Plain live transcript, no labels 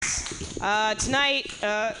Tonight,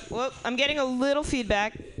 whoop, I'm getting a little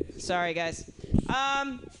feedback. Sorry, guys.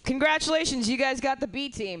 Congratulations, you guys got the B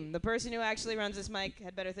team. The person who actually runs this mic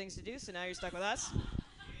had better things to do, so now you're stuck with us.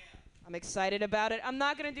 I'm excited about it. I'm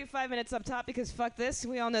not going to do 5 minutes up top because fuck this.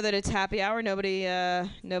 We all know that it's happy hour. Nobody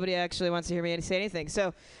actually wants to hear me say anything.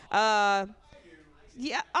 So, yeah,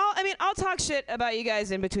 I'll talk shit about you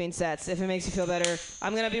guys in between sets if it makes you feel better.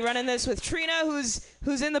 I'm going to be running this with Trina,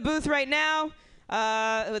 who's in the booth right now.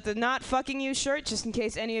 With the not fucking you shirt, just in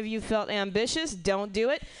case any of you felt ambitious, don't do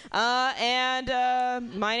it. And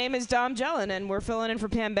my name is Dom Jellin, and we're filling in for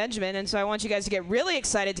Pam Benjamin, and so I want you guys to get really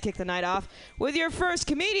excited to kick the night off with your first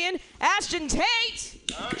comedian, Ashton Tate.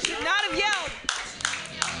 Should not have yelled.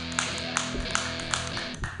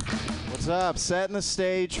 What's up? Setting the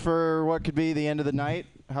stage for what could be the end of the night.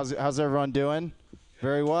 How's everyone doing?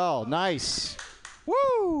 Very well. Nice.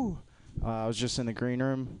 Woo! I was just in the green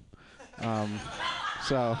room.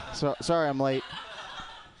 So sorry I'm late.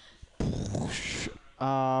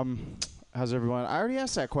 How's everyone? I already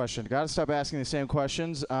asked that question. Got to stop asking the same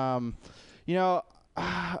questions. If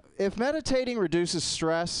meditating reduces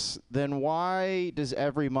stress, then why does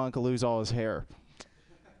every monk lose all his hair?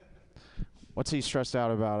 What's he stressed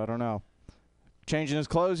out about? I don't know. Changing his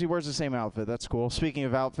clothes, he wears the same outfit. That's cool. Speaking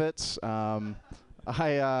of outfits, I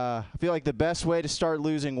feel like the best way to start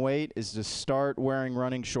losing weight is to start wearing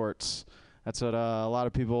running shorts. That's what a lot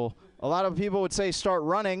of people would say start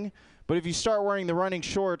running, but if you start wearing the running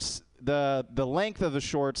shorts, the length of the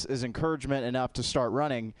shorts is encouragement enough to start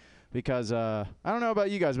running because I don't know about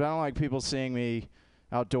you guys, but I don't like people seeing me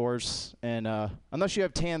outdoors and unless you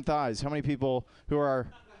have tan thighs. How many people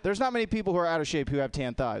there's not many people who are out of shape who have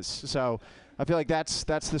tan thighs. So I feel like that's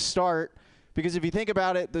the start. Because if you think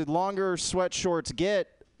about it, the longer sweat shorts get,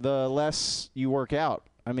 the less you work out.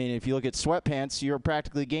 I mean, if you look at sweatpants, you're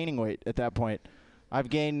practically gaining weight at that point. I've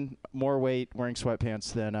gained more weight wearing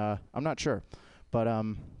sweatpants than I'm not sure. But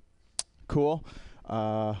cool.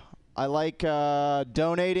 I like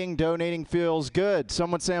donating. Donating feels good.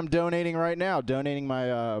 Some would say I'm donating right now. Donating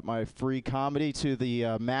my free comedy to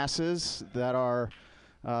the masses that are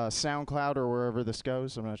SoundCloud or wherever this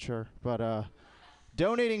goes. I'm not sure. But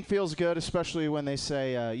donating feels good, especially when they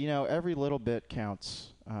say, every little bit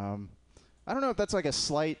counts. I don't know if that's like a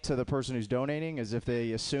slight to the person who's donating, as if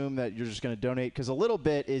they assume that you're just going to donate, because a little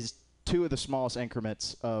bit is two of the smallest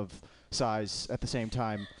increments of size at the same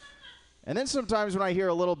time. And then sometimes when I hear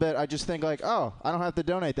a little bit, I just think like, oh, I don't have to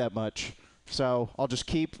donate that much. So I'll just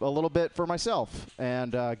keep a little bit for myself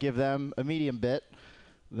and give them a medium bit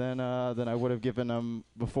than I would have given them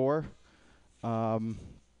before. I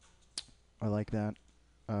like that.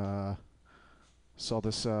 Saw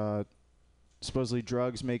this supposedly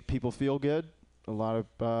drugs make people feel good. A lot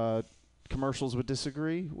of commercials would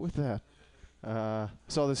disagree with that.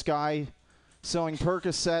 Saw this guy selling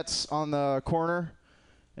Percocets on the corner,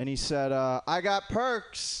 and he said, I got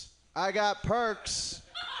perks. I got perks.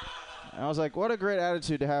 And I was like, what a great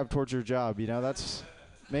attitude to have towards your job. That's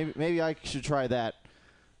maybe I should try that.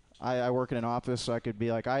 I work in an office, so I could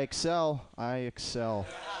be like, I excel.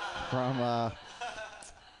 From,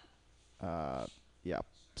 yeah.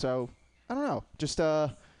 So, I don't know. Just,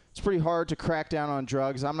 it's pretty hard to crack down on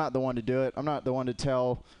drugs. I'm not the one to do it. I'm not the one to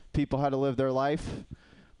tell people how to live their life.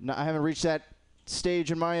 I haven't reached that stage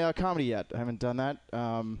in my comedy yet. I haven't done that.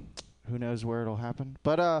 Who knows where it'll happen.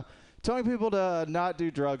 But telling people to not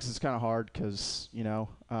do drugs is kind of hard because,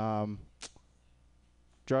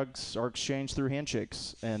 drugs are exchanged through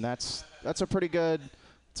handshakes, and that's a pretty good.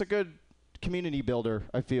 It's a good community builder,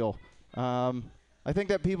 I feel. I think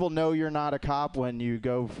that people know you're not a cop when they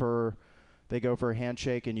go for a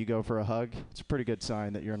handshake and you go for a hug. It's a pretty good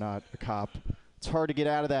sign that you're not a cop. It's hard to get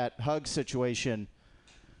out of that hug situation.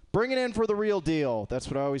 Bring it in for the real deal. That's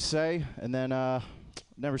what I always say. And then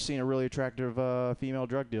never seen a really attractive female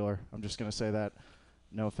drug dealer. I'm just going to say that.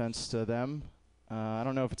 No offense to them. I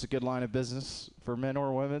don't know if it's a good line of business for men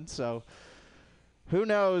or women, so who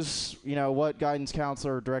knows, what guidance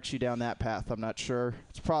counselor directs you down that path. I'm not sure.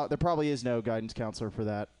 There probably is no guidance counselor for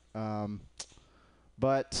that.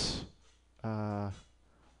 But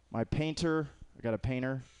my painter, I got a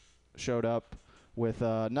painter, showed up with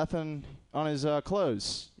nothing on his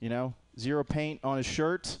clothes, zero paint on his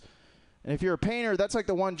shirt. And if you're a painter, that's like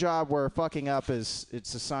the one job where fucking up it's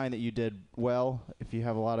a sign that you did well if you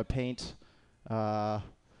have a lot of paint on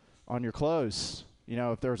your clothes.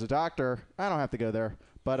 If there was a doctor, I don't have to go there.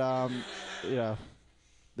 But,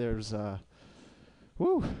 there's,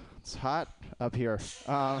 it's hot up here.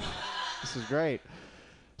 This is great.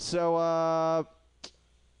 So,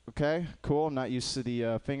 okay, cool. I'm not used to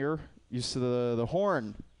the finger, used to the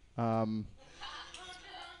horn.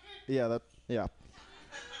 Yeah.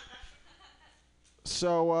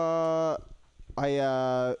 So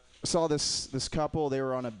I saw this couple. They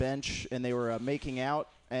were on a bench and they were making out.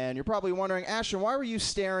 And you're probably wondering, Ashton, why were you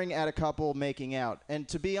staring at a couple making out? And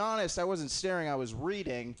to be honest, I wasn't staring. I was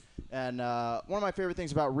reading. And one of my favorite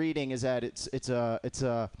things about reading is that it's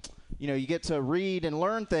a you get to read and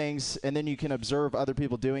learn things, and then you can observe other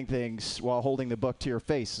people doing things while holding the book to your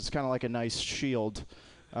face. It's kind of like a nice shield.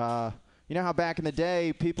 You know how back in the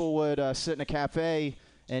day people would sit in a cafe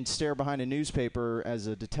and stare behind a newspaper as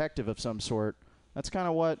a detective of some sort. That's kind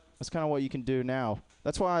of what you can do now.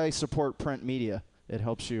 That's why I support print media. It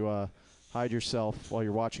helps you hide yourself while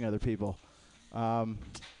you're watching other people.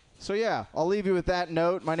 So yeah, I'll leave you with that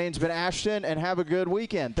note. My name's been Ashton, and have a good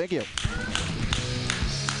weekend. Thank you.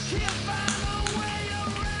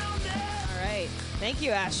 All right. Thank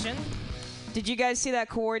you, Ashton. Did you guys see that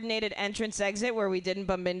coordinated entrance-exit where we didn't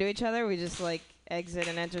bump into each other? We just, exit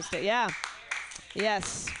and enter. Yeah.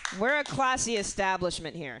 Yes. We're a classy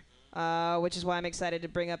establishment here, which is why I'm excited to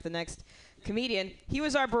bring up the next comedian. He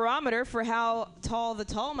was our barometer for how tall the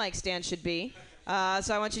tall mic stand should be.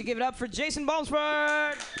 So I want you to give it up for Jason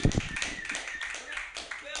Balmsford.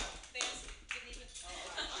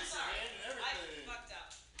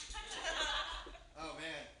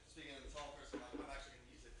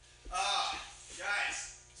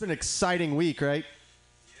 It's been an exciting week, right?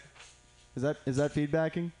 Yeah. Is that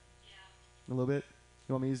feedbacking? Yeah. A little bit.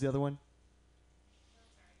 You want me to use the other one?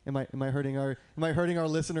 Am I hurting our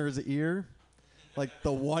listeners' ear? Like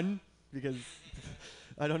the one? Because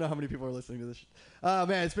I don't know how many people are listening to this.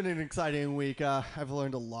 Man, it's been an exciting week. I've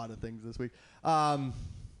learned a lot of things this week. I've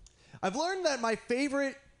learned that my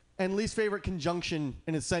favorite and least favorite conjunction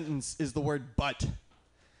in a sentence is the word but.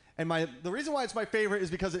 And the reason why it's my favorite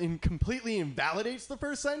is because it completely invalidates the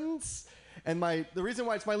first sentence. And the reason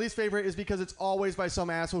why it's my least favorite is because it's always by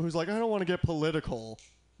some asshole who's like, I don't want to get political,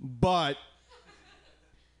 but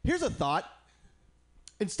here's a thought.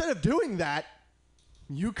 Instead of doing that,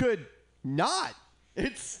 you could not.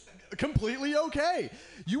 It's completely okay.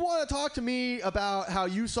 You want to talk to me about how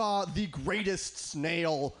you saw the greatest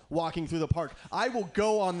snail walking through the park. I will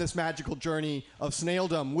go on this magical journey of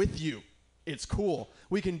snailedom with you. It's cool.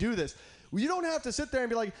 We can do this. You don't have to sit there and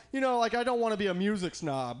be like, I don't want to be a music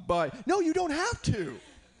snob, but no, you don't have to.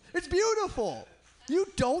 It's beautiful. You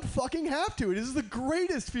don't fucking have to. It is the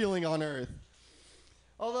greatest feeling on earth.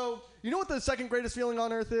 Although, you know what the second greatest feeling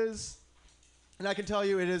on earth is? And I can tell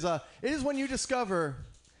you it is when you discover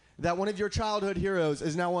that one of your childhood heroes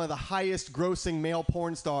is now one of the highest grossing male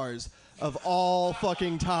porn stars of all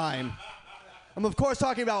fucking time. I'm, of course,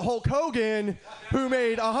 talking about Hulk Hogan, who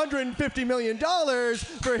made $150 million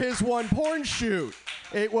for his one porn shoot.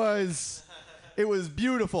 It was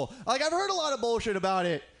beautiful. I've heard a lot of bullshit about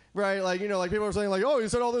it, right? People are saying, oh, you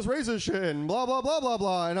said all this racist shit and blah, blah, blah, blah,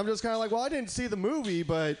 blah. And I'm just kind of well, I didn't see the movie,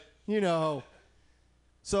 but,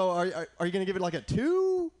 So are you going to give it a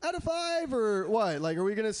 2 out of 5 or what? Are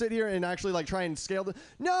we going to sit here and actually try and scale the...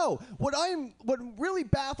 No. What really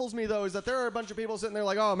baffles me though is that there are a bunch of people sitting there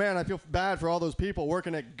oh man, I feel bad for all those people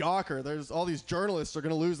working at Gawker. There's all these journalists are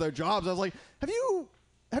going to lose their jobs. I was like, have you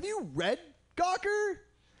read Gawker?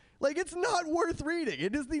 It's not worth reading.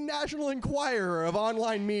 It is the National Enquirer of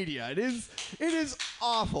online media. It is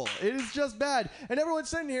awful. It is just bad. And everyone's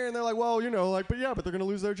sitting here and they're well, but they're going to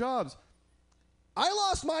lose their jobs. I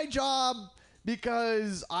lost my job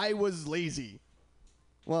because I was lazy.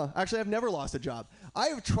 Well, actually, I've never lost a job. I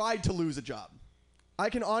have tried to lose a job. I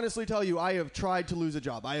can honestly tell you I have tried to lose a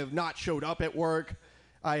job. I have not showed up at work.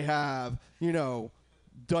 I have,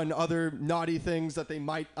 done other naughty things that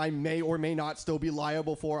I may or may not still be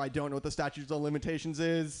liable for. I don't know what the statute of limitations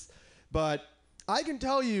is. But I can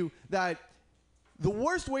tell you that the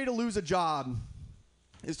worst way to lose a job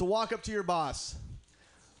is to walk up to your boss,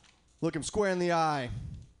 look him square in the eye,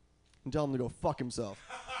 and tell him to go fuck himself.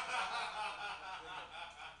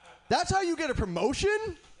 That's how you get a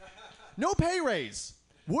promotion? No pay raise.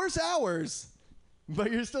 Worse hours,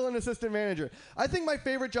 but you're still an assistant manager. I think my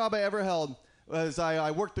favorite job I ever held was I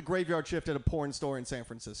worked the graveyard shift at a porn store in San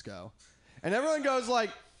Francisco. And everyone goes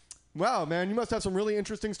wow, man, you must have some really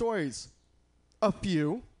interesting stories. A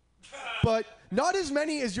few, but not as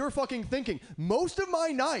many as you're fucking thinking. Most of my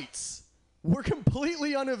nights were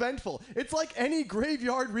completely uneventful. It's like any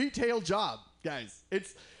graveyard retail job, guys.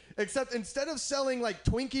 Except instead of selling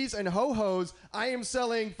Twinkies and ho-hos, I am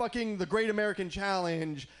selling fucking the Great American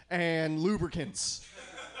Challenge and lubricants.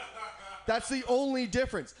 That's the only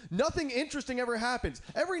difference. Nothing interesting ever happens.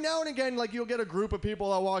 Every now and again, you'll get a group of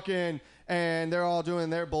people that walk in and they're all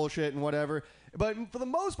doing their bullshit and whatever. But for the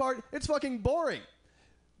most part, it's fucking boring.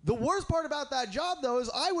 The worst part about that job, though, is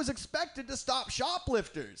I was expected to stop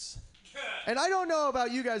shoplifters. And I don't know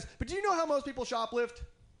about you guys, but do you know how most people shoplift?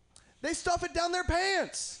 They stuff it down their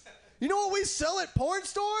pants. You know what we sell at porn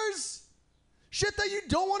stores? Shit that you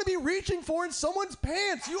don't want to be reaching for in someone's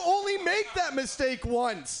pants. You only make that mistake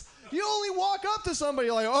once. You only walk up to somebody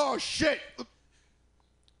like, oh, shit.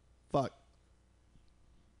 Fuck.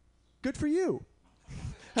 Good for you.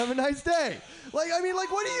 Have a nice day. Like, I mean, like,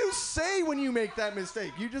 what do you say when you make that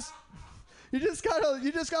mistake? You just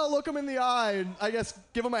gotta look them in the eye and, I guess,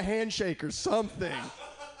 give them a handshake or something.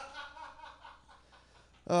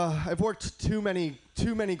 I've worked too many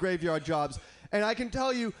graveyard jobs, and I can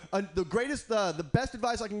tell you the best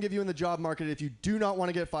advice I can give you in the job market if you do not want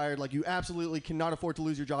to get fired, like you absolutely cannot afford to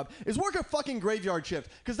lose your job, is work a fucking graveyard shift,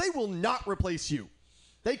 because they will not replace you.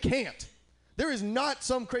 They can't. There is not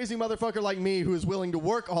some crazy motherfucker like me who is willing to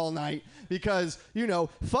work all night because, you know,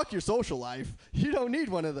 fuck your social life. You don't need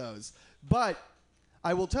one of those. But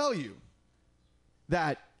I will tell you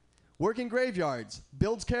that working graveyards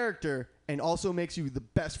builds character and also makes you the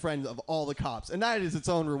best friend of all the cops. And that is its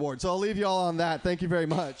own reward. So I'll leave you all on that. Thank you very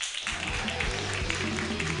much.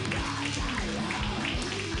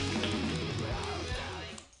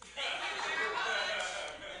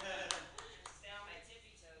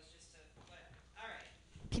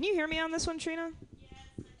 Can you hear me on this one, Trina?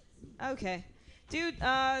 Yes. Okay. Dude,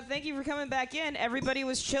 thank you for coming back in. Everybody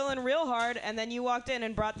was chilling real hard, and then you walked in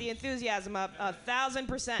and brought the enthusiasm up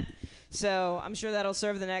 1,000%. So I'm sure that'll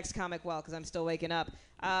serve the next comic well, because I'm still waking up.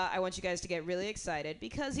 I want you guys to get really excited,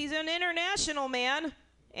 because he's an international man,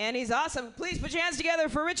 and he's awesome. Please put your hands together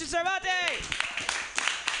for Richard Cervantes.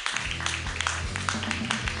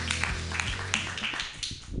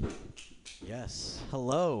 Yes.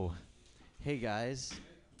 Hello. Hey, guys.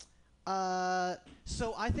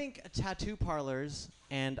 So I think tattoo parlors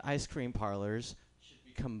and ice cream parlors should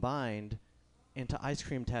be combined into ice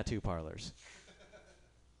cream tattoo parlors.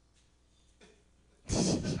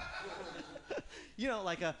 You know,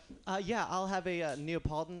 like yeah, I'll have a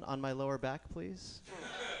Neapolitan on my lower back, please.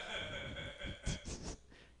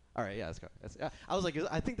 All right, yeah, let's go. I was like,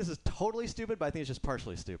 I think this is totally stupid, but I think it's just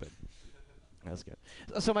partially stupid. That's good.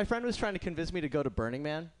 So my friend was trying to convince me to go to Burning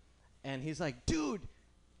Man, and he's like, dude,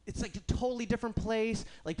 it's like a totally different place.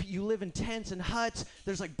 Like, you live in tents and huts.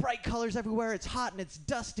 There's like bright colors everywhere. It's hot and it's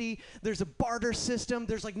dusty. There's a barter system.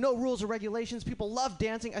 There's like no rules or regulations. People love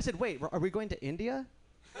dancing. I said, wait, are we going to India?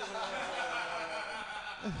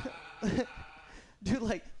 Dude,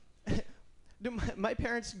 like, my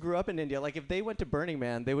parents grew up in India. Like, if they went to Burning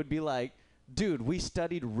Man, they would be like, dude, we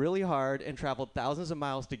studied really hard and traveled thousands of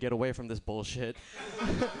miles to get away from this bullshit.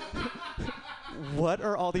 What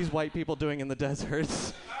are all these white people doing in the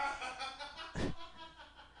deserts?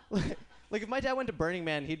 Like, if my dad went to Burning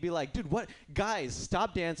Man, he'd be like, dude, what? Guys,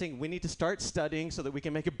 stop dancing. We need to start studying so that we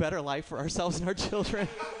can make a better life for ourselves and our children.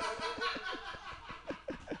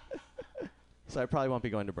 So I probably won't be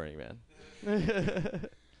going to Burning Man.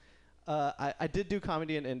 I did do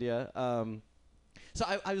comedy in India. So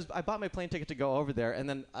I bought my plane ticket to go over there, and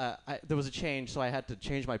then there was a change, so I had to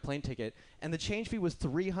change my plane ticket. And the change fee was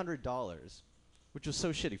 $300, which was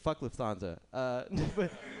so shitty. Fuck Lufthansa.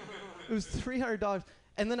 But it was $300.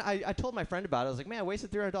 And then I told my friend about it. I was like, man, I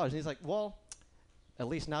wasted $300. And he's like, well, at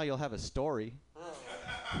least now you'll have a story.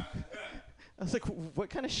 I was like, what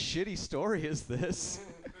kind of shitty story is this?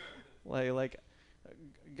 like,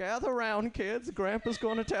 gather around, kids. Grandpa's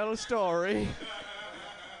going to tell a story.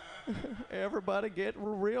 Everybody get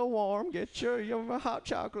real warm. Get your hot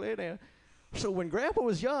chocolate. And so when Grandpa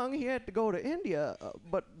was young, he had to go to India,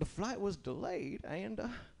 but the flight was delayed, and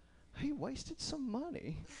he wasted some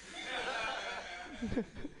money.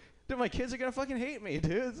 Dude, my kids are going to fucking hate me,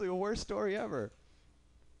 dude. It's the worst story ever.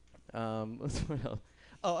 What else?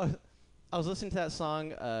 Oh, I was listening to that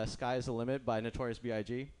song, Sky is the Limit by Notorious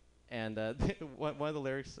B.I.G., and one of the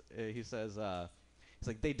lyrics, he says, it's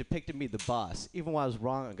like, they depicted me the boss. Even while I was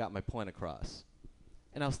wrong, I got my point across.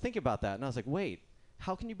 And I was thinking about that, and I was like, wait,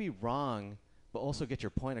 how can you be wrong but also get your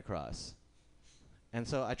point across? And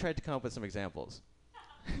so I tried to come up with some examples.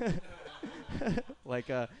 Like,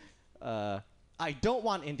 I don't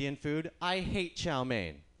want Indian food. I hate chow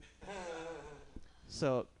mein.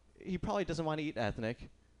 So he probably doesn't want to eat ethnic.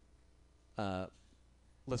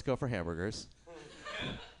 Let's go for hamburgers.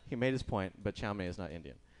 He made his point, but chow mein is not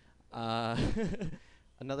Indian.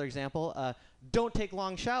 Another example, don't take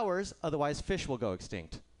long showers, otherwise fish will go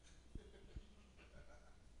extinct.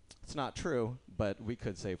 It's not true, but we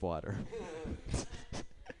could save water.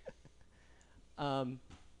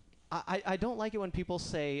 I don't like it when people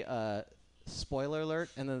say spoiler alert,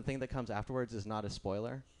 and then the thing that comes afterwards is not a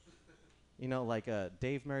spoiler. You know, like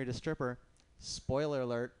Dave married a stripper. Spoiler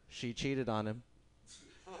alert, she cheated on him.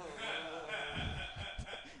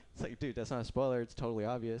 It's like, dude, that's not a spoiler. It's totally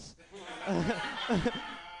obvious.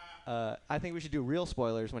 I think we should do real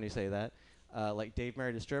spoilers when you say that. Like Dave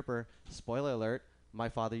married a stripper. Spoiler alert, my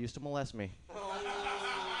father used to molest me.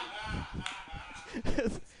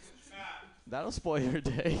 That'll spoil your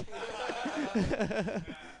day.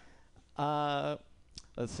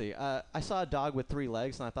 Let's see. I saw a dog with 3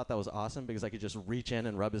 legs, and I thought that was awesome because I could just reach in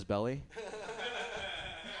and rub his belly.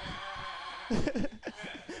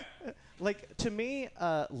 Like, to me,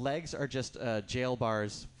 legs are just jail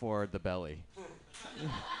bars for the belly.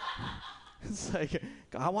 It's like,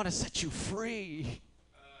 I want to set you free.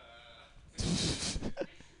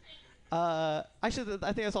 I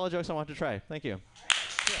think that's all the jokes I want to try. Thank you.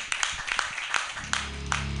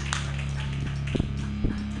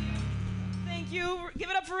 Thank you. Give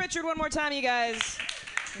it up for Richard one more time, you guys.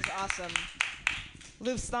 It was awesome.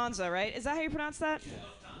 Lufthansa, right? Is that how you pronounce that?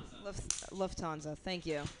 Yeah. Lufthansa. Thank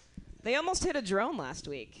you. They almost hit a drone last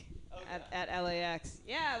week at LAX.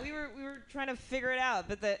 Yeah, we were trying to figure it out,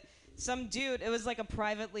 but some dude, it was like a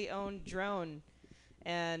privately owned drone,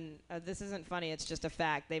 and this isn't funny, it's just a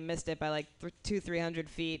fact. They missed it by like 200-300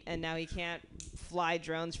 feet, and now he can't fly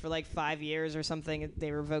drones for like 5 years or something. They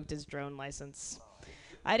revoked his drone license.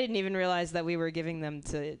 I didn't even realize that we were giving them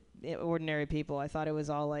to ordinary people. I thought it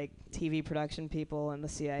was all like TV production people and the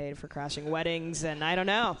CIA for crashing weddings, and I don't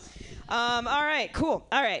know. All right, cool.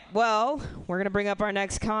 All right, well, we're gonna bring up our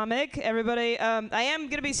next comic. Everybody, I am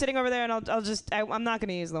gonna be sitting over there, and I'm not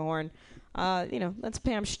gonna use the horn. That's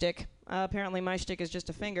Pam's shtick. Apparently, my shtick is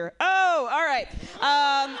just a finger. Oh, all right.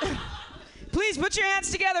 Please put your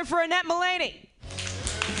hands together for Annette Mulaney.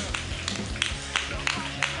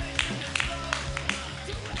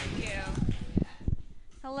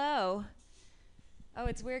 Hello. Oh,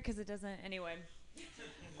 it's weird because it doesn't. Anyway.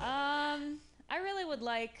 I really would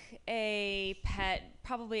like a pet,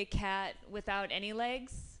 probably a cat without any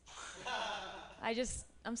legs.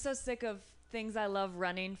 I'm so sick of things I love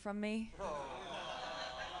running from me.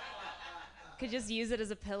 Could just use it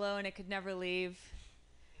as a pillow and it could never leave.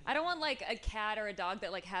 I don't want like a cat or a dog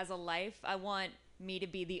that like has a life. I want me to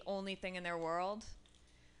be the only thing in their world.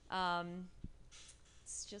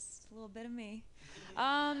 It's just a little bit of me.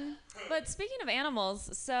 But speaking of animals,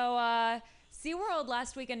 so SeaWorld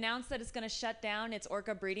last week announced that it's going to shut down its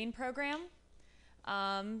orca breeding program.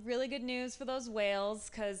 Really good news for those whales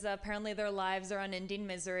because apparently their lives are unending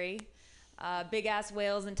misery. Big-ass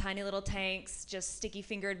whales in tiny little tanks, just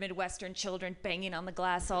sticky-fingered Midwestern children banging on the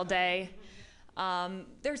glass all day.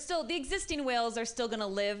 The existing whales are still going to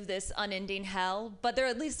live this unending hell, but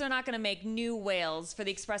at least they're not going to make new whales for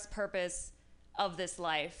the express purpose of this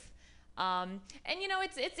life.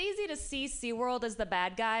 It's easy to see SeaWorld as the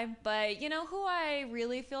bad guy, but you know who I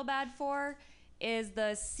really feel bad for is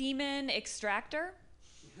the semen extractor.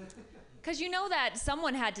 Because you know that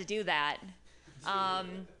someone had to do that.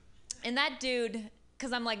 And that dude,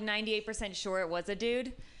 because I'm like 98% sure it was a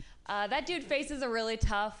dude, that dude faces a really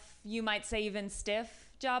tough, you might say even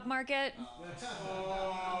stiff, job market.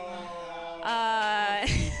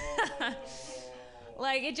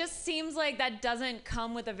 Like, it just seems like that doesn't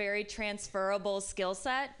come with a very transferable skill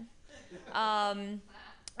set.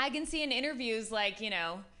 I can see in interviews, like,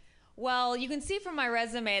 well, you can see from my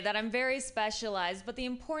resume that I'm very specialized, but the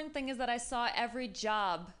important thing is that I saw every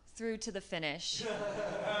job through to the finish.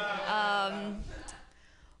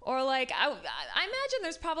 Or like, I imagine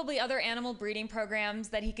there's probably other animal breeding programs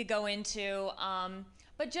that he could go into,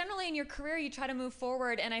 but generally in your career you try to move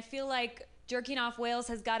forward, and I feel like jerking off whales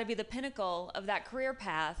has got to be the pinnacle of that career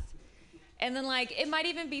path. And then like, it might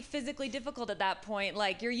even be physically difficult at that point.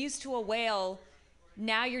 Like, you're used to a whale,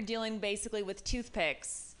 now you're dealing basically with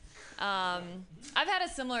toothpicks. I've had a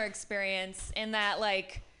similar experience in that,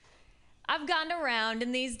 like, I've gotten around,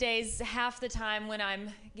 and these days, half the time when I'm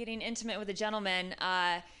getting intimate with a gentleman,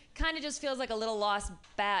 kind of just feels like a little lost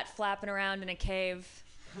bat flapping around in a cave.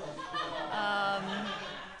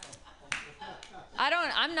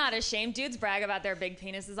 I'm not ashamed. Dudes brag about their big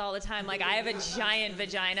penises all the time. Like, I have a giant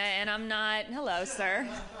vagina, and I'm not. Hello, sir.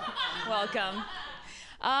 Welcome.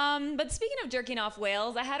 But speaking of jerking off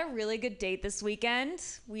whales, I had a really good date this weekend.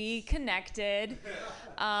 We connected.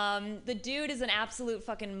 The dude is an absolute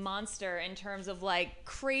fucking monster in terms of like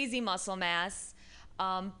crazy muscle mass.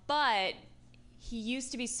 But he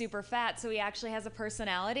used to be super fat, so he actually has a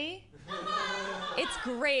personality. It's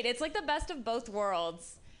great. It's like the best of both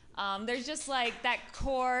worlds. There's just like that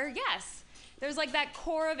core, yes. There's like that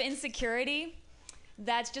core of insecurity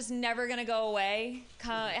that's just never gonna go away,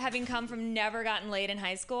 having come from never gotten laid in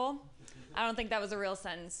high school. I don't think that was a real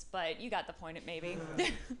sentence, but you got the point, maybe.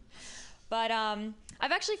 But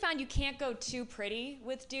I've actually found you can't go too pretty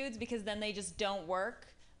with dudes because then they just don't work.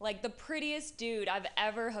 Like the prettiest dude I've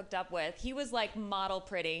ever hooked up with, he was like model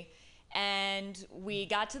pretty. And we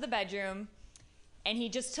got to the bedroom and he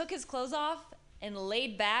just took his clothes off and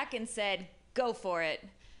laid back and said, "Go for it."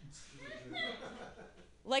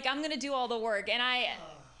 Like, I'm gonna do all the work. And I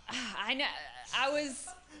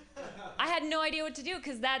had no idea what to do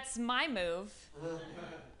because that's my move.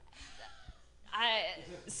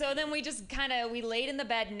 So then we just we laid in the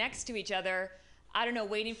bed next to each other, I don't know,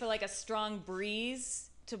 waiting for like a strong breeze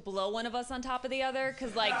to blow one of us on top of the other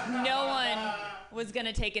because like no one was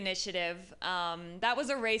gonna take initiative. That was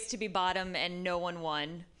a race to be bottom and no one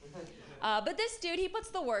won. But this dude, he puts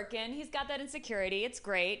the work in. He's got that insecurity. It's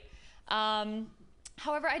great.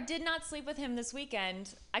 However, I did not sleep with him this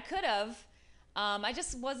weekend. I could have. I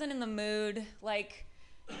just wasn't in the mood. Like,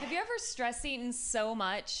 have you ever stress eaten so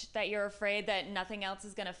much that you're afraid that nothing else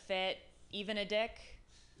is gonna fit, even a dick?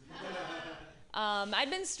 I'd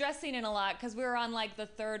been stressing in a lot because we were on like the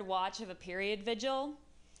third watch of a period vigil.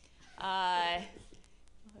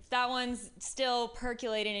 If that one's still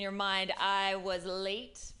percolating in your mind, I was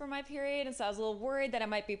late for my period, and so I was a little worried that I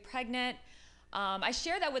might be pregnant. I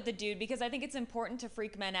share that with the dude because I think it's important to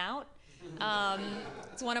freak men out.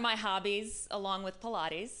 It's one of my hobbies, along with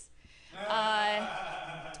Pilates.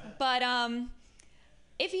 But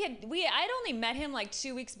if I'd only met him like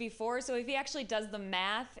 2 weeks before, so if he actually does the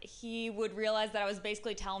math, he would realize that I was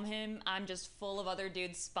basically telling him I'm just full of other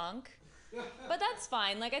dudes' spunk. But that's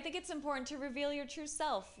fine. Like, I think it's important to reveal your true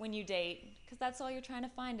self when you date, because that's all you're trying to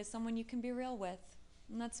find is someone you can be real with.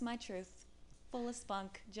 And that's my truth. Full of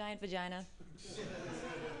spunk, giant vagina.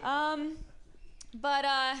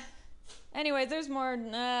 Anyways, there's more,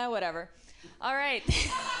 whatever. All right.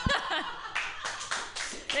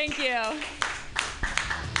 Thank you.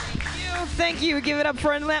 Thank you. Give it up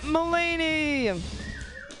for Mulaney.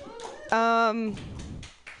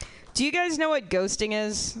 Do you guys know what ghosting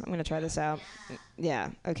is? I'm going to try this out. Yeah.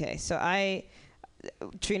 Okay. So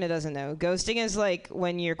Trina doesn't know. Ghosting is like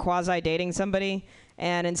when you're quasi-dating somebody,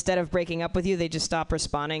 and instead of breaking up with you, they just stop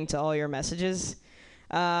responding to all your messages.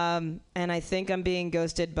 And I think I'm being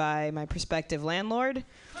ghosted by my prospective landlord,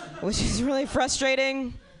 which is really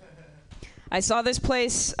frustrating. I saw this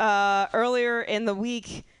place earlier in the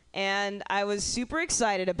week, and I was super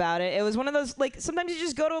excited about it. It was one of those, like, sometimes you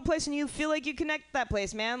just go to a place and you feel like you connect with that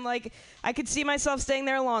place, man. Like, I could see myself staying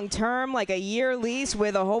there long term, like a year lease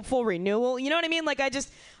with a hopeful renewal. You know what I mean? Like,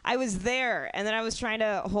 I was there, and then I was trying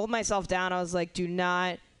to hold myself down. I was like, do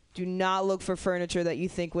not look for furniture that you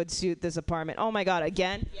think would suit this apartment. Oh my God,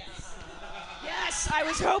 again? Yes. Yes, I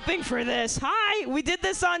was hoping for this. Hi, we did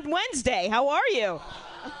this on Wednesday. How are you?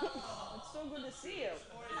 It's so good to see you.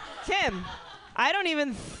 Kim, I don't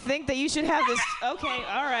even think that you should have this. Okay,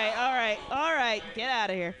 all right. Get out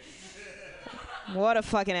of here. What a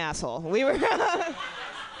fucking asshole. We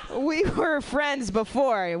were friends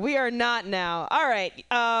before. We are not now. All right.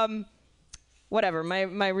 Whatever.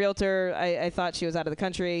 My realtor, I thought she was out of the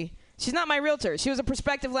country. She's not my realtor. She was a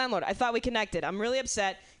prospective landlord. I thought we connected. I'm really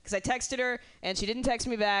upset because I texted her and she didn't text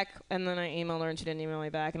me back, and then I emailed her and she didn't email me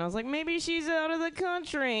back, and I was like, maybe she's out of the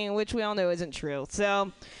country, which we all know isn't true.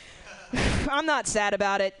 So I'm not sad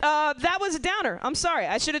about it. That was a downer. I'm sorry.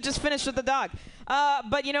 I should have just finished with the dog.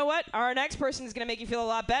 But you know what? Our next person is going to make you feel a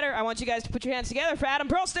lot better. I want you guys to put your hands together for Adam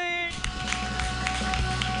Pearlstein.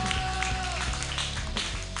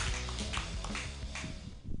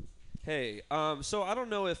 Hey, so I don't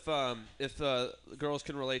know if girls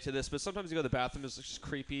can relate to this, but sometimes you go to the bathroom, there's just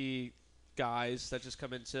creepy guys that just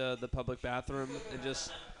come into the public bathroom and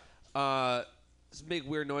just make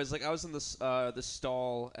weird noise. Like, I was in the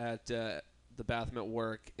stall at the bathroom at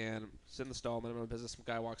work, and I was in the stall, I'm in my business, some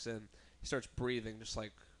guy walks in, he starts breathing just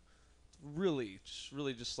like really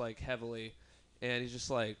just like heavily, and he's just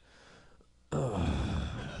like, ugh.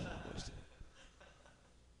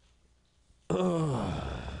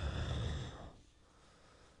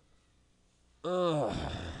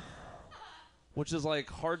 Which is like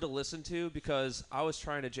hard to listen to because I was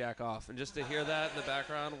trying to jack off, and just to hear that in the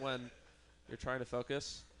background when you're trying to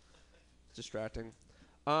focus, it's distracting.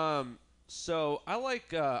 So I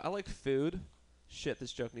like food. Shit,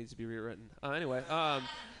 this joke needs to be rewritten. Anyway,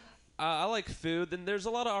 I like food. And there's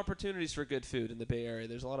a lot of opportunities for good food in the Bay Area.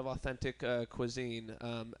 There's a lot of authentic cuisine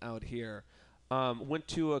out here. Went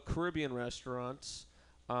to a Caribbean restaurant.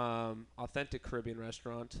 Authentic Caribbean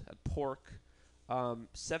restaurant at Pork,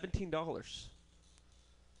 $17.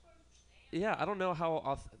 Yeah, I don't know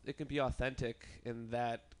how it can be authentic in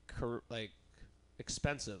that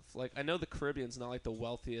expensive. Like, I know the Caribbean's not like the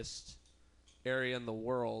wealthiest area in the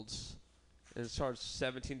world, and it's charged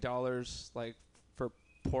 $17 like for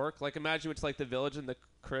pork. Like imagine it's like the village in the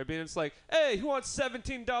Caribbean. It's like, hey, who wants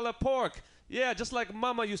 $17 pork? Yeah, just like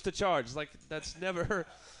Mama used to charge. Like that's never.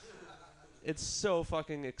 It's so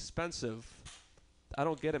fucking expensive. I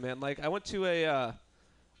don't get it, man. Like I went to a.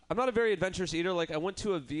 I'm not a very adventurous eater. Like I went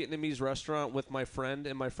to a Vietnamese restaurant with my friend,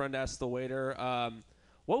 and my friend asked the waiter,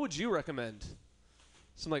 "What would you recommend?"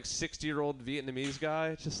 Some like 60-year-old Vietnamese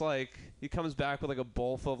guy, just like he comes back with like a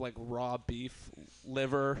bowl full of like raw beef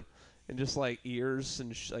liver and just like ears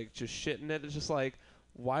and like just shit in it. It's just like,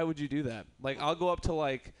 why would you do that? Like I'll go up to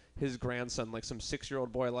like his grandson, like some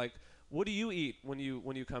 6-year-old boy, like, what do you eat when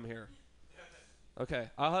you come here? Okay,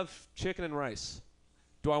 I'll have chicken and rice.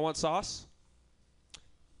 Do I want sauce?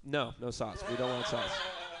 No sauce. We don't want sauce.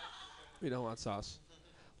 We don't want sauce.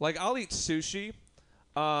 Like I'll eat sushi.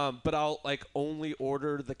 But I'll like only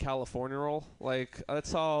order the California roll. Like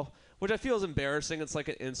that's all, which I feel is embarrassing. It's like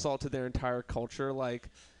an insult to their entire culture. Like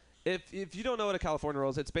if you don't know what a California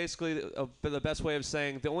roll is, it's basically the best way of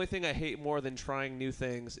saying the only thing I hate more than trying new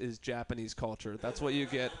things is Japanese culture. That's what you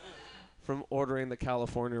get from ordering the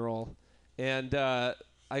California roll. And I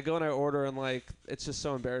go and I order, and like it's just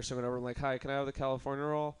so embarrassing whenever I'm like, hi, can I have the California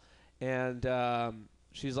roll? And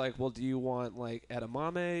she's like, well, do you want like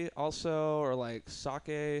edamame also, or like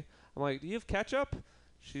sake? I'm like, do you have ketchup?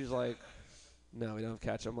 She's like, no, we don't have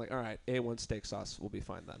ketchup. I'm like, all right, A1 steak sauce will be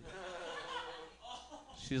fine then.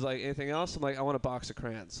 She's like, anything else? I'm like, I want a box of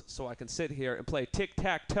crayons so I can sit here and play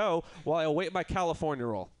tic-tac-toe while I await my California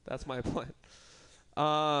roll. That's my plan.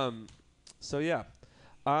 So yeah.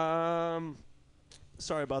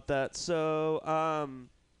 Sorry about that. So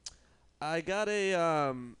I got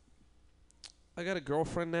a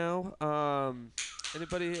girlfriend now.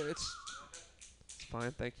 Anybody? It's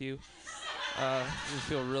fine, thank you. I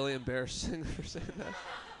feel really embarrassing for saying that.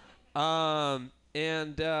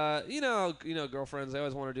 You know, girlfriends, they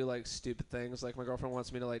always want to do like stupid things. Like my girlfriend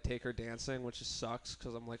wants me to like take her dancing, which just sucks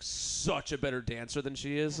because I'm like such a better dancer than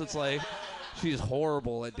she is. It's like she's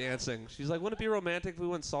horrible at dancing. She's like, wouldn't it be romantic if we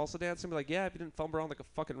went salsa dancing? Be like, yeah, if you didn't fumble around like a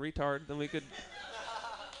fucking retard, then we could.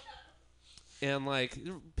 And like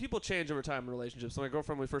people change over time in relationships. So my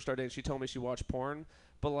girlfriend, when we first started dating, she told me she watched porn.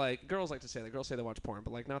 But like girls like to say that. Girls say they watch porn,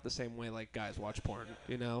 but like not the same way like guys watch porn.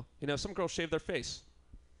 You know, some girls shave their face.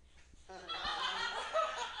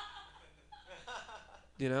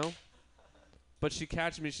 You know? But she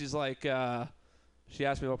catches me, she's like, she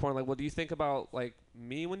asked me about porn, like, well, do you think about, like,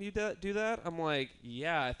 me when you do that? I'm like,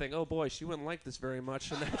 yeah, I think, oh, boy, she wouldn't like this very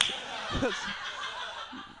much. And that's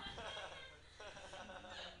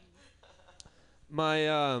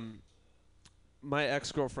my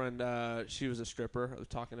ex-girlfriend, she was a stripper. I was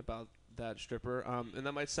talking about that stripper. And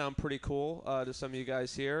that might sound pretty cool to some of you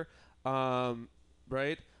guys here,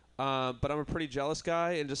 right? But I'm a pretty jealous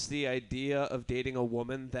guy, and just the idea of dating a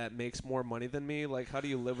woman that makes more money than me, like, how do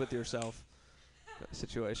you live with yourself?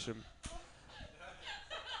 Situation.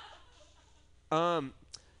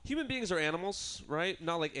 Human beings are animals, right?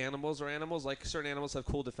 Not like animals are animals. Like, certain animals have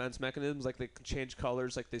cool defense mechanisms, like they can change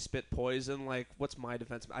colors, like they spit poison. Like, what's my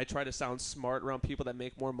defense? I try to sound smart around people that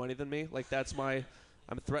make more money than me. Like, that's my...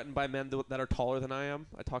 I'm threatened by men that are taller than I am.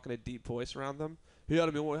 I talk in a deep voice around them. Hey,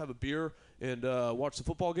 Adam, you want to have a beer and watch the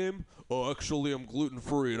football game? Oh, actually, I'm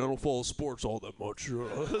gluten-free and I don't follow sports all that much.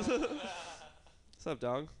 What's up,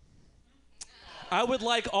 dog? I would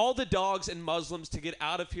like all the dogs and Muslims to get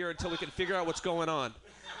out of here until we can figure out what's going on.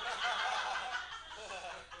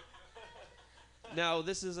 Now,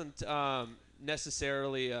 this isn't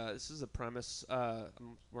necessarily, this is a premise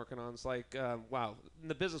I'm working on. It's like, wow, in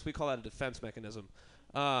the business we call that a defense mechanism,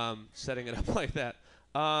 setting it up like that.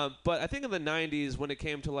 But I think in the 90s, when it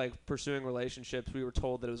came to like pursuing relationships, we were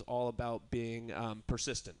told that it was all about being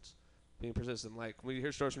persistent. Being persistent. Like, when you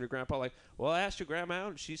hear stories from your grandpa, like, well, I asked your grandma out,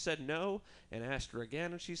 and she said no, and I asked her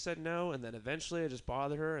again, and she said no, and then eventually I just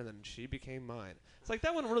bothered her, and then she became mine. It's like,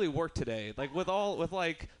 that wouldn't really work today. Like, with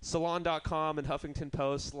like, Salon.com and Huffington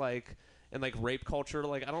Post, like, and, like, rape culture,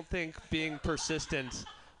 like, I don't think being persistent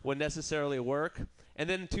would necessarily work. And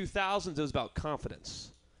then in 2000s, it was about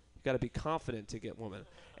confidence. You got to be confident to get women.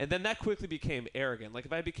 And then that quickly became arrogant. Like,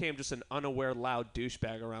 if I became just an unaware, loud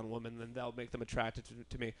douchebag around women, then that would make them attracted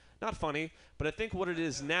to me. Not funny, but I think what it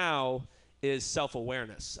is now is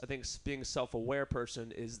self-awareness. I think being a self-aware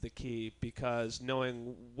person is the key, because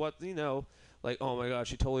knowing what, like, oh my God,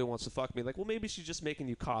 she totally wants to fuck me. Like, well, maybe she's just making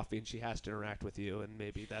you coffee and she has to interact with you, and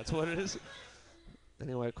maybe that's what it is.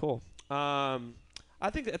 Anyway, cool. I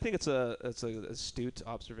think it's a astute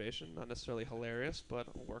observation, not necessarily hilarious, but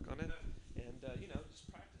I'll work on it, and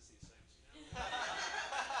just practice these things.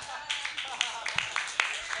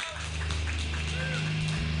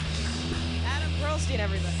 Pearlstein,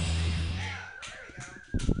 everybody.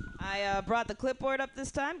 I brought the clipboard up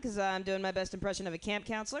this time because I'm doing my best impression of a camp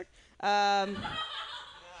counselor.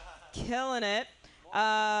 Killing it.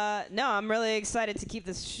 No, I'm really excited to keep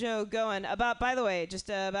this show going. By the way, just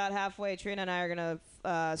about halfway, Trina and I are going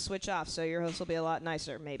to switch off, so your host will be a lot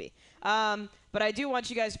nicer, maybe. But I do want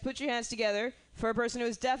you guys to put your hands together for a person who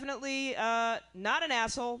is definitely not an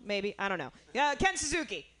asshole, maybe. I don't know. Ken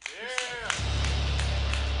Suzuki. Yeah.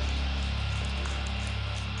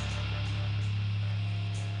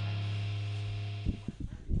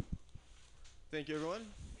 Thank you, everyone.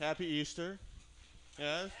 Happy Easter.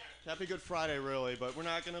 Yes. Happy Good Friday, really, but we're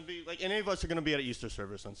not going to be, like, any of us are going to be at an Easter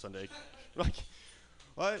service on Sunday. Like,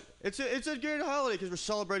 what? It's a good holiday because we're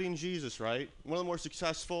celebrating Jesus, right? One of the more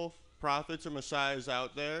successful prophets or messiahs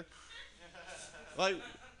out there. Like,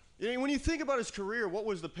 when you think about his career, what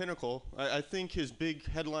was the pinnacle? I think his big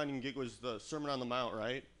headlining gig was the Sermon on the Mount,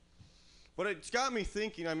 right? But it's got me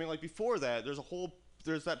thinking, I mean, like, before that,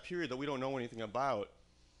 there's that period that we don't know anything about.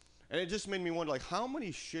 And it just made me wonder, like, how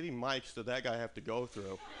many shitty mics did that guy have to go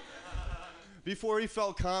through before he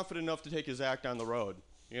felt confident enough to take his act on the road,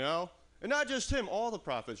 you know? And not just him, all the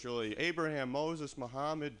prophets, really. Abraham, Moses,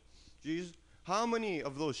 Muhammad, Jesus. How many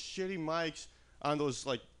of those shitty mics on those,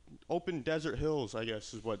 like, open desert hills, I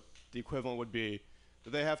guess is what the equivalent would be,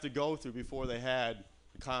 that they have to go through before they had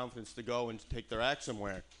the confidence to go and to take their act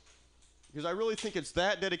somewhere? Because I really think it's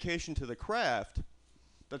that dedication to the craft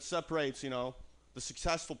that separates, you know, the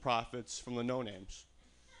successful prophets from the no-names.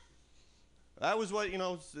 That was what, you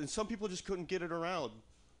know, and some people just couldn't get it around.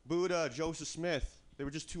 Buddha, Joseph Smith, they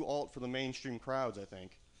were just too alt for the mainstream crowds, I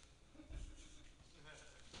think.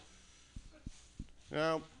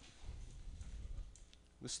 Now,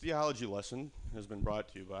 this theology lesson has been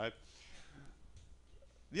brought to you by...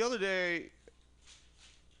 The other day,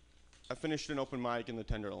 I finished an open mic in the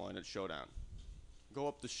Tenderloin at Showdown. Go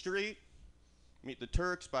up the street, meet the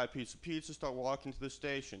Turks, buy a piece of pizza, start walking to the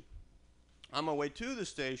station. On my way to the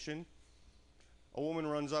station, a woman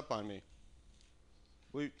runs up on me.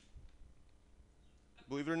 Believe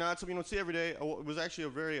it or not, something you don't see every day. It was actually a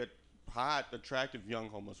very hot, attractive young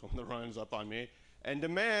homeless woman that runs up on me and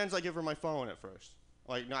demands I give her my phone at first.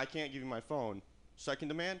 Like, no, I can't give you my phone. Second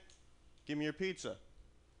demand, give me your pizza.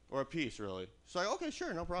 Or a piece, really. So I, okay,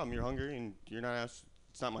 sure, no problem. You're hungry and you're not asked,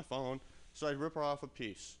 it's not my phone. So I rip her off a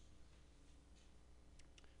piece.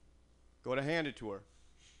 Go to hand it to her.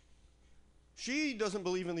 She doesn't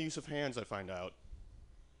believe in the use of hands, I find out.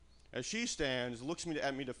 As she stands, looks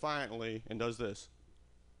at me defiantly, and does this.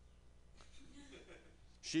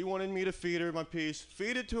 She wanted me to feed her my piece.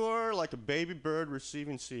 Feed it to her like a baby bird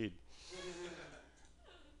receiving seed.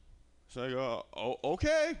 So I go, oh,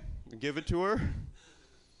 okay. Give it to her.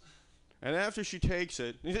 And after she takes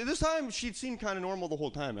it, this time she'd seemed kind of normal the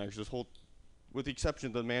whole time, actually. With the exception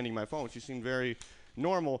of demanding my phone, she seemed very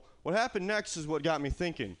normal. What happened next is what got me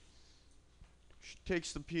thinking. She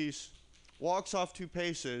takes the piece, walks off 2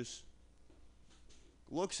 paces,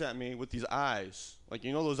 looks at me with these eyes. Like,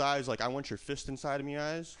 you know those eyes, like, I want your fist inside of me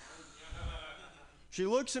eyes? She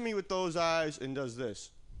looks at me with those eyes and does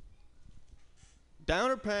this. Down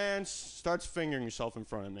her pants, starts fingering herself in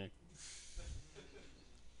front of me.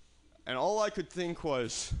 And all I could think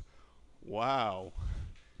was, wow.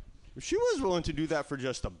 If she was willing to do that for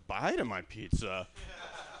just a bite of my pizza,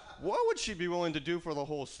 what would she be willing to do for the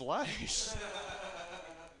whole slice?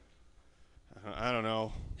 I don't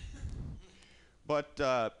know.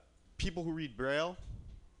 But people who read Braille,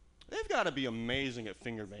 they've got to be amazing at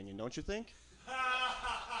finger banging, don't you think?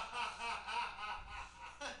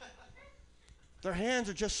 Their hands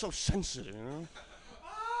are just so sensitive, you know?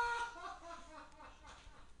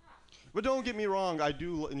 But don't get me wrong, I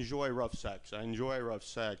do enjoy rough sex. I enjoy rough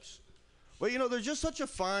sex. But, you know, there's just such a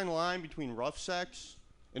fine line between rough sex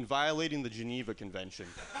and violating the Geneva Convention.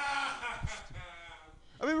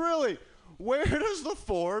 I mean, really, where does the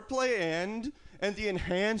foreplay end and the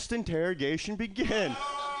enhanced interrogation begin?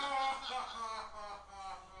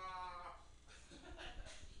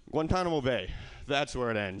 Guantanamo Bay. That's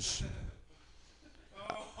where it ends.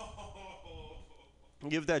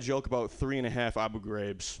 Give that joke about 3.5 Abu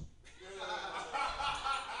Ghraibs.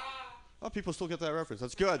 Oh, people still get that reference.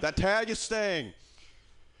 That's good. That tag is staying.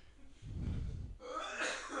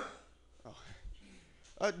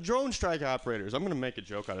 Drone strike operators. I'm going to make a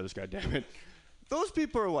joke out of this guy, damn it. Those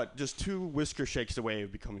people are what? Just 2 whisker shakes away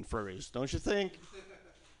of becoming furries, don't you think?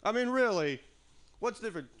 I mean, really, what's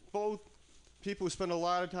different? Both people who spend a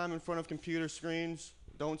lot of time in front of computer screens,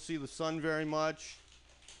 don't see the sun very much,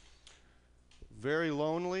 very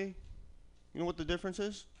lonely. You know what the difference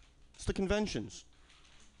is? It's the conventions.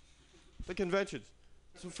 The conventions.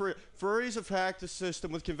 So furries have hacked the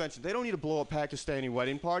system with convention. They don't need to blow up Pakistani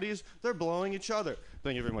wedding parties. They're blowing each other.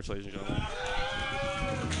 Thank you very much, ladies and gentlemen.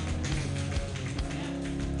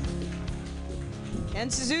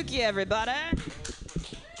 And Suzuki, everybody.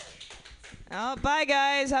 Oh, bye,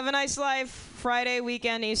 guys. Have a nice life. Friday,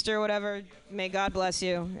 weekend, Easter, whatever. May God bless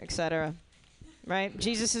you, etc. Right?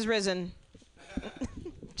 Jesus is risen.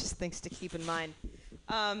 Just things to keep in mind.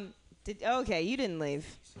 Okay, you didn't leave.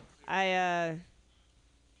 I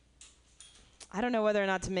don't know whether or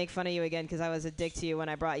not to make fun of you again because I was a dick to you when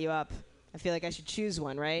I brought you up. I feel like I should choose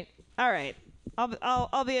one, right? All right.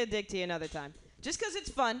 I'll be a dick to you another time. Just because it's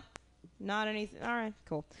fun. Not anything. All right,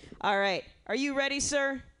 cool. All right. Are you ready,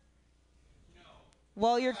 sir? No.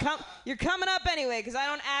 Well, you're coming up anyway because I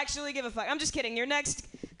don't actually give a fuck. I'm just kidding. Your next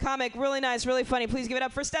comic, really nice, really funny. Please give it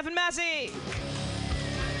up for Stephen Massey.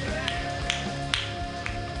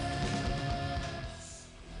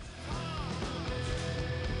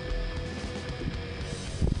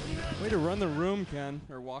 Way to run the room, Ken.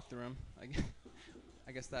 Or walk the room.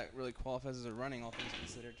 I guess that really qualifies as a running, all things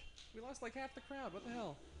considered. We lost like half the crowd. What the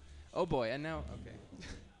hell? Oh, boy. And now,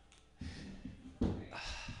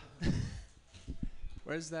 okay.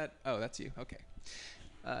 Where's that? Oh, that's you. Okay.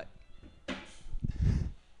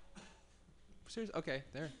 Seriously? Okay,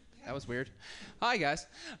 there. That was weird. Hi, guys.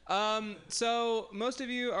 So most of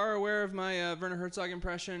you are aware of my Werner Herzog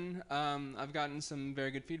impression. I've gotten some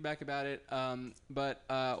very good feedback about it. But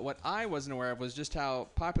what I wasn't aware of was just how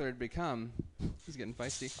popular it had become. He's getting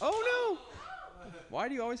feisty. Oh, no! Why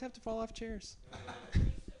do you always have to fall off chairs?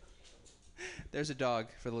 There's a dog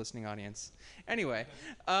for the listening audience. Anyway,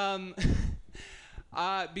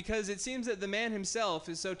 because it seems that the man himself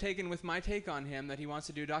is so taken with my take on him that he wants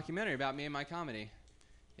to do a documentary about me and my comedy.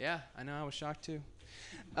 Yeah, I know, I was shocked too.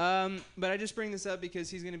 But I just bring this up because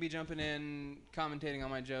he's going to be jumping in, commentating on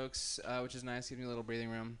my jokes, which is nice, giving me a little breathing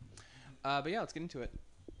room. But yeah, let's get into it.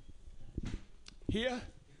 Here,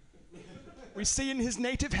 we see in his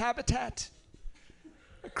native habitat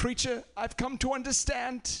a creature I've come to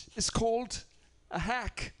understand is called a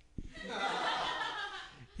hack.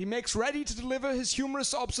 He makes ready to deliver his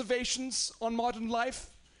humorous observations on modern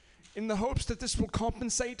life in the hopes that this will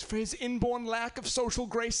compensate for his inborn lack of social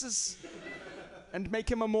graces and make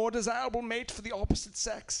him a more desirable mate for the opposite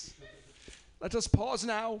sex. Let us pause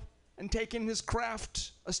now and take in his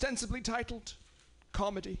craft, ostensibly titled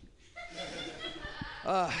Comedy.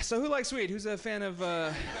 So who likes weed? Who's a fan of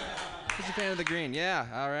the green? Yeah,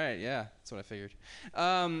 all right, yeah, that's what I figured.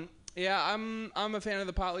 Yeah, I'm a fan of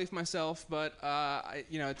the pot leaf myself, but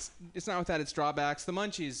it's not without its drawbacks. The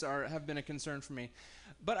munchies have been a concern for me.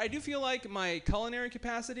 But I do feel like my culinary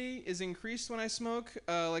capacity is increased when I smoke.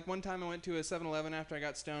 Like one time I went to a 7-Eleven after I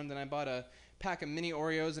got stoned, and I bought a pack of mini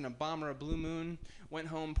Oreos and a bomber of Blue Moon, went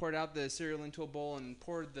home, poured out the cereal into a bowl, and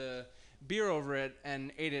poured the beer over it,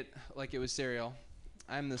 and ate it like it was cereal.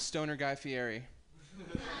 I'm the stoner Guy Fieri.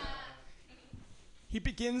 He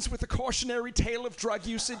begins with a cautionary tale of drug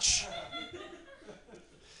usage.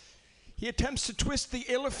 He attempts to twist the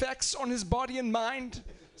ill effects on his body and mind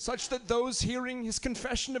such that those hearing his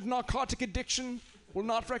confession of narcotic addiction will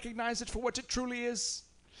not recognize it for what it truly is.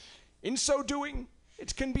 In so doing,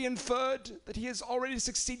 it can be inferred that he has already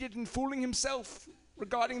succeeded in fooling himself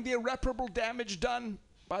regarding the irreparable damage done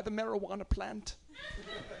by the marijuana plant.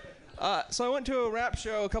 So I went to a rap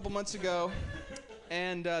show a couple months ago,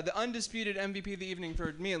 and the undisputed MVP of the evening,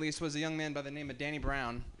 for me at least, was a young man by the name of Danny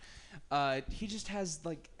Brown. He just has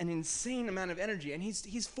like an insane amount of energy, and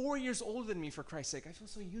he's 4 years older than me, for Christ's sake. I feel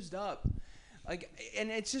so used up. And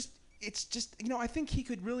it's just I think he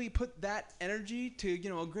could really put that energy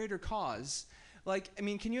to a greater cause.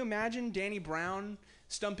 Can you imagine Danny Brown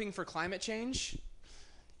stumping for climate change?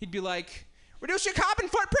 He'd be like, reduce your carbon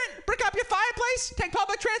footprint, brick up your fireplace, take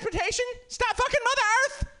public transportation, stop fucking Mother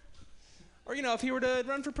Earth. Or, if he were to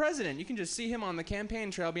run for president, you can just see him on the campaign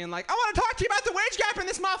trail being like, I want to talk to you about the wage gap in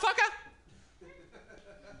this motherfucker.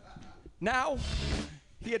 Now,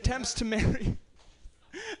 he attempts to marry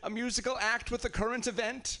a musical act with the current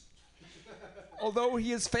event, although he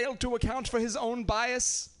has failed to account for his own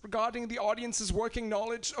bias regarding the audience's working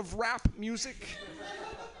knowledge of rap music.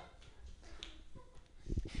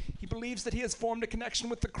 He believes that he has formed a connection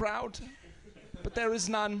with the crowd, but there is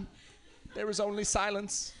none. There is only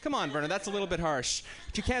silence. Come on, Werner, that's a little bit harsh.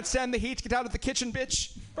 If you can't stand the heat, get out of the kitchen,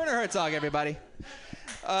 bitch. Werner Herzog, everybody.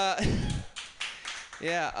 The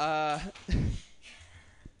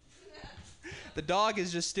dog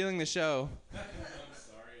is just stealing the show. I'm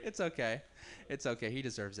sorry. It's okay. It's okay. He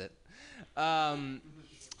deserves it.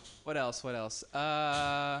 What else?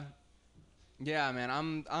 Yeah, man,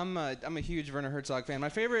 I'm a huge Werner Herzog fan. My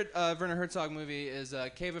favorite Werner Herzog movie is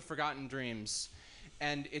Cave of Forgotten Dreams,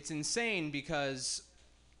 and it's insane because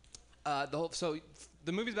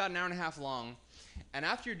the movie's about an hour and a half long, and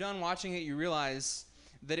after you're done watching it, you realize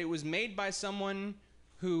that it was made by someone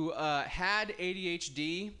who had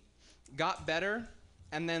ADHD, got better,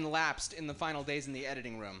 and then lapsed in the final days in the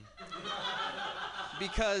editing room.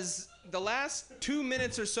 Because the last 2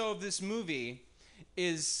 minutes or so of this movie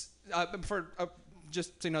is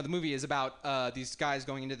just so you know, the movie is about these guys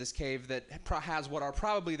going into this cave that has what are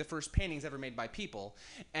probably the first paintings ever made by people.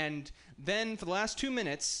 And then for the last 2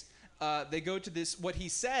 minutes, they go to this, what he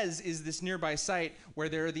says is this nearby site where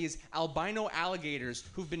there are these albino alligators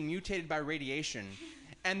who've been mutated by radiation.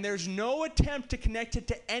 And there's no attempt to connect it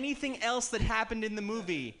to anything else that happened in the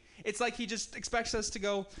movie. It's like he just expects us to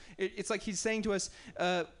go, it's like he's saying to us,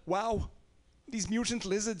 Wow, these mutant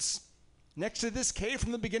lizards next to this cave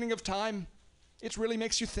from the beginning of time. It really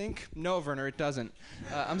makes you think. no, Werner, it doesn't.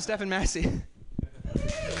 I'm Stephen Massey.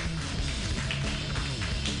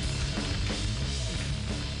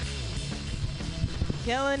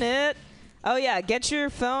 Killing it. Oh, yeah. Get your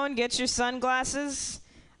phone. Get your sunglasses.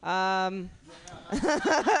 It's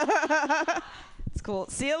cool.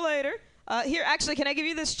 See you later. Here, actually, can I give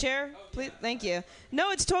you this chair? Please? Thank you.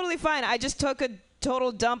 No, it's totally fine. I just took a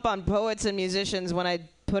total dump on poets and musicians when I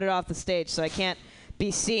put it off the stage, so I can't be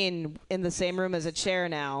seen in the same room as a chair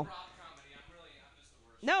now.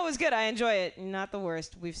 No, it was good. I enjoy it. Not the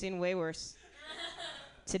worst. We've seen way worse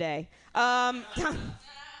today. That's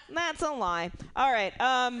a lie. All right.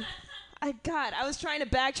 God, I was trying to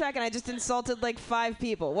backtrack and I just insulted like 5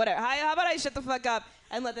 people. Whatever. How about I shut the fuck up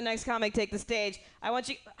and let the next comic take the stage? I want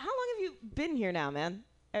you. How long have you been here now, man?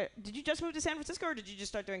 Did you just move to San Francisco or did you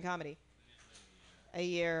just start doing comedy? A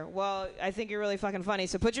year. Well, I think you're really fucking funny.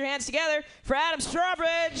 So put your hands together for Adam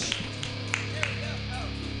Strawbridge.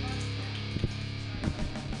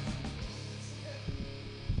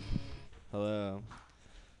 Hello.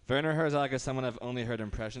 Werner Herzog is someone I've only heard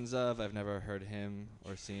impressions of. I've never heard him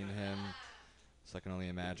or seen him, so I can only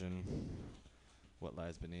imagine what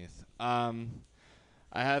lies beneath. I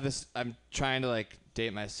have this. I'm trying to like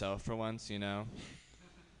date myself for once, you know.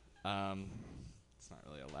 It's not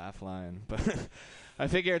really a laugh line, but I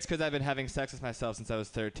figure it's because I've been having sex with myself since I was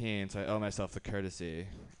 13, so I owe myself the courtesy.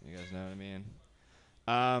 You guys know what I mean?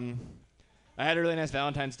 I had a really nice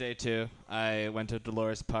Valentine's Day too. I went to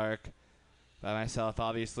Dolores Park by myself,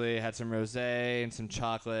 obviously. Had some rosé and some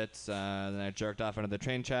chocolates. Then I jerked off under the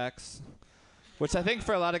train tracks, which I think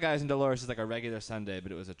for a lot of guys in Dolores is like a regular Sunday,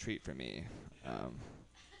 but it was a treat for me.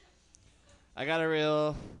 I got a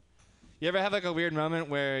real... You ever have like a weird moment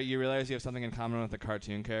where you realize you have something in common with a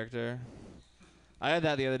cartoon character? I had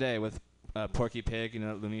that the other day with Porky Pig, you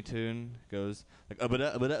know, Looney Tune. Goes like,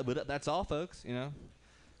 "Ubba-da, ubba-da, ubba-da." That's all, folks, you know?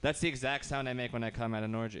 That's the exact sound I make when I come at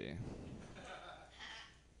an orgy.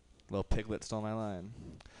 Little piglet stole my line.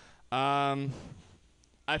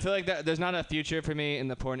 I feel like there's not a future for me in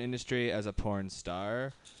the porn industry as a porn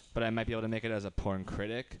star, but I might be able to make it as a porn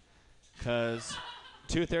critic. Because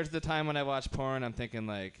 2/3 of the time when I watch porn, I'm thinking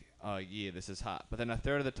like, oh yeah, this is hot. But then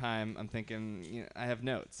 1/3 of the time, I'm thinking, you know, I have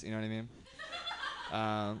notes. You know what I mean?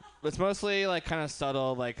 It's mostly like kind of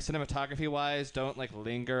subtle, like cinematography-wise. Don't like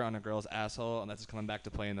linger on a girl's asshole unless it's coming back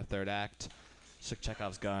to play in the third act. Just like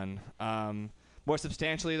Chekhov's gun. More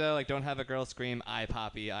substantially, though, like don't have a girl scream, "I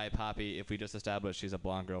Poppy, if we just established she's a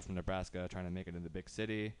blonde girl from Nebraska trying to make it in the big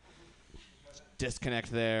city.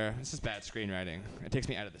 Disconnect there. This is bad screenwriting. It takes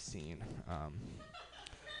me out of the scene.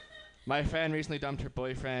 My friend recently dumped her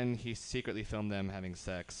boyfriend. He secretly filmed them having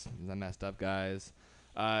sex. They're messed up guys.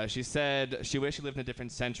 She said she wished she lived in a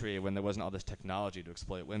different century when there wasn't all this technology to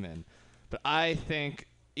exploit women. But I think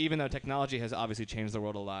even though technology has obviously changed the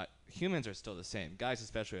world a lot, humans are still the same. Guys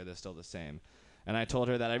especially are still the same. And I told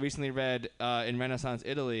her that I recently read in Renaissance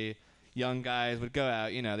Italy, young guys would go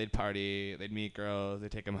out, you know, they'd party, they'd meet girls,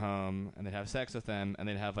 they'd take them home, and they'd have sex with them, and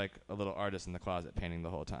they'd have like a little artist in the closet painting the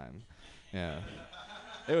whole time. Yeah.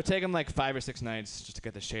 It would take them like 5 or 6 nights just to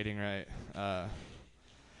get the shading right.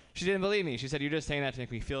 She didn't believe me. She said, "You're just saying that to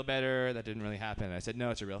make me feel better. That didn't really happen." And I said, "No,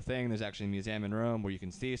 it's a real thing. There's actually a museum in Rome where you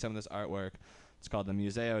can see some of this artwork. It's called the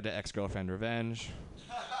Museo de Ex-Girlfriend Revenge."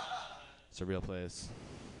 It's a real place.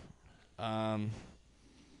 Let's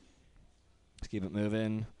keep it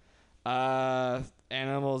moving.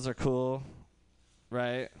 Animals are cool,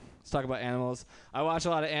 right? Let's talk about animals. I watch a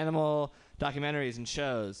lot of animal documentaries and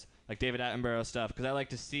shows, like David Attenborough stuff, because I like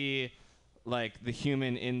to see like the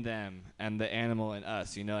human in them and the animal in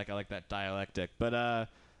us, you know, like I like that dialectic. But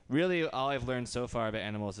really all I've learned so far about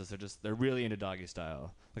animals is they're really into doggy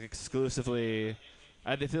style. Like exclusively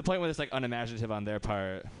To the point where it's like unimaginative on their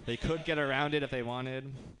part. They could get around it if they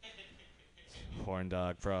wanted. Horn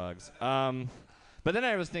dog frogs. But then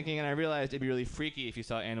I was thinking, and I realized it'd be really freaky if you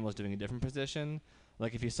saw animals doing a different position.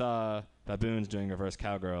 Like if you saw baboons doing reverse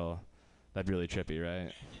cowgirl, that'd be really trippy,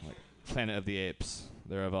 right? Like Planet of the Apes,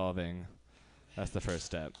 they're evolving. That's the first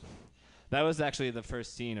step. That was actually the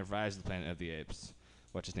first scene of Rise of the Planet of the Apes.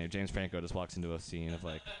 What's his name? James Franco just walks into a scene of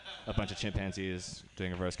like a bunch of chimpanzees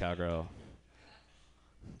doing reverse cowgirl.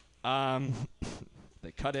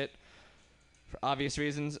 They cut it for obvious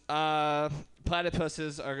reasons.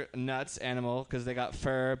 Platypuses are nuts animal because they got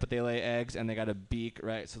fur, but they lay eggs and they got a beak,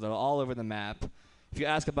 right? So they're all over the map. If you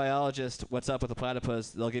ask a biologist what's up with a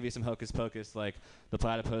platypus, they'll give you some hocus pocus, like the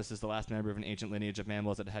platypus is the last member of an ancient lineage of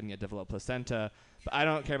mammals that hadn't yet developed placenta. But I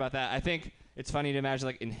don't care about that. I think it's funny to imagine,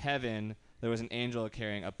 like, in heaven, there was an angel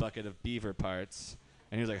carrying a bucket of beaver parts,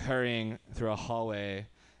 and he was, like, hurrying through a hallway,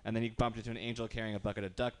 and then he bumped into an angel carrying a bucket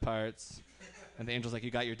of duck parts, and the angel's like,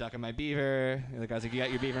 you got your duck in my beaver, and the guy's like, you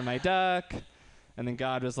got your beaver in my duck, and then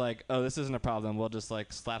God was like, oh, this isn't a problem, we'll just,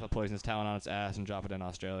 like, slap a poisonous talon on its ass and drop it in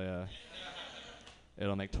Australia.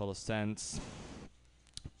 It'll make total sense.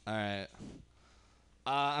 All right.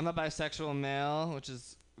 I'm a bisexual male, which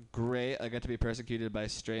is great. I get to be persecuted by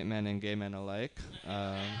straight men and gay men alike.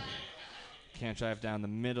 Can't drive down the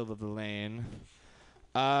middle of the lane.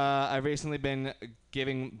 I've recently been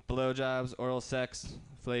giving blowjobs, oral sex,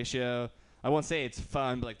 fellatio. I won't say it's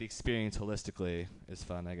fun, but like the experience holistically is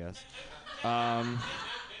fun, I guess.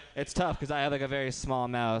 It's tough because I have like a very small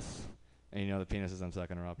mouth, and you know the penises I'm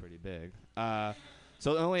sucking are all pretty big.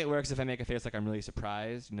 So the only way it works if I make a face like I'm really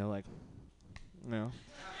surprised, you know, like, you know.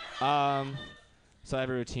 So I have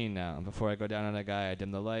a routine now. Before I go down on a guy, I dim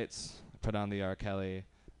the lights, put on the R. Kelly,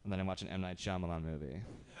 and then I watch an M. Night Shyamalan movie.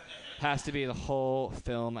 Has to be the whole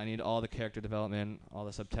film. I need all the character development, all the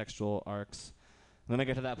subtextual arcs. And then I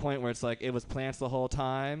get to that point where it's like, it was plants the whole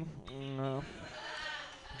time. No.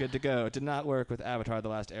 Good to go. It did not work with Avatar: The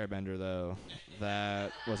Last Airbender, though.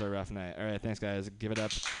 That was a rough night. All right, thanks, guys. Give it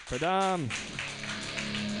up for Dom.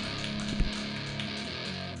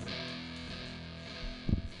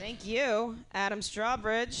 Thank you, Adam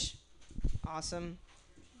Strawbridge. Awesome.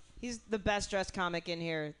 He's the best dressed comic in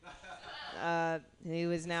here. He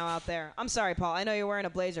was now out there. I'm sorry, Paul. I know you're wearing a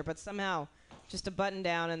blazer, but somehow just a button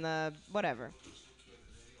down and the whatever.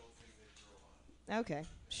 Okay,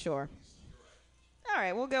 sure. All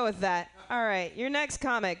right, we'll go with that. All right, your next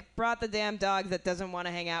comic brought the damn dog that doesn't want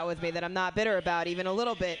to hang out with me that I'm not bitter about even a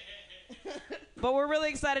little bit. But we're really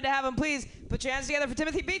excited to have him. Please put your hands together for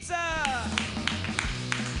Timothy Pizza.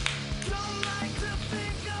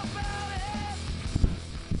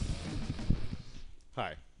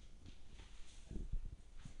 Hi.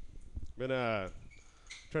 Been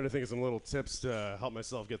trying to think of some little tips to help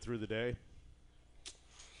myself get through the day.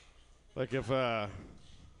 Like if a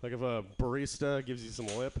barista gives you some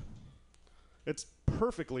lip, it's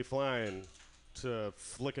perfectly fine to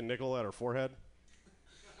flick a nickel at her forehead.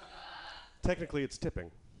 Technically, it's tipping.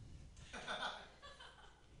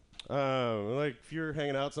 Like if you're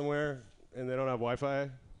hanging out somewhere and they don't have Wi-Fi,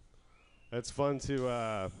 it's fun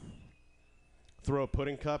to throw a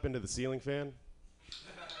pudding cup into the ceiling fan.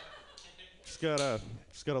 Just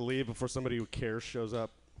gotta leave before somebody who cares shows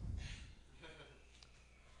up.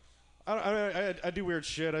 I do weird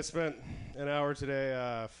shit. I spent an hour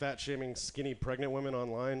today fat shaming skinny pregnant women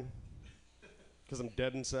online because I'm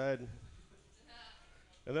dead inside.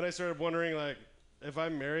 And then I started wondering, like, if I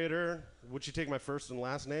married her, would she take my first and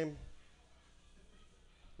last name?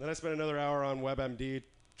 Then I spent another hour on WebMD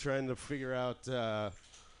trying to figure out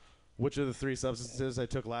which of the 3 substances I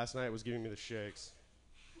took last night was giving me the shakes.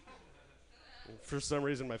 For some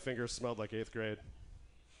reason, my fingers smelled like 8th grade.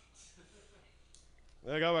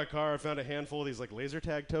 Then I got my car. I found a handful of these like laser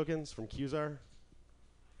tag tokens from Qzar. I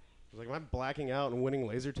was like, am I blacking out and winning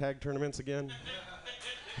laser tag tournaments again?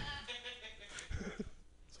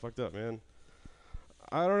 It's fucked up, man.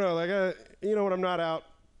 I don't know. Like, you know, when I'm not out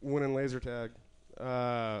winning laser tag,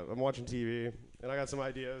 I'm watching TV, and I got some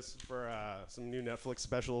ideas for some new Netflix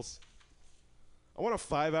specials. I want a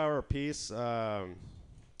 5-hour piece,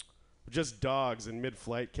 just dogs in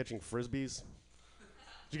mid-flight catching frisbees.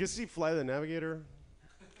 Did you guys see Fly the Navigator?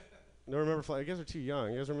 No, remember Fly? You guys are too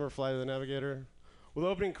young. You guys remember Fly the Navigator? Well,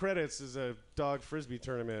 the opening credits is a dog frisbee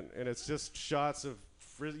tournament, and it's just shots of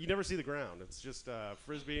you never see the ground. It's just a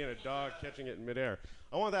frisbee and a dog catching it in midair.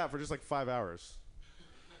 I want that for just like 5 hours.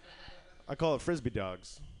 I call it Frisbee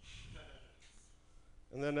Dogs.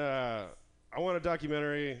 And then I want a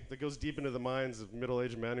documentary that goes deep into the minds of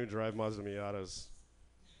middle-aged men who drive Mazda Miatas.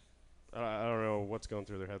 I don't know what's going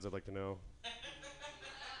through their heads. I'd like to know.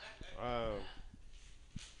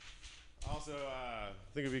 Also, I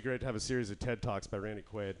think it'd be great to have a series of TED Talks by Randy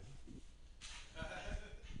Quaid.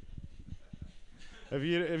 If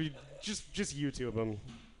you just YouTube them,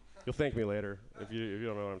 you'll thank me later if you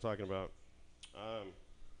don't know what I'm talking about.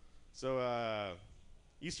 So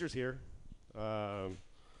Easter's here.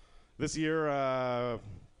 This year,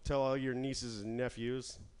 tell all your nieces and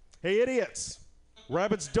nephews, hey idiots,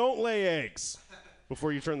 rabbits don't lay eggs,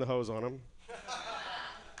 before you turn the hose on them.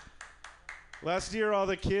 Last year, all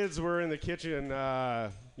the kids were in the kitchen,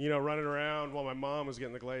 running around while my mom was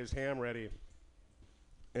getting the glazed ham ready.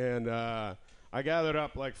 And I gathered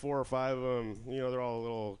up like 4 or 5 of them. They're all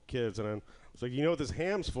little kids. And I was like, you know what this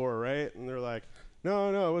ham's for, right? And they're like,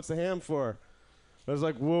 no, what's the ham for? I was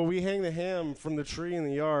like, well, we hang the ham from the tree in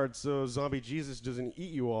the yard so zombie Jesus doesn't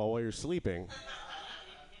eat you all while you're sleeping.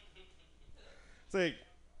 It's like,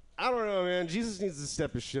 I don't know, man. Jesus needs to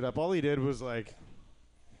step his shit up. All he did was like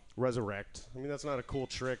resurrect. I mean, that's not a cool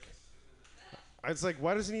trick. It's like,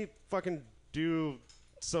 why doesn't he fucking do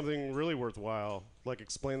something really worthwhile, like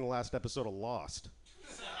explain the last episode of Lost?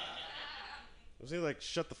 Doesn't he like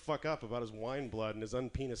shut the fuck up about his wine blood and his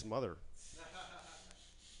unpenis mother?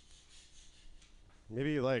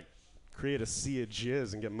 Maybe like create a sea of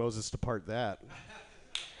jizz and get Moses to part that.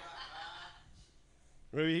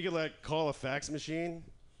 Maybe he could like call a fax machine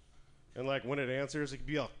and like when it answers, it could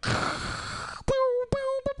be all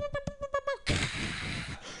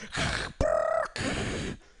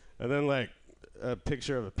and then like a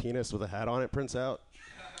picture of a penis with a hat on it prints out.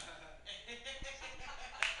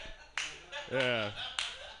 Yeah.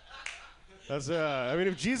 That's I mean,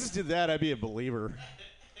 if Jesus did that, I'd be a believer.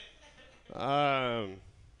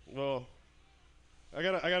 Well, I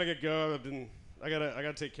gotta get going. I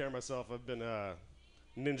gotta take care of myself. I've been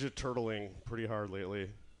ninja turtling pretty hard lately.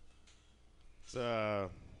 It's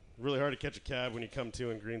really hard to catch a cab when you come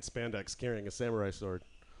to in green spandex carrying a samurai sword.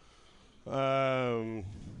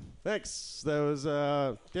 Thanks. That was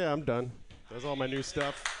yeah, I'm done. That was all my new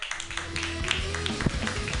stuff.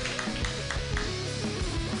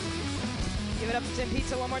 Give it up to Tim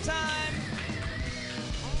Pizza one more time.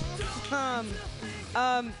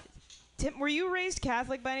 Tim, were you raised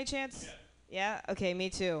Catholic by any chance? Yeah. Okay, me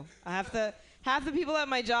too. Half the people at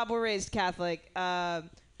my job were raised Catholic,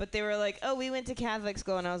 but they were like, "Oh, we went to Catholic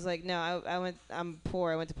school," and I was like, "No, I'm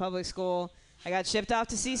poor. I went to public school. I got shipped off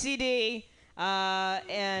to CCD,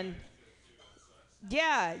 and."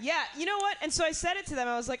 Yeah. You know what? And so I said it to them.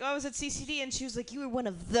 I was like, oh, I was at CCD. And she was like, you were one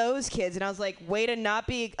of those kids. And I was like, way to not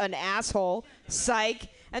be an asshole. Psych.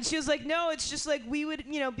 And she was like, no, it's just like we would,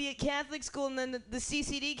 be at Catholic school. And then the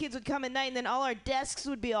CCD kids would come at night. And then all our desks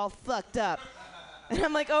would be all fucked up. And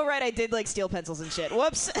I'm like, oh, right, I did like steal pencils and shit.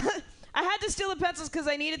 Whoops. I had to steal the pencils because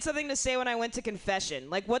I needed something to say when I went to confession.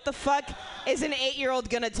 Like, what the fuck is an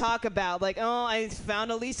 8-year-old going to talk about? Like, oh, I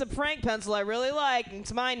found a Lisa Prank pencil I really like. And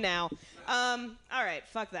it's mine now. All right,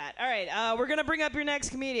 fuck that. All right, we're going to bring up your next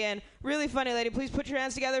comedian. Really funny lady. Please put your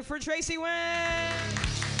hands together for Tracy Wynn.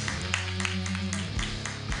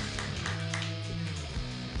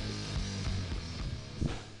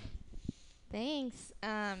 Thanks.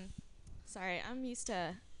 Sorry, I'm used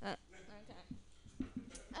to... okay.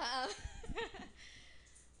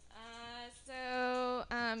 So,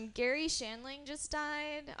 Gary Shandling just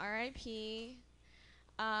died. R.I.P.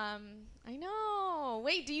 I know.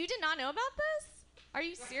 Wait, you did not know about this? Are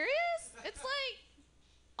you serious? It's like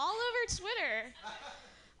all over Twitter.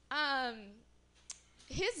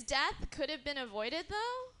 His death could have been avoided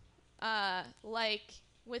though, like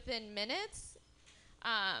within minutes.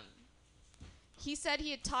 He said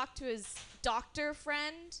he had talked to his doctor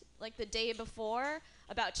friend like the day before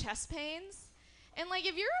about chest pains. And like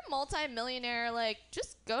if you're a multi-millionaire, like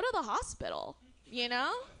just go to the hospital,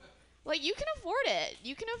 Like, you can afford it.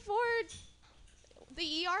 You can afford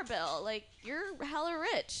the ER bill. Like, you're hella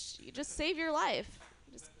rich. You just save your life.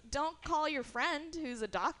 Just don't call your friend who's a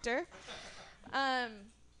doctor.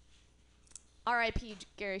 R.I.P.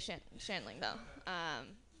 Gary Shandling, though.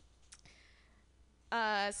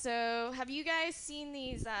 So, have you guys seen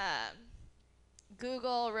these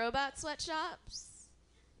Google robot sweatshops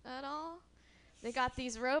at all? They got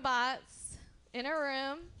these robots in a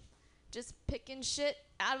room just picking shit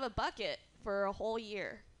out of a bucket for a whole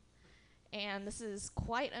year. And this is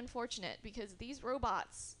quite unfortunate because these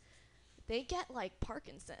robots, they get like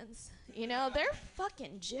Parkinson's. They're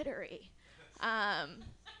fucking jittery.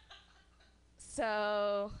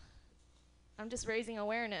 So I'm just raising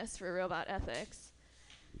awareness for robot ethics.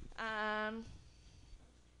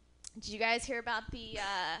 Did you guys hear about the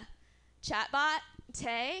chatbot,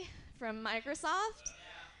 Tay, from Microsoft?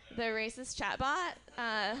 The racist chatbot?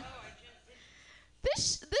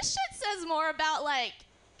 This shit says more about, like,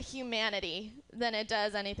 humanity than it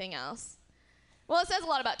does anything else. Well, it says a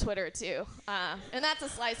lot about Twitter, too. And that's a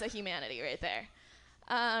slice of humanity right there.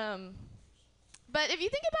 But if you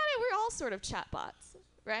think about it, we're all sort of chatbots,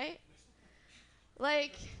 right?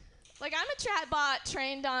 Like I'm a chatbot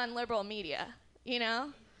trained on liberal media, you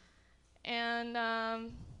know? And I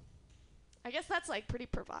guess that's like pretty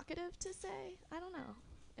provocative to say. I don't know.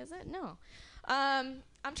 Is it? No.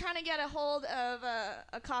 I'm trying to get a hold of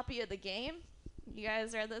a copy of the game. You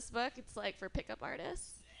guys read this book? It's like for pickup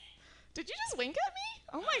artists. Did you just wink at me?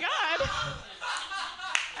 Oh my God.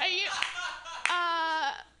 Are you?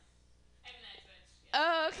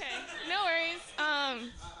 Oh, okay. No worries.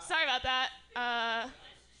 Sorry about that.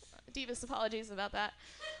 Deepest apologies about that.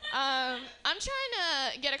 I'm trying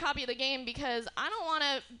to get a copy of the game because I don't want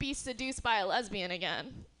to be seduced by a lesbian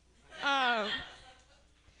again. Not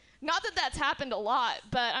that that's happened a lot,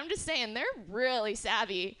 but I'm just saying they're really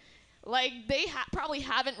savvy. Like, they probably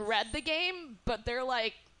haven't read the game, but they're,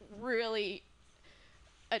 like, really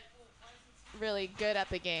good at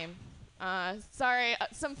the game. Sorry,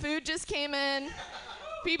 some food just came in.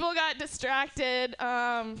 People got distracted.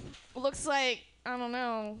 Looks like, I don't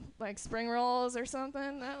know, like spring rolls or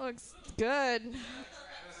something. That looks good.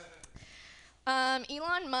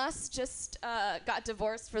 Elon Musk just got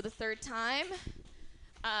divorced for the 3rd time.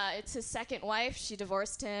 It's his second wife. She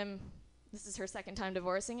divorced him. This is her second time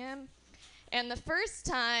divorcing him. And the first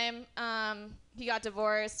time he got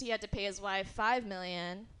divorced, he had to pay his wife $5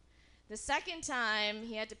 million. The second time,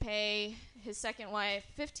 he had to pay his second wife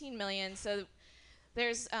 $15 million. So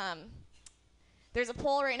there's a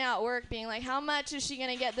poll right now at work being like, how much is she going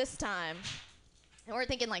to get this time? And we're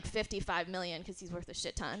thinking like $55 million because he's worth a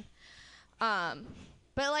shit ton.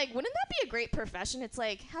 But like, wouldn't that be a great profession? It's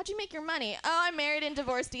like, how'd you make your money? Oh, I married and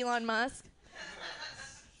divorced Elon Musk.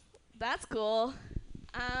 That's cool.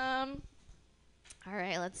 All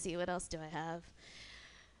right, let's see. What else do I have?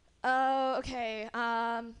 Oh, okay.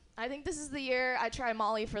 I think this is the year I try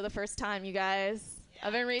Molly for the first time, you guys. Yeah.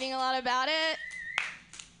 I've been reading a lot about it.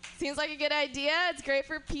 Seems like a good idea. It's great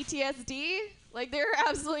for PTSD. Like, there are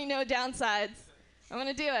absolutely no downsides. I'm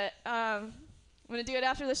going to do it. I'm going to do it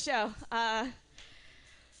after the show. I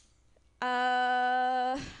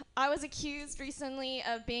was accused recently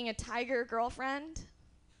of being a tiger girlfriend.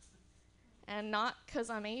 And not because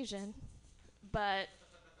I'm Asian, but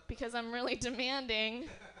because I'm really demanding.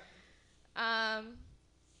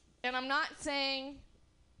 And I'm not saying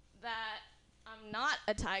that I'm not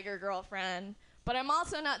a tiger girlfriend, but I'm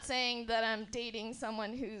also not saying that I'm dating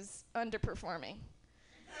someone who's underperforming.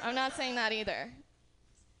 I'm not saying that either.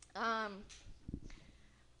 I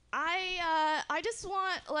just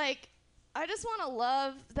want a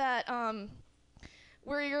love that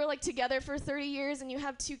where you're like together for 30 years and you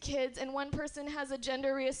have 2 kids and one person has a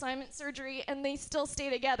gender reassignment surgery and they still stay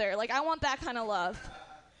together. Like, I want that kind of love.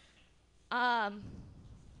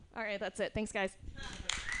 All right, that's it. Thanks, guys.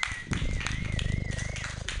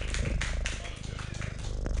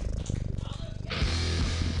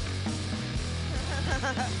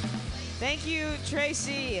 Thank you,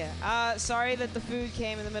 Tracy. Sorry that the food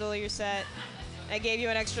came in the middle of your set. I gave you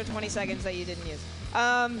an extra 20 seconds that you didn't use.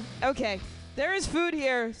 Okay. There is food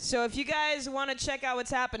here, so if you guys want to check out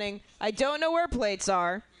what's happening, I don't know where plates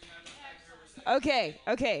are. Okay.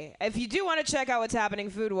 If you do want to check out what's happening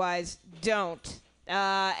food-wise, don't.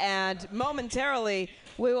 And momentarily,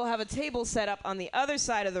 we will have a table set up on the other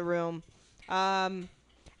side of the room.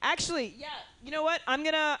 Actually, yeah, you know what? I'm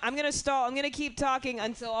gonna stall. I'm gonna keep talking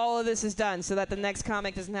until all of this is done, so that the next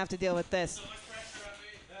comic doesn't have to deal with this.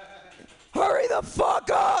 Hurry the fuck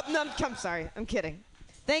up! No, I'm sorry. I'm kidding.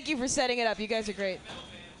 Thank you for setting it up. You guys are great.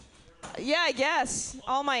 Yeah, I guess.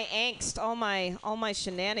 All my angst, all my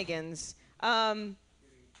shenanigans.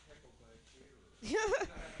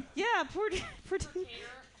 Yeah, poor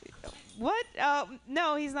what?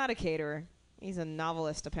 No, he's not a caterer. He's a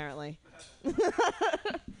novelist, apparently.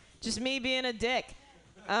 Just me being a dick.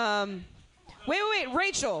 Wait.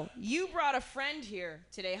 Rachel, you brought a friend here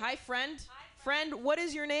today. Hi, friend. Hi, friend, what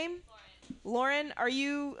is your name? Lauren, are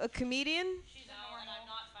you a comedian?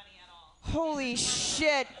 Holy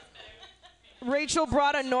shit. Rachel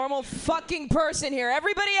brought a normal fucking person here.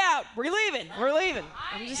 Everybody out. We're leaving.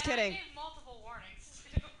 I'm just kidding. I gave multiple warnings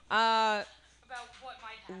about what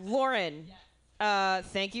might happen. Lauren,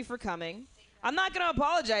 thank you for coming. I'm not going to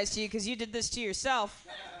apologize to you because you did this to yourself.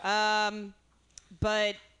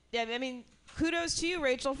 But, yeah, I mean, kudos to you,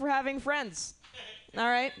 Rachel, for having friends. All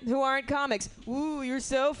right? Who aren't comics. Ooh, you're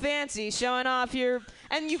so fancy, showing off your...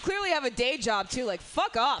 And you clearly have a day job, too. Like,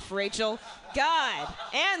 fuck off, Rachel. God.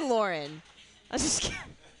 And Lauren. I was just kidding.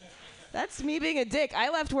 That's me being a dick. I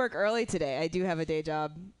left work early today. I do have a day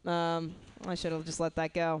job. I should have just let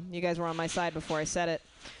that go. You guys were on my side before I said it.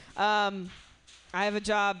 I have a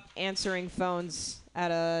job answering phones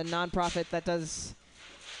at a nonprofit that does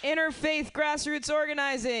interfaith grassroots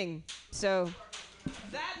organizing. So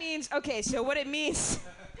that means, okay, so what it means...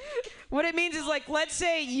 What it means is, like, let's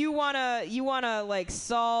say you wanna like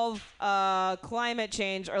solve climate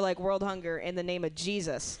change or like world hunger in the name of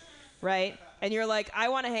Jesus, right? And you're like, I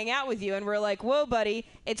want to hang out with you, and we're like, whoa, buddy,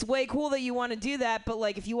 it's way cool that you want to do that, but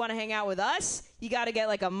like, if you want to hang out with us, you got to get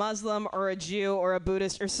like a Muslim or a Jew or a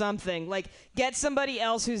Buddhist or something. Like, get somebody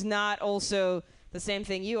else who's not also the same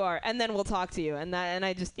thing you are, and then we'll talk to you. And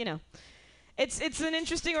I just, it's an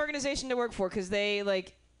interesting organization to work for because they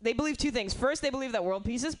believe two things. First, they believe that world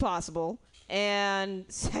peace is possible. And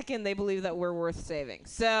second, they believe that we're worth saving.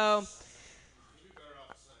 So,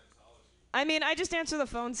 I mean, I just answer the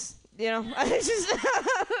phones, I just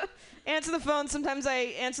answer the phones. Sometimes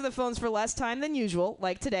I answer the phones for less time than usual,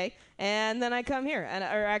 like today. And then I come here.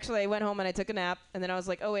 Or actually, I went home and I took a nap. And then I was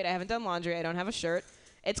like, oh, wait, I haven't done laundry. I don't have a shirt.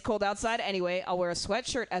 It's cold outside anyway. I'll wear a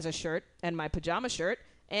sweatshirt as a shirt and my pajama shirt.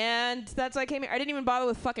 And that's why I came here. I didn't even bother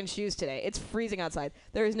with fucking shoes today. It's freezing outside.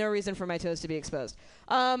 There is no reason for my toes to be exposed.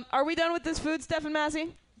 Are we done with this food, Steph and Massey?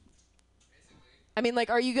 Basically. I mean, like,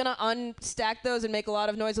 are you going to unstack those and make a lot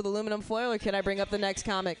of noise with aluminum foil, or can I bring up the next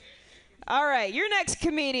comic? All right, your next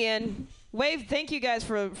comedian. Wave, thank you guys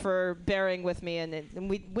for bearing with me, and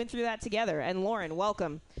we went through that together. And Lauren,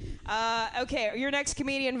 welcome. Okay, your next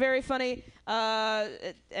comedian, very funny,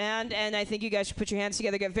 and I think you guys should put your hands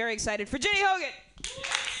together, get very excited for Ginny Hogan.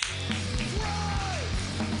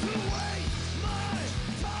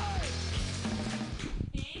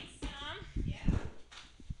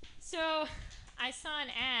 So I saw an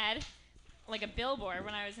ad, like a billboard,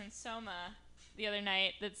 when I was in Soma the other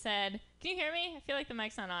night that said, can you hear me? I feel like the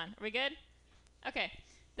mic's not on. Are we good? Okay.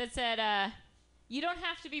 That said, you don't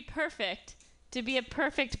have to be perfect to be a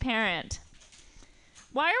perfect parent.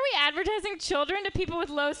 Why are we advertising children to people with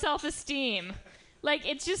low self-esteem? Like,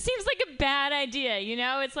 it just seems like a bad idea,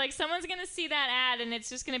 It's like someone's going to see that ad and it's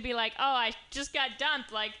just going to be like, oh, I just got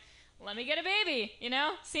dumped. Like, let me get a baby,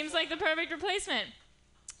 Seems like the perfect replacement.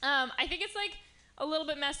 I think it's, like, a little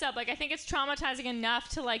bit messed up. Like, I think it's traumatizing enough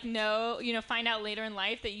to, like, find out later in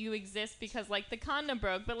life that you exist because, like, the condom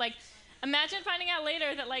broke. But, like, imagine finding out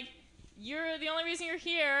later that, like, you're the only reason you're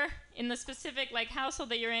here in the specific, like, household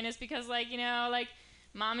that you're in is because, like,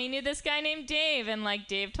 mommy knew this guy named Dave, and, like,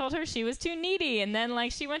 Dave told her she was too needy, and then,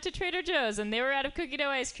 like, she went to Trader Joe's, and they were out of cookie dough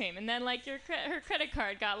ice cream, and then, like, her credit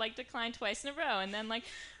card got, like, declined twice in a row, and then, like,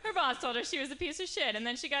 her boss told her she was a piece of shit, and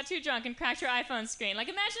then she got too drunk and cracked her iPhone screen. Like,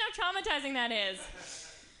 imagine how traumatizing that is.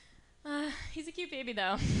 He's a cute baby,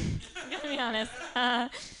 though. I'm gonna be honest. Yeah,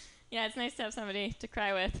 it's nice to have somebody to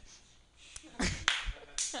cry with.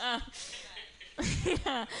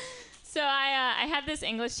 Yeah. So I had this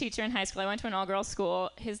English teacher in high school. I went to an all-girls school.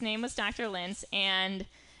 His name was Dr. Lintz, and,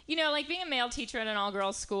 like, being a male teacher at an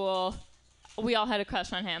all-girls school, we all had a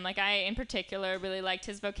crush on him. Like, I, in particular, really liked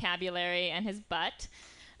his vocabulary and his butt.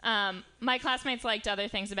 My classmates liked other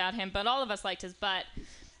things about him, but all of us liked his butt.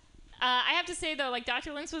 I have to say, though, like,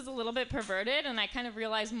 Dr. Lintz was a little bit perverted, and I kind of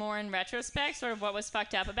realized more in retrospect sort of what was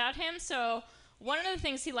fucked up about him. So one of the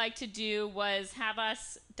things he liked to do was have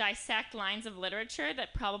us dissect lines of literature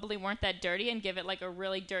that probably weren't that dirty and give it, like, a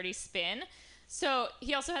really dirty spin. So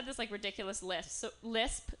he also had this, like, ridiculous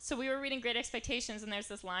lisp. So we were reading Great Expectations, and there's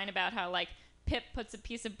this line about how, like, Pip puts a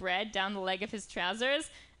piece of bread down the leg of his trousers,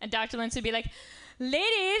 and Dr. Lintz would be like,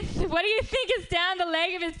 ladies, what do you think is down the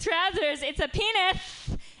leg of his trousers? It's a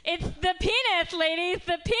penis. It's the penis, ladies,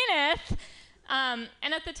 the penis.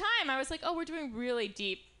 And at the time, I was like, oh, we're doing really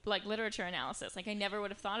deep, like, literature analysis. Like, I never would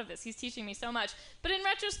have thought of this. He's teaching me so much. But in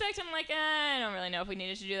retrospect, I'm like, I don't really know if we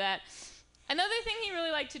needed to do that. Another thing he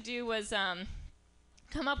really liked to do was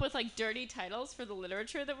come up with, like, dirty titles for the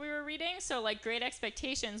literature that we were reading. So, like, Great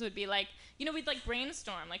Expectations would be, like, we'd, like,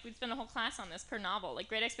 brainstorm. Like, we'd spend a whole class on this per novel. Like,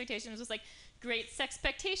 Great Expectations was, like, Great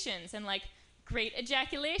Sexpectations and, like, Great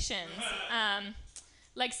Ejaculations.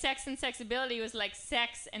 Like, Sex and Sexability was, like,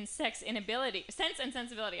 Sex and Sex Inability. Sense and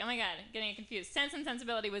Sensibility. Oh, my God. Getting confused. Sense and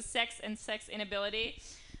Sensibility was Sex and Sex Inability.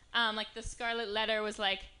 Like, The Scarlet Letter was,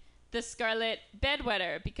 like, The Scarlet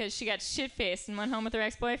Bedwetter because she got shit-faced and went home with her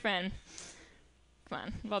ex-boyfriend. Come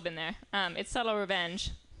on. We've all been there. It's Subtle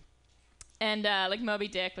Revenge. And, like, Moby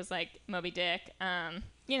Dick was, like, Moby Dick. That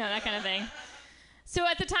kind of thing. So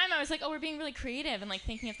at the time, I was like, oh, we're being really creative and, like,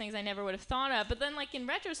 thinking of things I never would have thought of. But then, like, in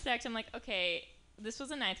retrospect, I'm like, okay, this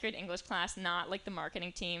was a 9th grade English class, not, like, the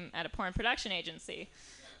marketing team at a porn production agency.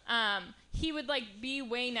 he would like be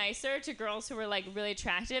way nicer to girls who were like really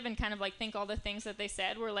attractive and kind of like think all the things that they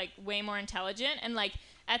said were like way more intelligent. And like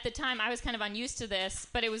at the time I was kind of unused to this,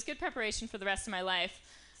 but it was good preparation for the rest of my life.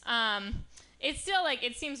 It's still like,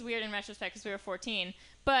 it seems weird in retrospect because we were 14,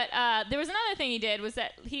 but there was another thing he did was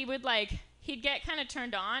that he would like, he'd get kind of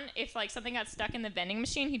turned on if like something got stuck in the vending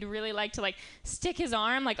machine. He'd really like to like stick his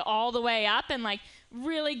arm like all the way up and like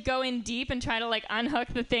really go in deep and try to like unhook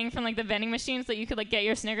the thing from like the vending machine so that you could like get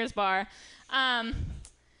your Snickers bar. And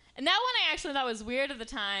that one I actually thought was weird at the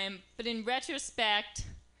time, but in retrospect,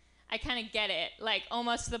 I kind of get it. Like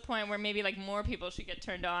almost to the point where maybe like more people should get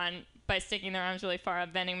turned on by sticking their arms really far up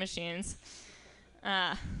vending machines.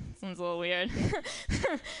 Sounds a little weird.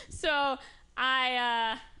 So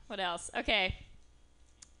what else? Okay.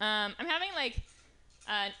 I'm having like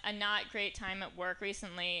a not great time at work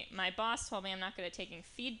recently. My boss told me I'm not good at taking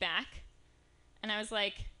feedback. And I was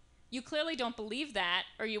like, you clearly don't believe that,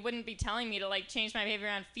 or you wouldn't be telling me to like change my behavior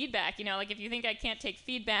on feedback. You know, like if you think I can't take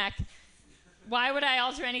feedback, why would I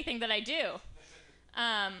alter anything that I do?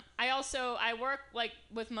 I work like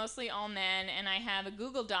with mostly all men, and I have a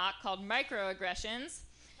Google Doc called Microaggressions.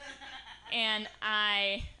 And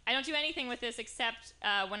I don't do anything with this except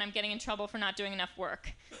when I'm getting in trouble for not doing enough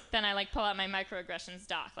work. Then I like pull out my microaggressions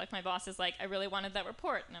doc. Like my boss is like, I really wanted that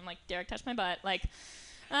report. And I'm like, Derek, touch my butt. Like,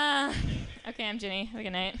 okay, I'm Ginny. Have a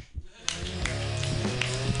good night.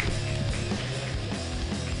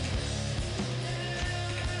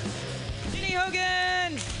 Ginny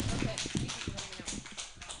Hogan!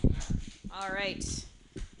 All right.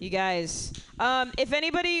 You guys, if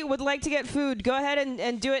anybody would like to get food, go ahead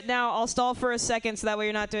and do it now. I'll stall for a second so that way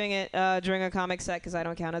you're not doing it during a comic set because I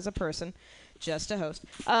don't count as a person, just a host.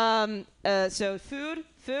 So food,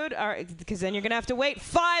 because then you're going to have to wait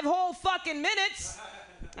 5 whole fucking minutes.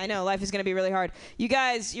 I know, life is going to be really hard. You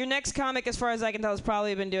guys, your next comic, as far as I can tell, has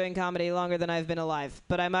probably been doing comedy longer than I've been alive.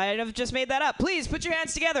 But I might have just made that up. Please put your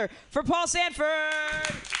hands together for Paul Sanford.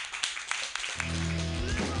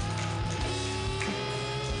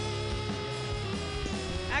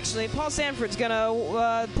 Actually, Paul Sanford's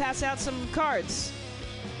gonna pass out some cards.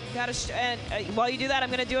 While you do that, I'm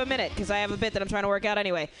gonna do a minute because I have a bit that I'm trying to work out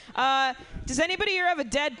anyway. Does anybody here have a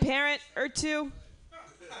dead parent or two?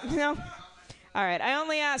 No. All right. I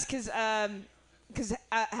only ask because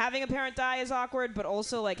having a parent die is awkward, but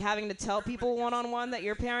also like having to tell people one-on-one that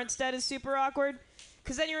your parent's dead is super awkward.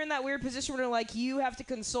 Because then you're in that weird position where like you have to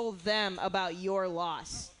console them about your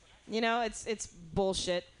loss. You know, it's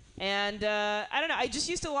bullshit. And I don't know, I just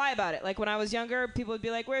used to lie about it. Like when I was younger, people would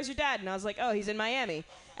be like, where's your dad? And I was like, oh, he's in Miami.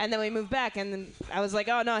 And then we moved back, and then I was like,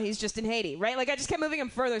 oh, no, he's just in Haiti, right? Like I just kept moving him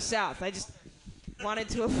further south. I just wanted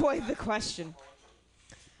to avoid the question.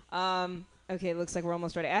 Okay, looks like we're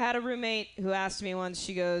almost ready. I had a roommate who asked me once,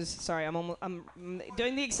 she goes, sorry, I'm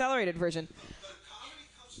doing the accelerated version.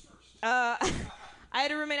 I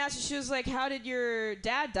had a roommate ask me, she was like, how did your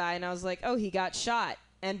dad die? And I was like, oh, he got shot.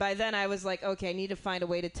 And by then I was like, okay, I need to find a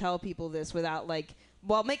way to tell people this without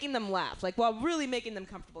while making them laugh, while really making them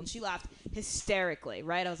comfortable. And she laughed hysterically,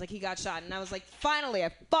 right? I was like, he got shot. And I was like, finally,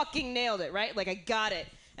 I fucking nailed it, right? Like, I got it.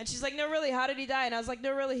 And she's like, no, really, how did he die? And I was like,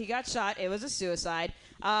 no, really, he got shot. It was a suicide.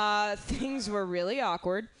 Things were really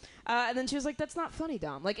awkward. And then she was like, that's not funny,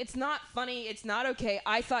 Dom. Like, it's not funny. It's not okay.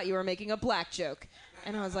 I thought you were making a black joke.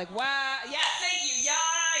 And I was like, wow. Yeah, thank you.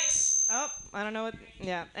 Yikes. Oh, I don't know what.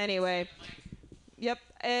 Yeah, anyway. Yep,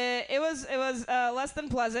 it was less than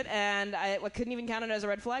pleasant, and I couldn't even count it as a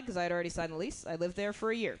red flag because I had already signed the lease. I lived there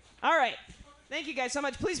for a year. All right, thank you guys so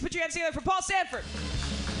much. Please put your hands together for Paul Sanford.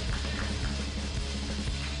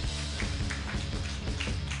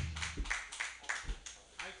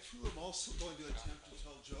 I too am also going to attempt to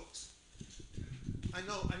tell jokes. I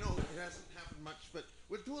know it hasn't happened much, but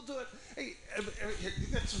we'll do it. Hey, here,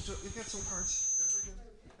 you got some cards.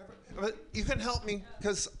 But you can help me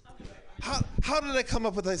because. How did I come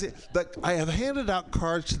up with this idea? I have handed out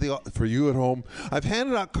cards for you at home. I've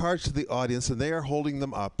handed out cards to the audience, and they are holding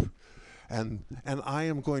them up. And I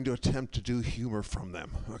am going to attempt to do humor from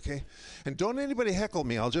them, okay? And don't anybody heckle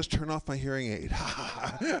me. I'll just turn off my hearing aid.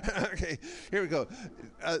 Okay, here we go.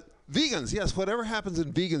 Vegans, yes, whatever happens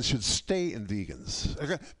in vegans should stay in vegans.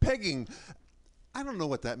 Okay? Pegging, I don't know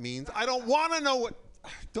what that means. I don't want to know what...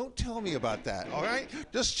 Don't tell me about that, all right?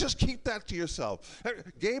 Just keep that to yourself.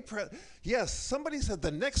 Yes, somebody said the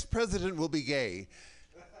next president will be gay.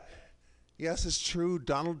 Yes, it's true.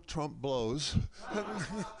 Donald Trump blows.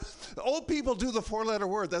 Old people do the 4-letter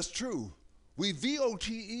word. That's true. We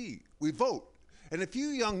VOTE. We vote. And if you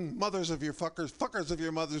young mothers of your fuckers of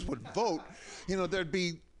your mothers would vote, there'd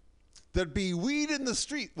be weed in the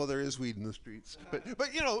street. Well, there is weed in the streets. But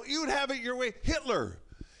you would have it your way. Hitler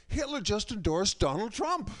Hitler just endorsed Donald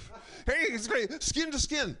Trump. Hey, it's great. Skin to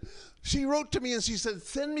skin. She wrote to me and she said,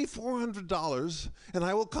 send me $400 and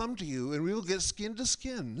I will come to you and we will get skin to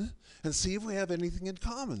skin and see if we have anything in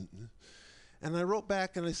common. And I wrote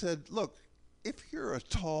back and I said, look, if you're a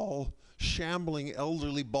tall, shambling,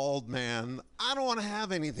 elderly, bald man, I don't want to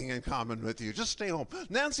have anything in common with you. Just stay home.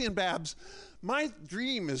 Nancy and Babs, my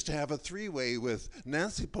dream is to have a three-way with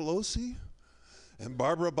Nancy Pelosi and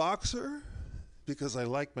Barbara Boxer, because I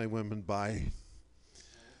like my women by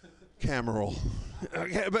cameral.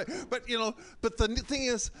 Okay, but you know, but the thing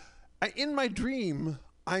is, in my dream,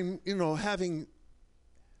 I'm, you know, having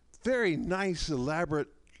very nice, elaborate,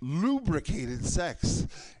 lubricated sex.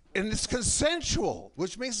 And it's consensual,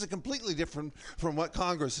 which makes it completely different from what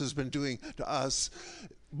Congress has been doing to us.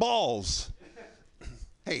 Balls.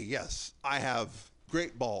 Hey, yes, I have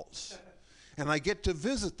great balls. And I get to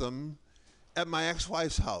visit them at my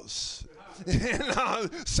ex-wife's house.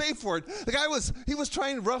 And, safe word. The guy he was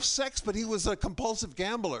trying rough sex, but he was a compulsive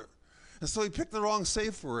gambler. And so he picked the wrong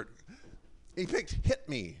safe word. He picked hit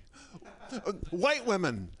me. White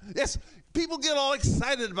women. Yes, people get all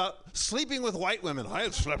excited about sleeping with white women. I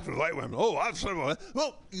have slept with white women. Oh, I've slept with.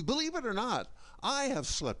 Well, believe it or not, I have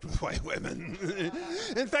slept with white women.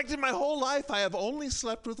 In fact, in my whole life, I have only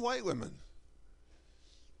slept with white women.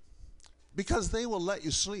 Because they will let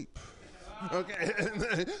you sleep.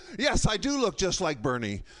 Okay. Yes, I do look just like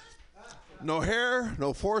Bernie. No hair,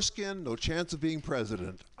 no foreskin, no chance of being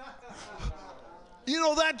president. You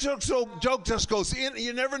know, that joke just goes in.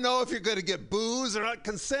 You never know if you're going to get booze or not.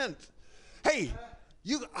 Consent. Hey,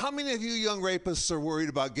 how many of you young rapists are worried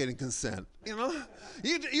about getting consent? You know,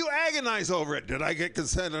 you agonize over it. Did I get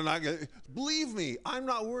consent or not? Believe me, I'm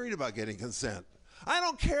not worried about getting consent. I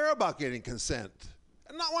don't care about getting consent.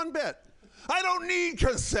 Not one bit. I don't need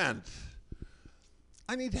consent.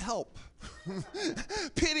 I need help.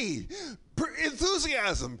 Pity.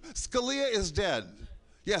 Enthusiasm. Scalia is dead.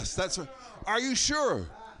 Yes, that's right. Are you sure?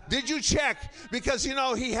 Did you check? Because, you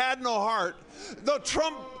know, he had no heart. The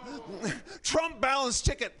Trump balanced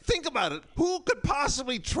ticket. Think about it. Who could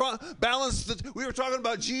possibly balance the... We were talking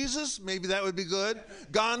about Jesus. Maybe that would be good.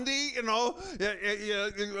 Gandhi, you know.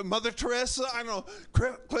 Mother Teresa. I don't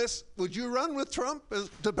know. Chris, would you run with Trump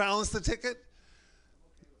to balance the ticket?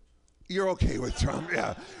 You're okay with Trump,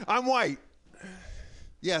 yeah. I'm white.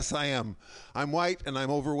 Yes, I am. I'm white and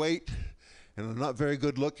I'm overweight and I'm not very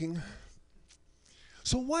good looking.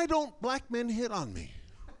 So why don't black men hit on me?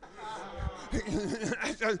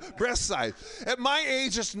 Breast size. At my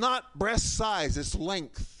age, it's not breast size, it's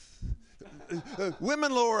length.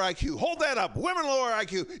 Women lower IQ. Hold that up. Women lower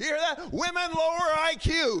IQ. You hear that? Women lower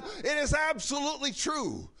IQ. It is absolutely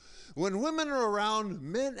true. When women are around,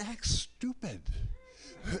 men act stupid.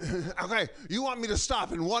 Okay, you want me to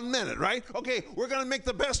stop in 1 minute, right? Okay, we're going to make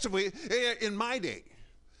the best of it. In my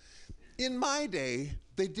day,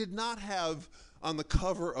 they did not have on the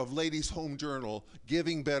cover of Ladies' Home Journal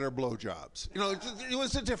giving better blowjobs. You know, it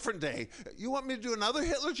was a different day. You want me to do another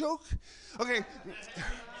Hitler joke? Okay.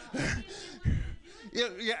 Yeah,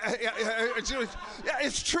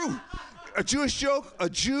 it's true. A Jewish joke. A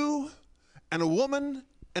Jew and a woman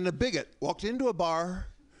and a bigot walked into a bar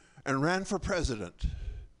and ran for president.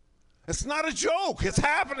 It's not a joke. It's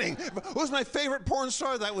happening. Who's my favorite porn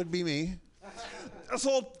star? That would be me. Us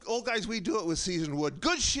old guys, we do it with seasoned wood.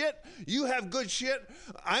 Good shit. You have good shit.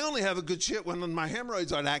 I only have a good shit when my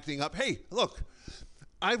hemorrhoids aren't acting up. Hey, look,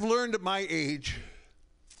 I've learned at my age,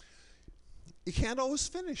 you can't always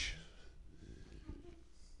finish.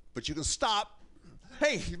 But you can stop.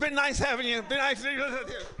 Hey, it's been nice having you. Been nice.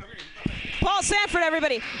 Paul Sanford,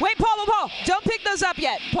 everybody. Wait, Paul, don't pick those up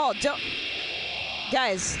yet. Paul, don't.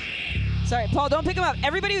 Guys, sorry, Paul, don't pick them up.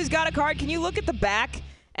 Everybody who's got a card, can you look at the back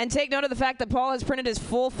and take note of the fact that Paul has printed his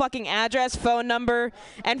full fucking address, phone number,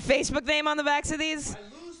 and Facebook name on the backs of these?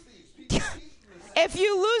 If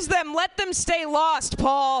you lose them, let them stay lost,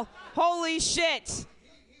 Paul. Holy shit.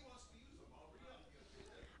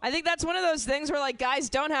 I think that's one of those things where, like, guys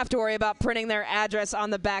don't have to worry about printing their address on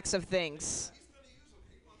the backs of things.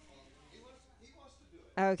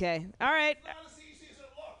 Okay. All right.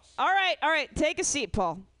 All right. Take a seat,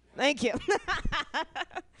 Paul. Thank you.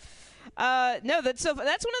 No, that's one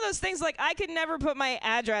of those things, like, I could never put my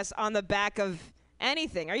address on the back of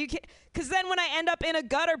anything. Are you kidding? Because then when I end up in a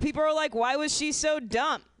gutter, people are like, why was she so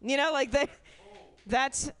dumb? You know, like,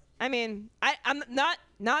 I mean, I'm not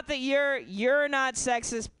that you're not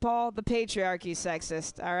sexist, Paul. The patriarchy's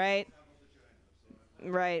sexist, all right?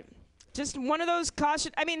 Right. Just one of those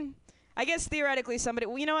caution. I mean, I guess theoretically somebody,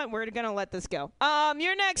 well, you know what? We're going to let this go.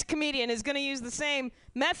 Your next comedian is going to use the same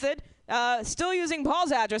method Still using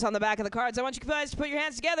Paul's address on the back of the cards. I want you guys to put your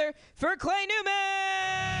hands together for Clay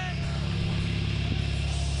Newman.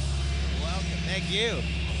 Welcome. Thank you.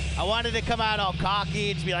 I wanted to come out all cocky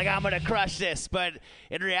and just be like, I'm going to crush this. But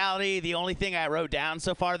in reality, the only thing I wrote down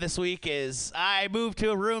so far this week is I moved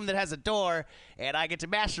to a room that has a door, and I get to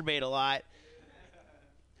masturbate a lot.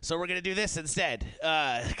 So we're going to do this instead,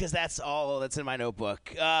 because that's all that's in my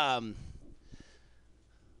notebook.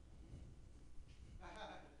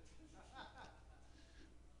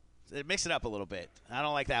 Mix it up a little bit. I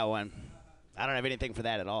don't like that one. I don't have anything for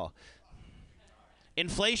that at all.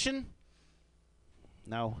 Inflation?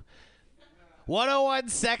 No. 101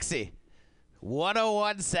 sexy.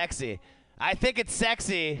 101 sexy. I think it's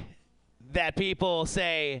sexy that people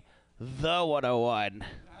say the 101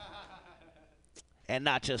 and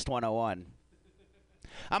not just 101.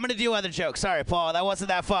 I'm going to do other jokes. Sorry, Paul. That wasn't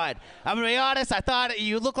that fun. I'm going to be honest. I thought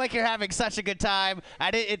you look like you're having such a good time.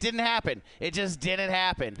 It didn't happen. It just didn't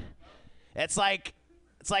happen. It's like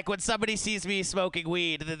when somebody sees me smoking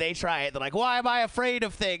weed and then they try it. They're like, why am I afraid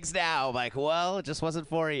of things now? I'm like, well, it just wasn't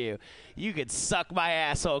for you. You could suck my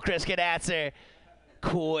asshole, Chris Canatzer.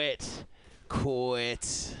 Quit.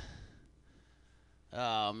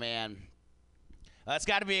 Oh, man. It's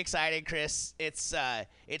got to be exciting, Chris. It's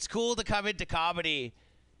cool to come into comedy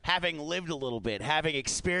having lived a little bit, having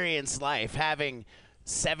experienced life, having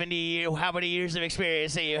 70 years, how many years of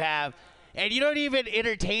experience that you have. And you don't even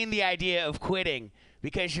entertain the idea of quitting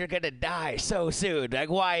because you're going to die so soon. Like,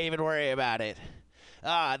 why even worry about it?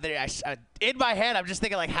 In my head, I'm just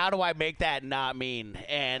thinking, like, how do I make that not mean?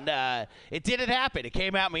 And it didn't happen. It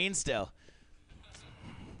came out mean still.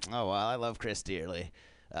 Oh, well, I love Chris dearly.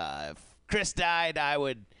 If Chris died, I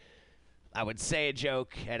would say a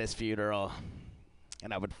joke at his funeral,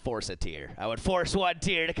 and I would force a tear. I would force one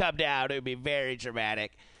tear to come down. It would be very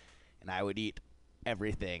dramatic, and I would eat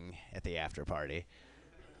everything at the after party.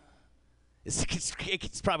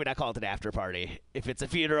 It's probably not called an after party. If it's a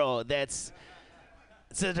funeral, it's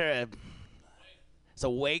a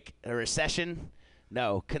wake, a recession.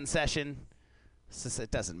 No, concession.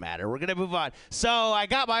 It doesn't matter. We're going to move on. So I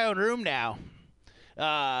got my own room now.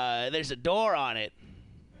 There's a door on it.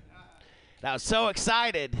 And I was so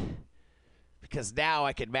excited because now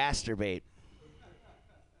I can masturbate.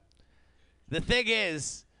 The thing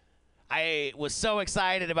is, I was so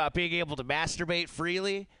excited about being able to masturbate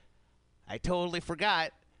freely, I totally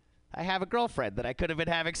forgot I have a girlfriend that I could have been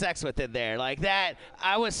having sex with in there. Like that,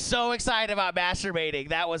 I was so excited about masturbating.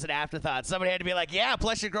 That was an afterthought. Somebody had to be like, yeah,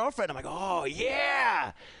 plus your girlfriend. I'm like, oh,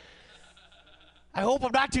 yeah. I hope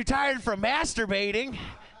I'm not too tired from masturbating.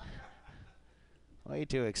 Way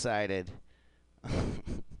too excited.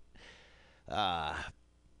 I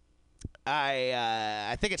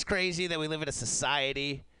think it's crazy that we live in a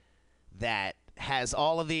society that has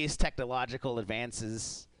all of these technological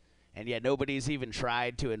advances, and yet nobody's even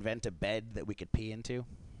tried to invent a bed that we could pee into.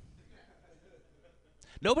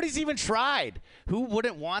 Nobody's even tried. Who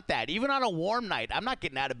wouldn't want that? Even on a warm night, I'm not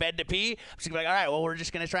getting out of bed to pee. I'm just going to be like, all right, well, we're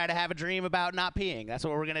just going to try to have a dream about not peeing. That's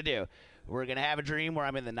what we're going to do. We're going to have a dream where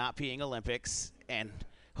I'm in the not peeing Olympics and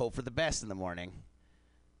hope for the best in the morning.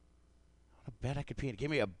 I bet I could pee in.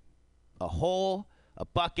 Give me a hole, a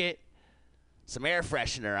bucket, some air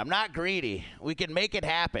freshener. I'm not greedy. We can make it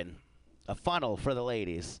happen. A funnel for the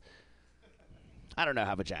ladies. I don't know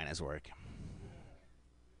how vaginas work.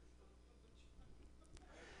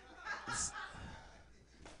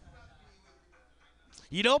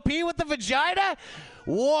 You don't pee with the vagina?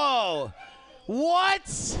 Whoa.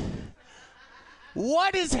 What?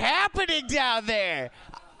 What is happening down there?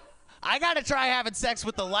 I got to try having sex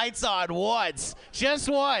with the lights on once. Just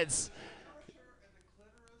once.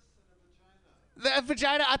 The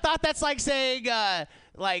vagina, I thought that's like saying,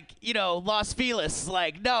 Los Feliz.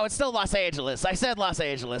 Like, no, it's still Los Angeles. I said Los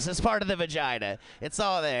Angeles. It's part of the vagina. It's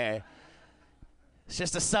all there. It's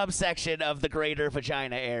just a subsection of the greater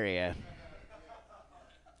vagina area,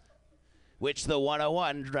 which the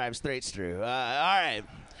 101 drives straight through. All right.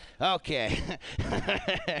 Okay.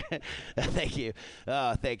 Thank you.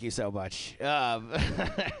 Thank you so much.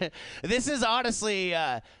 This is honestly,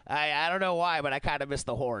 I don't know why, but I kind of miss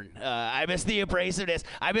the horn. I miss the abrasiveness.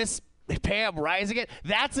 I miss Pam rising it.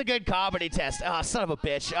 That's a good comedy test. Oh, son of a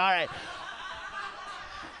bitch. All right.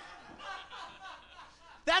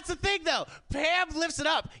 That's the thing, though. Pam lifts it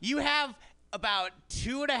up. You have about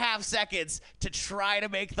 2.5 seconds to try to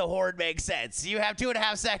make the horn make sense. You have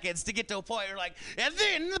 2.5 seconds to get to a point where you're like, and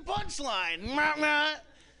then the punchline.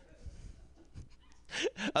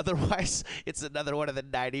 Otherwise, it's another one of the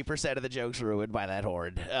 90% of the jokes ruined by that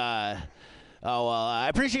horn. Oh, well, I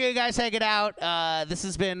appreciate you guys hanging out. This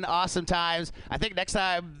has been awesome times. I think next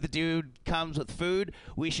time the dude comes with food,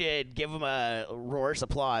 we should give him a roar's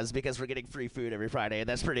applause because we're getting free food every Friday, and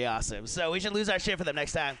that's pretty awesome. So we should lose our shit for them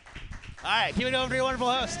next time. All right, keep it over to your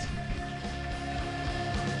wonderful host.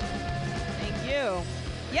 Thank you.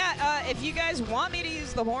 Yeah, if you guys want me to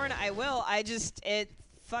use the horn, I will. It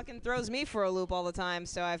fucking throws me for a loop all the time,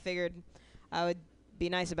 so I figured I would be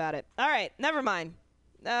nice about it. All right, never mind.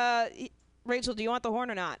 Rachel, do you want the horn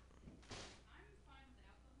or not?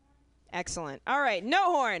 Excellent. All right,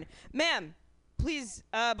 no horn. Ma'am, please,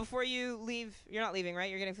 before you leave, you're not leaving, right?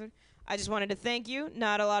 You're getting food? I just wanted to thank you.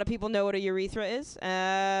 Not a lot of people know what a urethra is.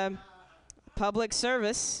 Public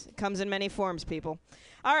service comes in many forms, people.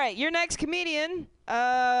 All right, your next comedian,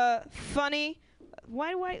 funny.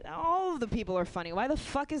 Why, all of the people are funny. Why the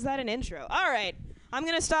fuck is that an intro? All right, I'm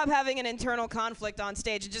going to stop having an internal conflict on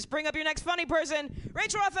stage and just bring up your next funny person,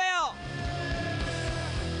 Rachel Raphael.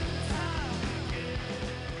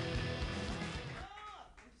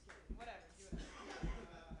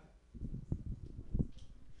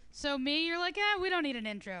 So me, you're like, we don't need an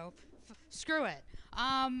intro. Screw it.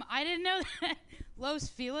 I didn't know that Los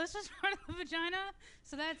Feliz was part of the vagina,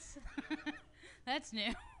 so that's that's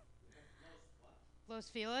new. Los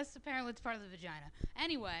Feliz, apparently it's part of the vagina.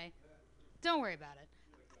 Anyway, don't worry about it.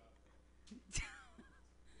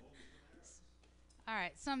 All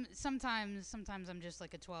right. Sometimes I'm just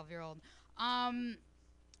like a 12-year-old.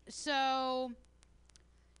 So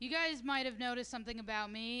you guys might have noticed something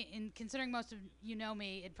about me, and considering most of you know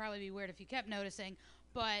me, it'd probably be weird if you kept noticing,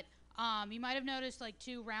 but you might have noticed like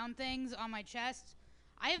 2 round things on my chest.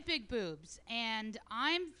 I have big boobs, and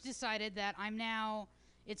I've decided that I'm now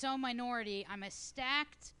its own minority. I'm a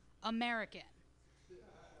stacked American.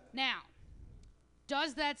 Now,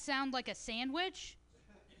 does that sound like a sandwich?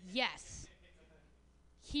 Yes.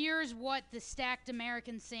 Here's what the stacked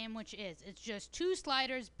American sandwich is. It's just 2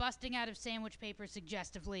 sliders busting out of sandwich paper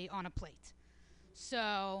suggestively on a plate.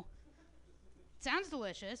 So, it sounds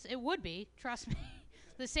delicious. It would be, trust me.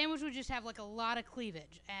 The sandwich would just have like a lot of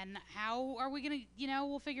cleavage. And how are we going to,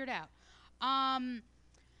 we'll figure it out.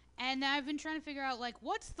 And I've been trying to figure out, like,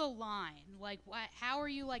 what's the line? Like, how are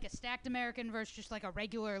you, like, a stacked American versus just, like, a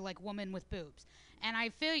regular, like, woman with boobs? And I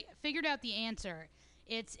figured out the answer.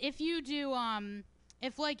 It's if you do,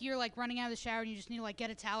 if, like, you're, like, running out of the shower and you just need to, like,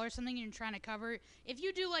 get a towel or something and you're trying to cover, if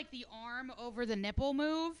you do, like, the arm over the nipple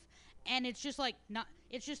move, and it's just, like,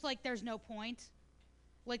 it's just, like, there's no point.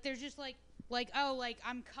 Like, there's just, like, oh, like,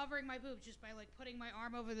 I'm covering my boobs just by, like, putting my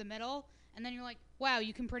arm over the middle. And then you're like, wow,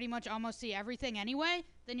 you can pretty much almost see everything anyway.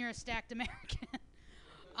 Then you're a stacked American.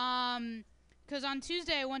 Because on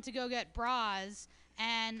Tuesday I went to go get bras.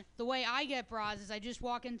 And the way I get bras is I just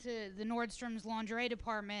walk into the Nordstrom's lingerie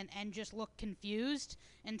department and just look confused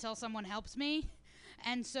until someone helps me.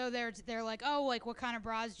 And so they're like, oh, like, what kind of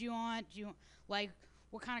bras do you want? Do you, like,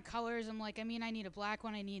 what kind of colors? I'm like, I mean, I need a black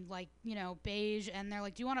one. I need, like, beige. And they're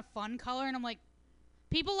like, do you want a fun color? And I'm like,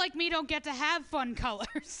 people like me don't get to have fun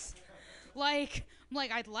colors. Like, I'm like,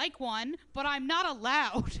 I'd like one, but I'm not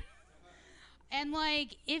allowed. And,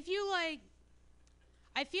 like, if you, like,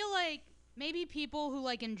 I feel like maybe people who,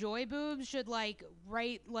 like, enjoy boobs should, like,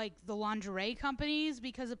 write, like, the lingerie companies,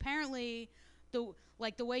 because apparently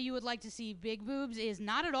the way you would like to see big boobs is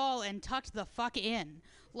not at all and tucked the fuck in.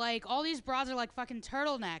 Like, all these bras are like fucking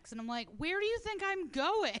turtlenecks, and I'm like, where do you think I'm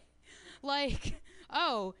going? Like,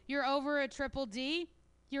 oh, you're over a triple D?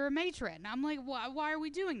 You're a matron. I'm like, why are we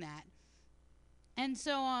doing that? And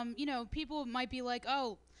so, people might be like,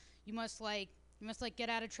 oh, you must get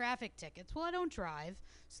out of traffic tickets. Well, I don't drive,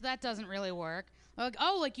 so that doesn't really work. Like,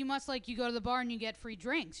 oh, like, you go to the bar and you get free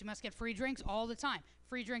drinks. You must get free drinks all the time.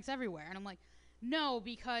 Free drinks everywhere. And I'm like, no,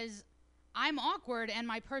 because I'm awkward and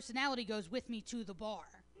my personality goes with me to the bar.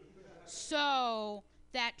 So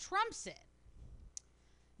that trumps it.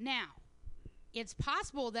 Now, it's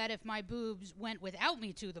possible that if my boobs went without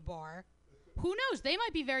me to the bar, who knows? They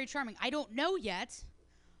might be very charming. I don't know yet,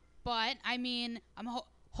 but, I mean, I'm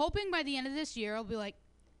hoping by the end of this year I'll be like,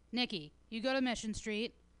 Nikki, you go to Mission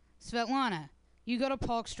Street. Svetlana, you go to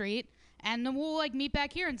Polk Street. And then we'll, like, meet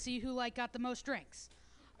back here and see who, like, got the most drinks.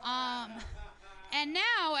 And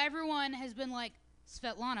now everyone has been like,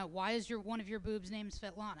 Svetlana, why is one of your boobs named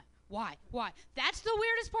Svetlana? Why? That's the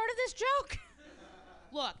weirdest part of this joke.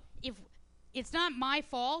 Look, if it's not my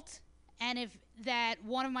fault, and if that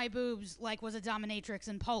one of my boobs, like, was a dominatrix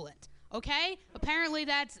in Poland, okay? Apparently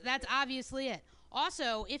that's obviously it.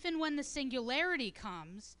 Also, if and when the singularity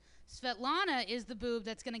comes, Svetlana is the boob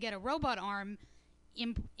that's going to get a robot arm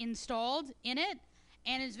installed in it,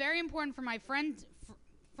 and it's very important for my friend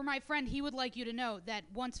for my friend, he would like you to know that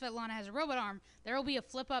once Svetlana has a robot arm, there will be a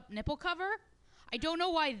flip-up nipple cover. I don't know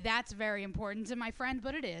why that's very important to my friend,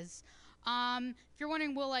 but it is. If you're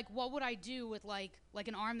wondering, well, like, what would I do with like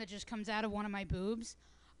an arm that just comes out of one of my boobs?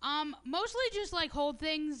 Mostly just like hold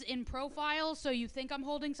things in profile so you think I'm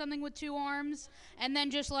holding something with two arms, and then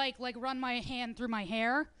just like run my hand through my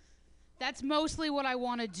hair. That's mostly what I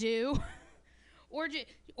want to do. Or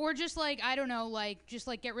just like, I don't know, like just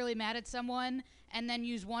like get really mad at someone and then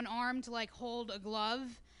use one arm to like hold a glove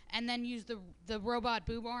and then use the robot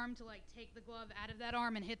boob arm to like take the glove out of that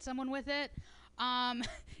arm and hit someone with it.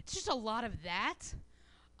 It's just a lot of that.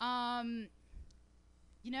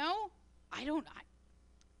 You know,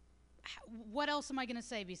 what else am I gonna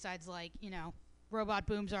say besides like, you know, robot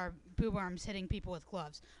boob arms hitting people with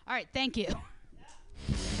gloves? All right, thank you.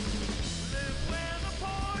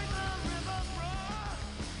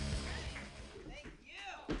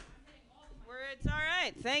 It's all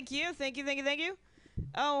right. Thank you.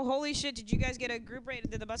 Oh, holy shit! Did you guys get a group rate?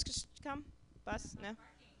 Did the bus come? Bus? No.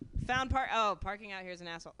 Found parking out here is an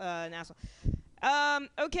asshole.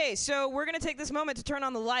 Okay, so we're gonna take this moment to turn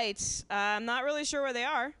on the lights. I'm not really sure where they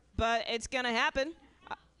are, but it's gonna happen.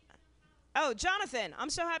 Oh, Jonathan, I'm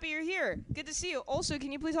so happy you're here. Good to see you. Also,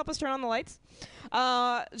 can you please help us turn on the lights?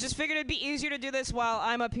 Just figured it'd be easier to do this while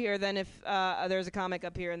I'm up here than if there's a comic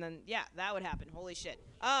up here, and then yeah, that would happen. Holy shit.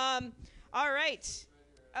 All right.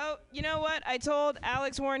 Oh, you know what? I told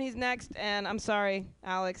Alex Warren he's next, and I'm sorry,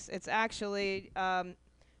 Alex. It's actually,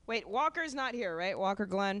 wait, Walker's not here, right? Walker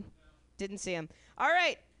Glenn? Didn't see him. All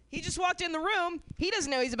right. He just walked in the room. He doesn't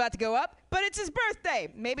know he's about to go up, but it's his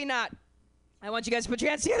birthday. Maybe not. I want you guys to put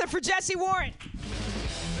your hands together for Jesse Warren.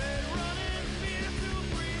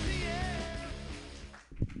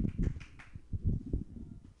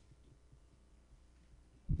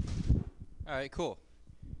 All right, cool.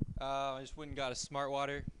 I just went and got a Smart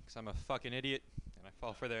Water because I'm a fucking idiot and I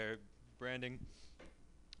fall for their branding.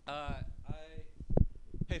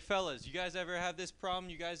 Hey fellas, you guys ever have this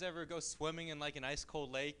problem? You guys ever go swimming in like an ice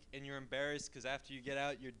cold lake and you're embarrassed because after you get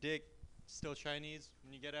out, your dick is still Chinese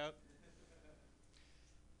when you get out?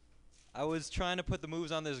 I was trying to put the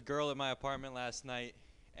moves on this girl at my apartment last night,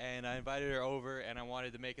 and I invited her over, and I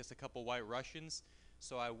wanted to make us a couple White Russians.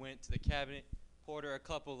 So I went to the cabinet, poured her a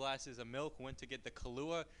couple glasses of milk, went to get the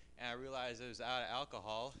Kahlua, and I realized it was out of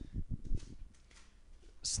alcohol.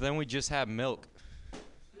 So then we just had milk.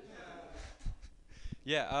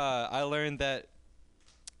 Yeah, I learned that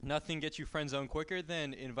nothing gets you friend zoned quicker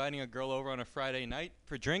than inviting a girl over on a Friday night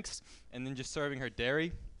for drinks and then just serving her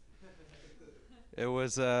dairy. It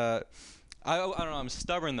was, I don't know, I'm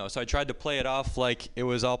stubborn though, so I tried to play it off like it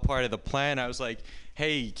was all part of the plan. I was like,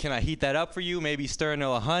 hey, can I heat that up for you? Maybe stir in a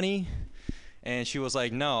little honey? And she was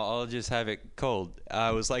like, no, I'll just have it cold.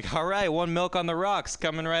 I was like, all right, one milk on the rocks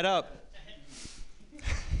coming right up.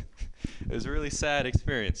 It was a really sad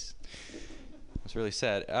experience. It was really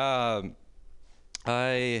sad.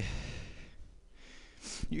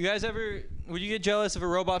 You guys ever, would you get jealous if a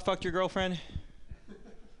robot fucked your girlfriend?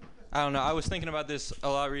 I don't know. I was thinking about this a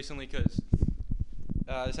lot recently because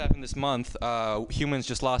this happened this month. Humans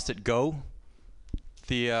just lost at Go,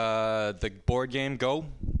 the board game Go.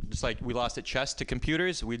 Just like we lost at chess to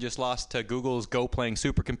computers, we just lost to Google's Go playing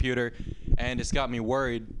supercomputer, and it's got me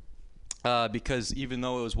worried because even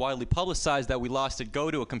though it was widely publicized that we lost at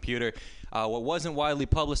Go to a computer, what wasn't widely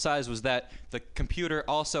publicized was that the computer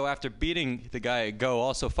also, after beating the guy at Go,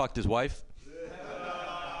 also fucked his wife.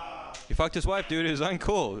 He fucked his wife, dude. It was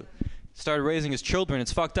uncool. Started raising his children.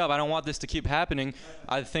 It's fucked up. I don't want this to keep happening.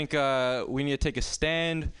 I think we need to take a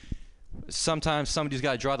stand. Sometimes somebody's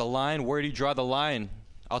got to draw the line. Where do you draw the line?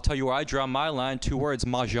 I'll tell you where I draw my line. 2 words,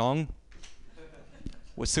 mahjong.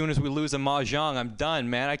 As soon as we lose a mahjong, I'm done,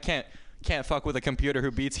 man. I can't fuck with a computer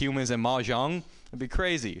who beats humans in mahjong. It'd be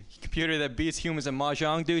crazy. A computer that beats humans in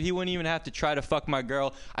mahjong, dude, he wouldn't even have to try to fuck my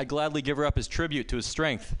girl. I'd gladly give her up as tribute to his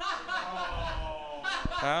strength.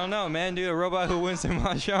 I don't know, man, dude. A robot who wins in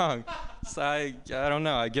mahjong. So I don't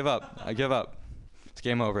know. I give up. It's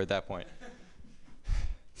game over at that point.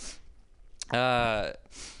 I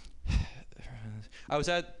was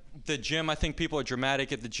at the gym. I think people are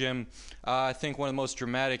dramatic at the gym. I think one of the most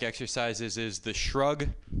dramatic exercises is the shrug.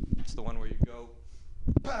 It's the one where you go,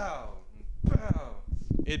 pow, pow.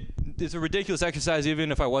 It's a ridiculous exercise even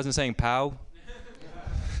if I wasn't saying pow.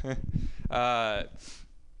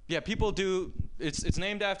 Yeah, people do. It's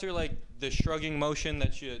named after like the shrugging motion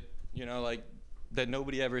that you know, like that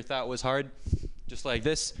nobody ever thought was hard, just like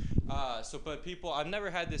this. But people, I've never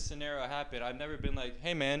had this scenario happen. I've never been like,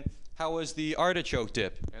 hey man, how was the artichoke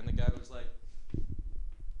dip? And the guy was like,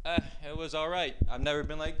 It was all right. I've never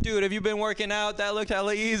been like, dude, have you been working out? That looked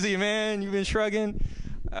hella easy, man. You've been shrugging.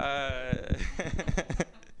 Yeah,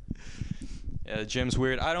 the gym's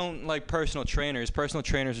weird. I don't like personal trainers. Personal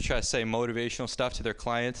trainers will try to say motivational stuff to their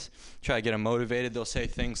clients, try to get them motivated. They'll say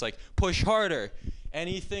things like, push harder.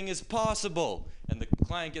 Anything is possible. And the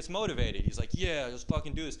client gets motivated. He's like, yeah, just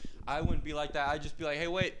fucking do this. I wouldn't be like that. I'd just be like, hey,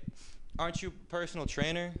 wait, aren't you a personal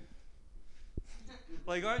trainer?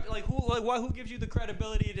 Who gives you the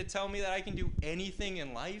credibility to tell me that I can do anything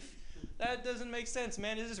in life? That doesn't make sense,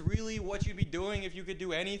 man. Is this really what you'd be doing if you could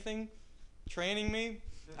do anything? Training me?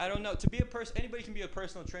 I don't know. Anybody can be a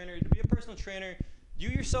personal trainer. To be a personal trainer, you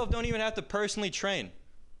yourself don't even have to personally train,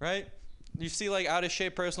 right? You see like out of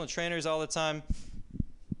shape personal trainers all the time.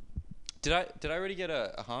 Did I already get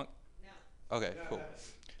a honk? No. Okay, cool.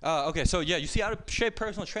 Okay, so yeah, you see out of shape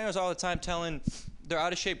personal trainers all the time telling their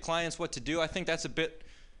out of shape clients what to do. I think that's a bit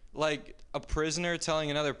like a prisoner telling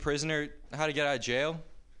another prisoner how to get out of jail,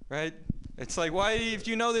 right? It's like, why, if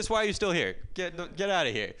you know this, why are you still here? Get out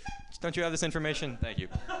of here. Don't you have this information? Thank you.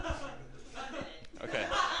 Okay.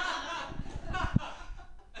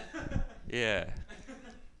 Yeah.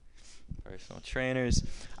 Personal trainers.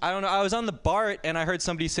 I don't know. I was on the BART and I heard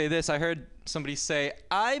somebody say this. I heard somebody say,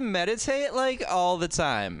 I meditate like all the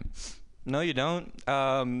time. No, you don't.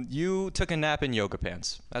 You took a nap in yoga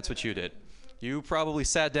pants. That's what you did. You probably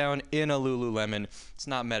sat down in a Lululemon. It's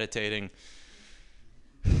not meditating.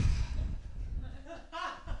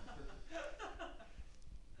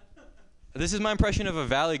 This is my impression of a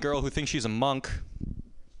valley girl who thinks she's a monk.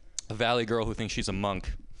 A valley girl who thinks she's a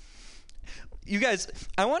monk. You guys,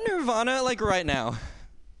 I want Nirvana like right now.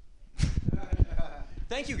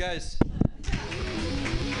 Thank you, guys.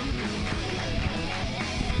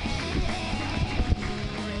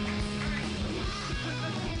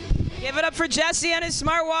 Give it up for Jesse and his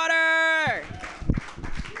smart water.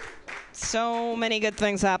 So many good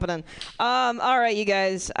things happening. All right, you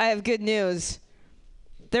guys, I have good news.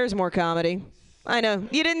 There's more comedy. I know.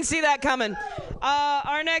 You didn't see that coming.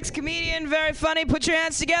 Our next comedian, very funny. Put your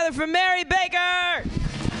hands together for Mary Baker.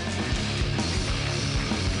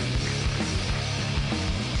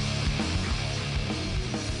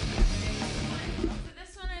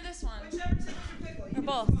 This one or this one? Or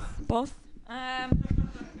both? Both?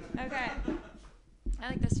 Okay. I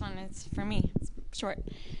like this one. It's for me. It's short.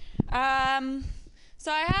 So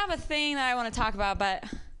I have a thing that I want to talk about, but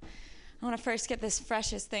I want to first get this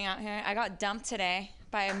freshest thing out here. I got dumped today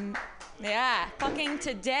by a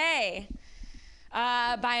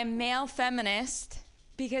male feminist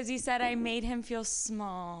because he said I made him feel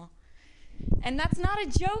small. And that's not a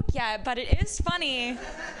joke yet, but it is funny.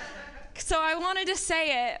 So I wanted to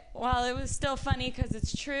say it while it was still funny because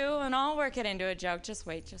it's true, and I'll work it into a joke. Just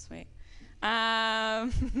wait.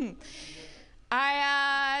 I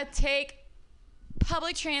take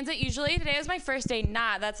public transit usually. Today was my first day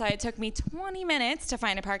not. That's why it took me 20 minutes to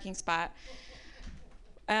find a parking spot.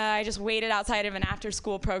 I just waited outside of an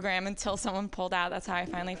after-school program until someone pulled out. That's how I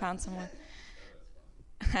finally found someone.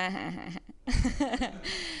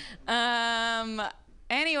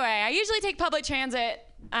 Anyway, I usually take public transit.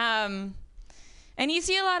 And you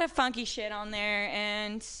see a lot of funky shit on there,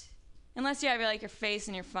 and unless you have your face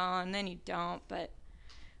in your phone, then you don't. But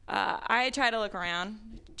I try to look around,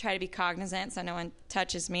 try to be cognizant so no one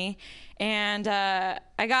touches me. And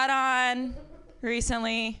I got on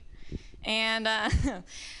recently, and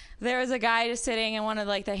there was a guy just sitting in one of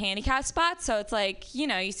the handicap spots. So it's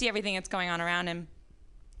you see everything that's going on around him.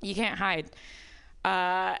 You can't hide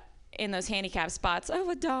in those handicap spots. Oh,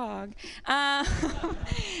 a dog. And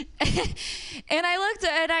I looked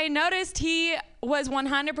and I noticed he was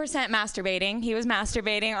 100% masturbating. He was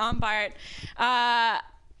masturbating on BART.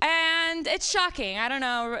 And it's shocking. I don't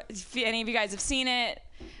know if any of you guys have seen it.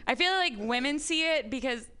 I feel like women see it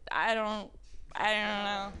because I don't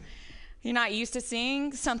know. You're not used to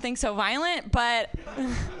seeing something so violent, but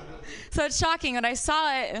so it's shocking. When I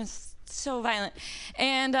saw it, it was so violent.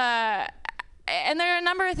 And there are a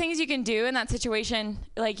number of things you can do in that situation.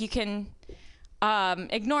 You can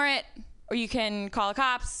ignore it, or you can call the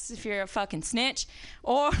cops if you're a fucking snitch,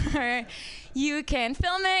 or you can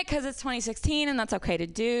film it because it's 2016 and that's okay to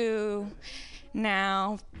do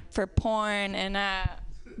now for porn. And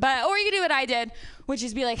or you can do what I did, which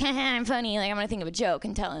is be like, haha, I'm funny. I'm gonna think of a joke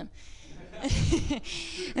and tell him.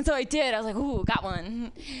 And so I did. I was like, ooh, got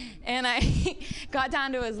one. And I got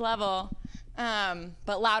down to his level.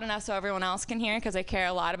 But loud enough so everyone else can hear, because I care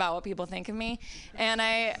a lot about what people think of me. And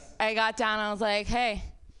I got down and I was like, hey,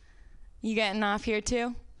 you getting off here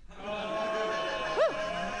too?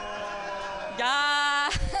 Yeah.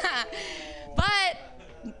 But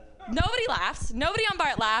Nobody laughed. Nobody on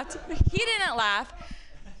BART laughed. He didn't laugh.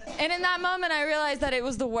 And in that moment, I realized that it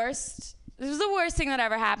was the worst. It was the worst thing that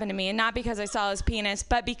ever happened to me, and not because I saw his penis,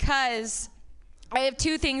 but because I have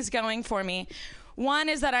two things going for me. One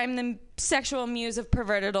is that I'm the sexual muse of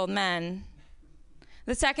perverted old men.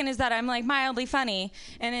 The second is that I'm like mildly funny.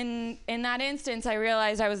 And in that instance, I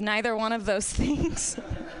realized I was neither one of those things.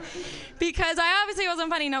 Because I obviously wasn't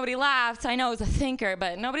funny. Nobody laughed. I know I was a thinker,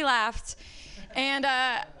 but nobody laughed. And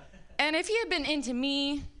if he had been into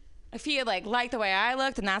me, if he had liked the way I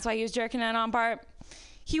looked, and that's why he was jerking it on BART,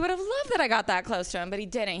 he would have loved that I got that close to him, but he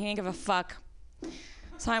didn't. He didn't give a fuck.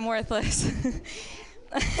 So I'm worthless.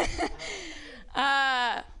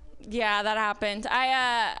 Yeah, that happened.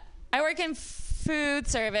 I work in food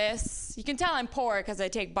service. You can tell I'm poor because I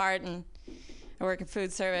take BART and I work in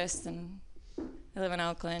food service and I live in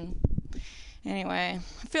Oakland. Anyway,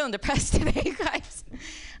 I'm feeling depressed today, you guys.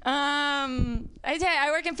 I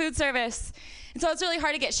work in food service, and so it's really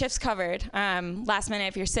hard to get shifts covered. Last minute,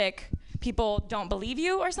 if you're sick, people don't believe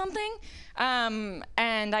you or something.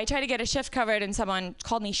 And I tried to get a shift covered, and someone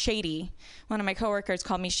called me shady. One of my coworkers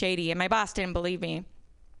called me shady, and my boss didn't believe me.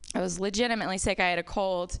 I was legitimately sick. I had a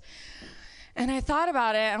cold. And I thought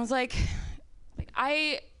about it, and I was like,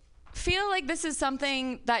 I feel like this is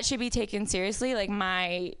something that should be taken seriously, like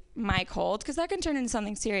my cold, because that can turn into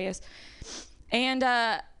something serious. And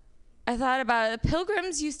I thought about it. The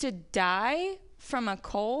pilgrims used to die from a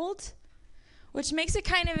cold, which makes it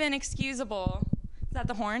kind of inexcusable. Is that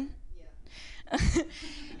the horn? Yeah.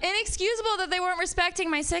 Inexcusable that they weren't respecting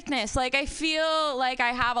my sickness. I feel like I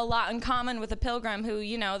have a lot in common with a pilgrim who,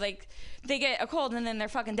 they get a cold and then they're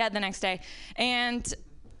fucking dead the next day. And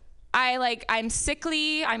I'm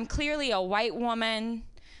sickly. I'm clearly a white woman.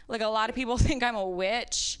 A lot of people think I'm a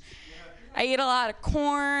witch. I eat a lot of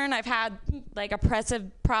corn. I've had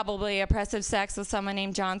probably oppressive sex with someone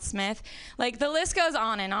named John Smith. The list goes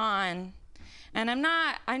on. And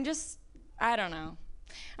I don't know.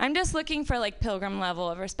 I'm just looking for pilgrim level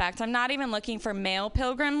of respect. I'm not even looking for male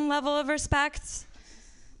pilgrim level of respect.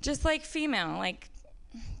 Just female,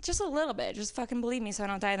 just a little bit. Just fucking believe me so I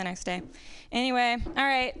don't die the next day. Anyway, all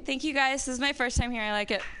right. Thank you guys. This is my first time here. I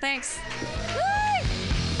like it. Thanks. Woo!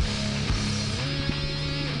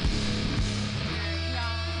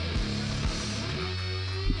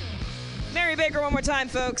 Mary Baker, one more time,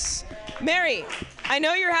 folks. Mary, I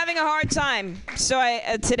know you're having a hard time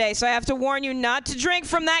today, so I have to warn you not to drink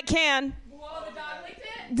from that can. Whoa, the dog licked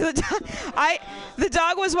it? The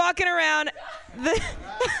dog was walking around.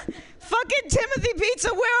 Fucking Timothy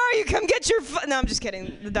Pizza, where are you? Come get your... No, I'm just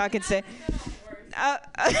kidding. The dog can stay.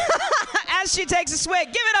 As she takes a swig,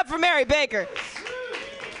 give it up for Mary Baker.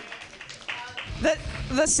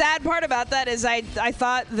 The sad part about that is I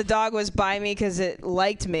thought the dog was by me because it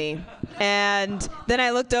liked me. And then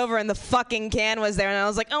I looked over and the fucking can was there, and I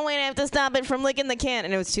was like, oh, wait, I have to stop it from licking the can.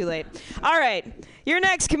 And it was too late. All right. Your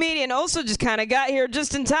next comedian also just kind of got here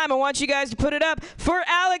just in time. I want you guys to put it up for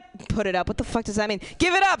Alex. Put it up. What the fuck does that mean?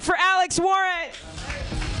 Give it up for Alex Warren.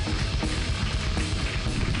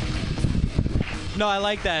 No, I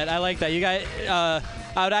like that. You guys, I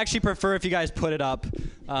would actually prefer if you guys put it up.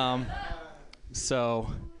 So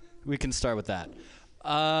we can start with that. So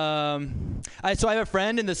I have a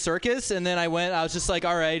friend in the circus, and then I was just like,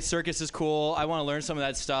 all right, circus is cool. I want to learn some of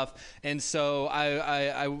that stuff. And so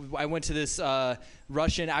I went to this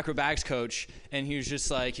Russian acrobatics coach, and he was just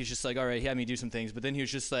like, all right, he had me do some things, but then he was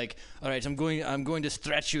just like, all right, I'm going to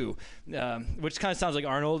stretch you, which kind of sounds like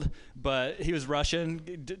Arnold, but he was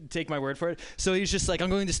Russian. Take my word for it. So he was just like, I'm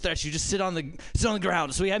going to stretch you. Just sit on the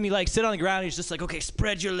ground. So he had me sit on the ground. He's just like, okay,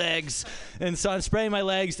 spread your legs. And so I'm spreading my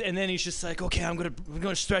legs, and then he's just like, okay, I'm going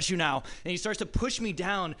to stretch you now. And he starts to push me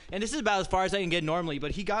down, and this is about as far as I can get normally,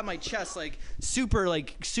 but he got my chest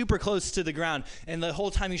super close to the ground, and the whole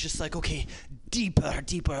time he's just like, okay, deeper.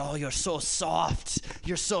 Oh, you're so soft.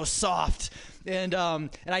 And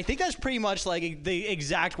I think that's pretty much the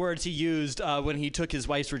exact words he used when he took his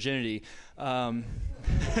wife's virginity.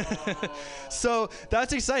 So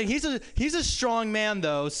that's exciting. He's a strong man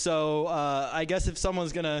though, so I guess if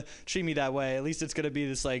someone's gonna treat me that way, at least it's gonna be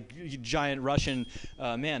this giant Russian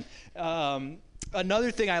man.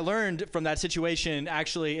 Another thing I learned from that situation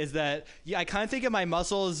actually is that I kind of think of my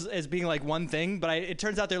muscles as being one thing, but it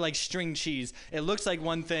turns out they're like string cheese. It looks like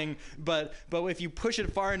one thing, but if you push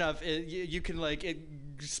it far enough, you can it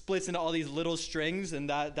splits into all these little strings, and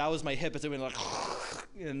that was my hip. It's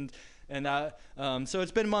been so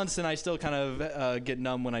it's been months, and I still kind of get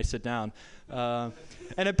numb when I sit down. And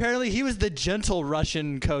apparently he was the gentle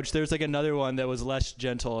Russian coach. There's another one that was less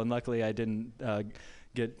gentle, and luckily I didn't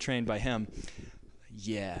get trained by him.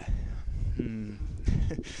 Yeah.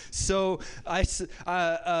 So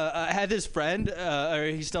I had this friend, or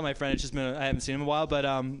he's still my friend. It's just been I haven't seen him in a while, but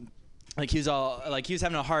like he was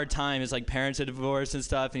having a hard time. His like parents had divorced and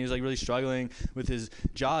stuff, and he was like really struggling with his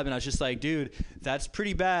job. And I was just like, dude, that's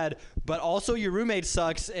pretty bad. But also your roommate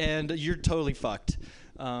sucks, and you're totally fucked.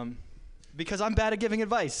 Because I'm bad at giving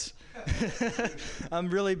advice. I'm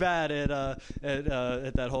really bad at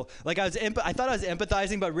that whole like I thought I was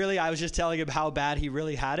empathizing, but really I was just telling him how bad he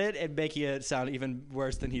really had it and making it sound even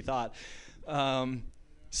worse than he thought.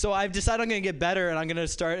 So I've decided I'm going to get better and I'm going to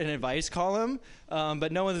start an advice column,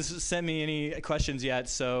 but no one has sent me any questions yet.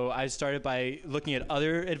 So I started by looking at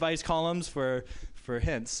other advice columns for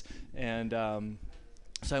hints, and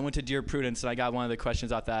so I went to Dear Prudence and I got one of the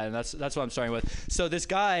questions out that, and that's what I'm starting with. So this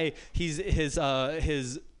guy,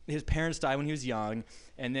 his parents died when he was young,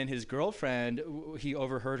 and then his girlfriend, he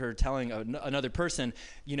overheard her telling another person,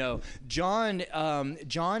 you know, John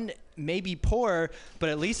may be poor, but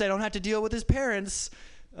at least I don't have to deal with his parents.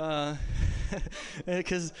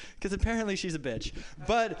 Because apparently she's a bitch,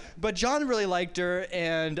 but John really liked her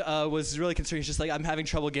and was really concerned. He's just like, I'm having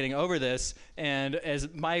trouble getting over this. And as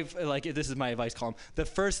this is my advice column. The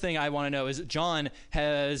first thing I want to know is, John,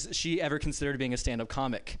 has she ever considered being a stand-up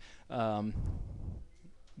comic?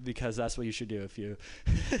 Because that's what you should do if you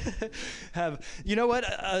have. You know what?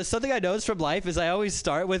 Something I noticed from life is I always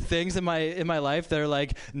start with things in my life that are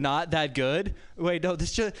like not that good. Wait, no,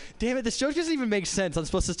 this joke doesn't even make sense. I'm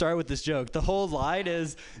supposed to start with this joke. The whole line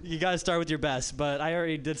is you got to start with your best. But I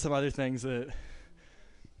already did some other things that.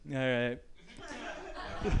 All right.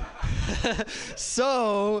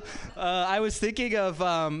 So I was thinking of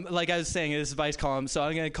like I was saying, this advice column, so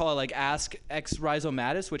I'm going to call it like Ask X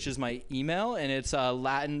Rhizomatis, which is my email, and it's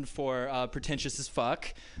Latin for pretentious as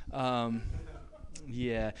fuck.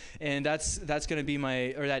 Yeah, and that's going to be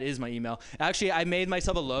that is my email. Actually, I made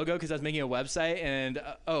myself a logo because I was making a website, and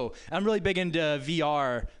I'm really big into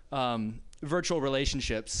VR, virtual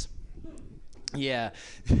relationships. Yeah.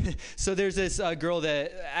 So there's this girl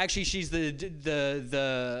that actually she's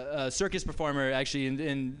the circus performer actually and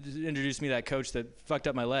introduced me to that coach that fucked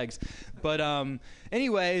up my legs. But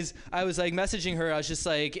anyways, I was like messaging her. I was just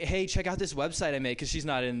like, hey, check out this website I made, because she's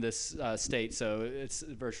not in this state, so it's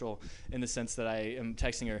virtual in the sense that I am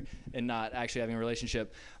texting her and not actually having a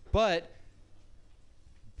relationship. But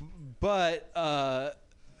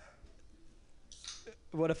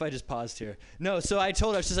what if I just paused here? No, so I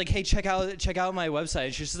told her, I was just like, hey, check out my website.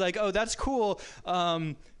 And she's like, oh, that's cool.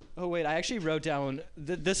 Oh, wait, I actually wrote down,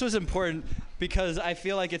 this was important because I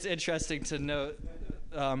feel like it's interesting to note.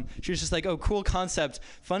 She was just like, oh, cool concept.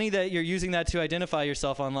 Funny that you're using that to identify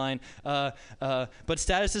yourself online. But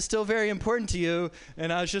status is still very important to you.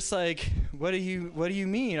 And I was just like, what do you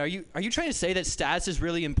mean? Are you trying to say that status is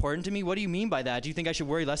really important to me? What do you mean by that? Do you think I should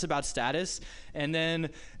worry less about status? And then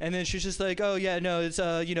she's just like, oh yeah, no, it's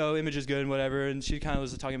image is good and whatever. And she kind of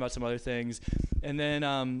was talking about some other things. And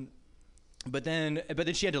then But then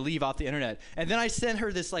she had to leave off the internet, and then I sent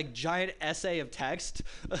her this like giant essay of text.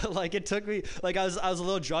 Like it took me, like I was a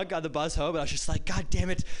little drunk on the bus home, and I was just like, God damn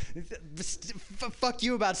it, fuck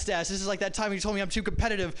you about stats. This is like that time you told me I'm too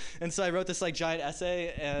competitive, and so I wrote this like giant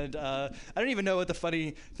essay, and I don't even know what the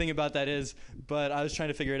funny thing about that is, but I was trying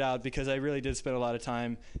to figure it out because I really did spend a lot of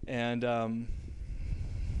time, and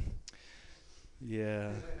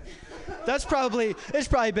yeah, it's probably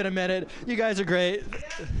been a minute. You guys are great.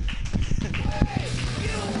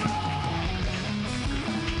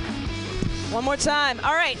 One more time.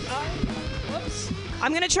 All right. Whoops.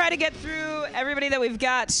 I'm going to try to get through everybody that we've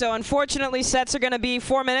got. So unfortunately, sets are going to be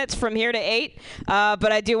 4 minutes from here to 8.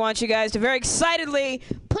 But I do want you guys to very excitedly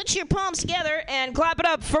put your palms together and clap it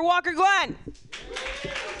up for Walker Glenn.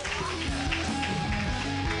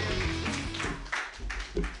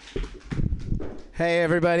 Hey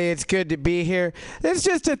everybody, it's good to be here. It's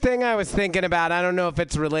just a thing I was thinking about. I don't know if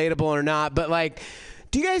it's relatable or not, but like,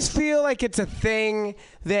 do you guys feel like it's a thing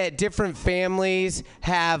that different families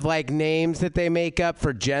have like names that they make up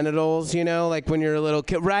for genitals, you know, like when you're a little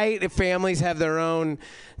kid, right? If families have their own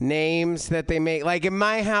names that they make. Like in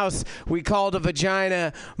my house, we called a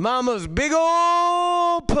vagina Mama's big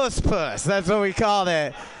old puss puss. That's what we called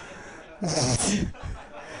it.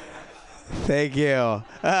 Thank you.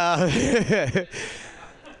 Are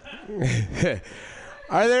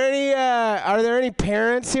there any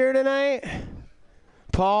parents here tonight?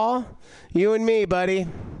 Paul, you and me, buddy.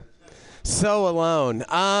 So alone.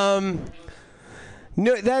 No,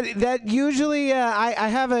 that usually I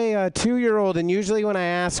have a 2-year-old, and usually when I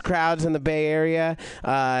ask crowds in the Bay Area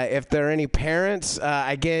if there are any parents,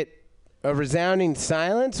 I get a resounding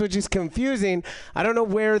silence, which is confusing. I don't know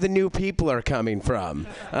where the new people are coming from.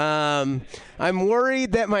 I'm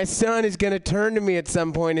worried that my son is going to turn to me at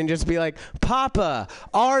some point and just be like, Papa,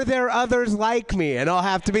 are there others like me? And I'll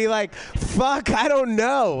have to be like, fuck, I don't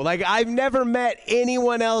know. Like, I've never met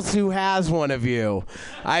anyone else who has one of you.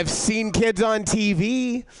 I've seen kids on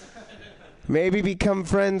TV. Maybe become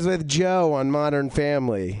friends with Joe on Modern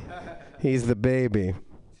Family. He's the baby.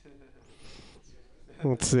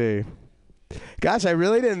 Let's see. Gosh, I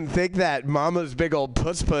really didn't think that Mama's big old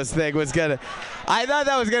puss thing was gonna. I thought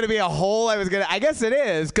that was gonna be a hole. I guess it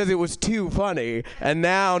is because it was too funny, and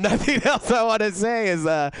now nothing else I want to say is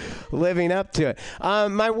living up to it.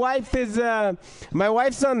 My wife's on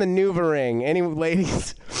the Nuva-ring. Any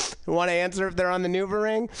ladies want to answer if they're on the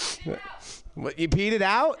Nuva-ring? What, you peed it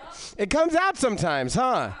out? It comes out sometimes,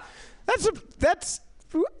 huh?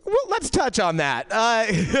 Well, let's touch on that.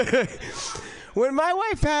 When my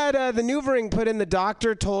wife had the Nuva-ring put in, the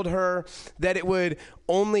doctor told her that it would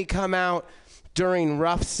only come out during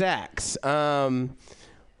rough sex,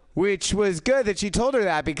 which was good that she told her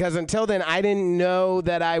that, because until then I didn't know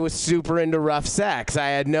that I was super into rough sex. I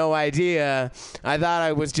had no idea. I thought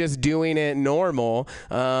I was just doing it normal.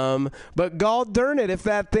 But gall darn it, if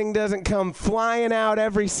that thing doesn't come flying out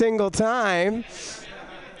every single time.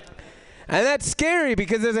 And that's scary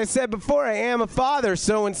because, as I said before, I am a father.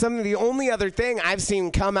 So when the only other thing I've seen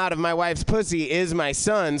come out of my wife's pussy is my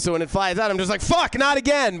son. So when it flies out, I'm just like, fuck, not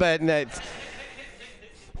again. But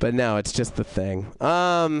no, it's just the thing.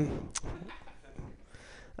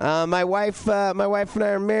 My wife and I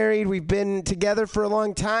are married. We've been together for a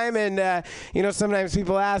long time, and sometimes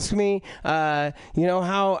people ask me,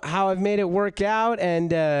 how I've made it work out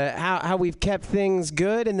and how we've kept things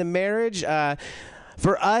good in the marriage.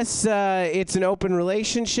 For us, it's an open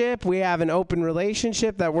relationship. We have an open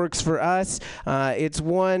relationship that works for us. It's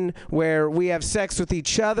one where we have sex with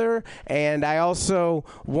each other, and I also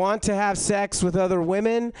want to have sex with other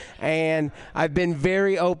women, and I've been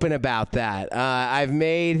very open about that. I've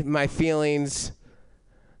made my feelings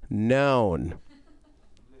known.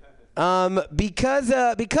 Because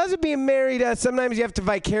of being married, sometimes you have to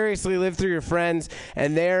vicariously live through your friends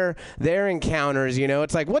and their encounters.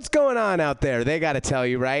 It's like, what's going on out there? They got to tell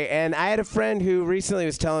you, right? And I had a friend who recently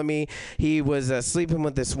was telling me he was sleeping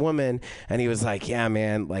with this woman, and he was like, yeah,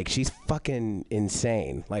 man, like, she's fucking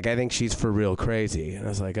insane. Like, I think she's for real crazy. And I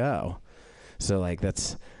was like, oh, so like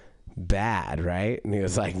that's bad, right? And he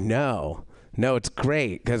was like, no, it's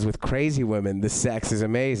great, because with crazy women, the sex is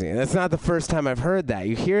amazing. That's not the first time I've heard that.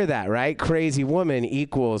 You hear that, right? Crazy woman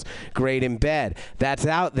equals great in bed. That's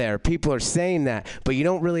out there. People are saying that, but you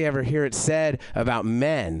don't really ever hear it said about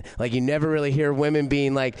men. Like, you never really hear women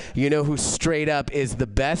being like, who straight up is the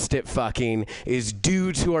best at fucking is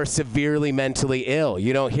dudes who are severely mentally ill.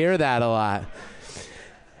 You don't hear that a lot.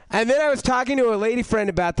 And then I was talking to a lady friend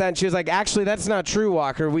about that, and she was like, actually, that's not true,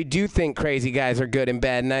 Walker. We do think crazy guys are good in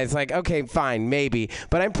bed. And I was like, okay, fine, maybe.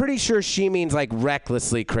 But I'm pretty sure she means like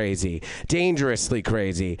recklessly crazy, dangerously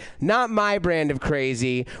crazy. Not my brand of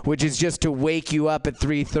crazy, which is just to wake you up at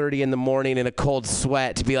 3:30 in the morning in a cold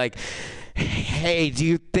sweat to be like, hey, do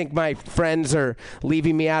you think my friends are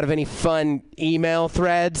leaving me out of any fun email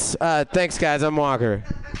threads? Thanks, guys. I'm Walker.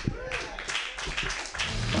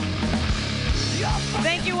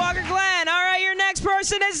 Thank you, Walker Glenn. All right, your next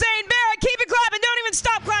person is Zane Barrett. Keep it clapping. Don't even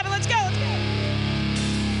stop clapping. Let's go.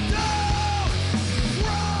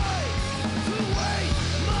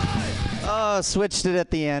 Oh, switched it at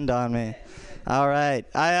the end on me. All right.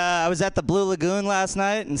 I was at the Blue Lagoon last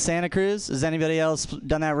night in Santa Cruz. Has anybody else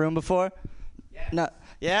done that room before? Yeah. No.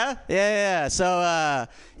 Yeah? Yeah. So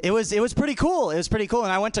it was pretty cool. It was pretty cool.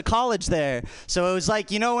 And I went to college there. So it was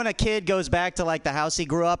like, when a kid goes back to like the house he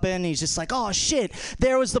grew up in, he's just like, oh shit,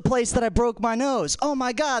 there was the place that I broke my nose. Oh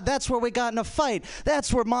my God, that's where we got in a fight.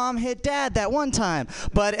 That's where mom hit dad that one time.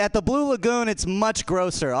 But at the Blue Lagoon, it's much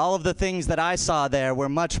grosser. All of the things that I saw there were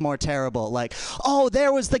much more terrible. Like, oh,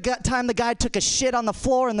 there was the time the guy took a shit on the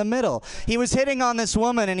floor in the middle. He was hitting on this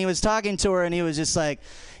woman and he was talking to her and he was just like,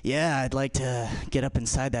 yeah, I'd like to get up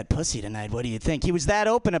inside that pussy tonight. What do you think? He was that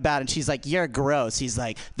open about it. And she's like, you're gross. He's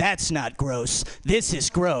like, that's not gross. This is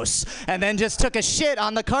gross. And then just took a shit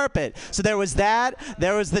on the carpet. So there was that.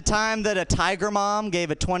 There was the time that a tiger mom gave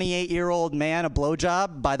a 28-year-old man a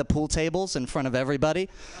blowjob by the pool tables in front of everybody.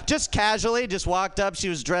 Just casually, just walked up. She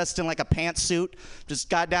was dressed in like a pantsuit. Just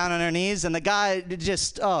got down on her knees. And the guy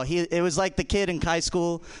just, it was like the kid in high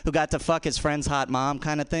school who got to fuck his friend's hot mom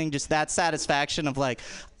kind of thing. Just that satisfaction of like,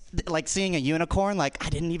 like seeing a unicorn. Like, I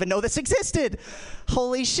didn't even know this existed.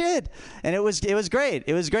 Holy shit. And it was great.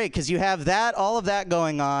 It was great because you have that, all of that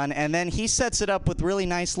going on, and then he sets it up with really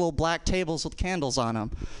nice little black tables with candles on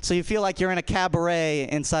them. So you feel like you're in a cabaret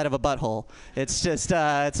inside of a butthole. It's just,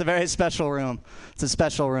 it's a very special room. It's a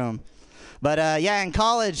special room. But yeah, in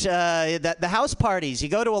college, the house parties, you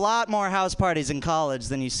go to a lot more house parties in college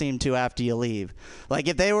than you seem to after you leave. Like,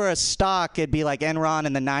 if they were a stock, it'd be like Enron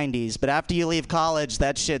in the 90s. But after you leave college,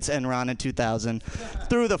 that shit's Enron in 2000.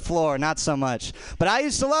 Through the floor, not so much. But I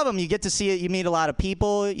used to love them. You get to see it. You meet a lot of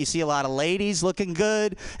people. You see a lot of ladies looking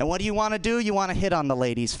good. And what do you want to do? You want to hit on the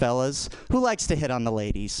ladies, fellas. Who likes to hit on the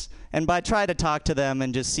ladies? And try to talk to them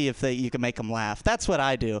and just see if you can make them laugh. That's what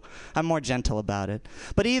I do. I'm more gentle about it.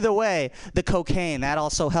 But either way, the cocaine, that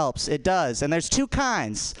also helps. It does. And there's two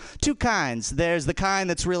kinds. There's the kind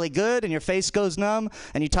that's really good and your face goes numb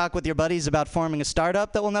and you talk with your buddies about forming a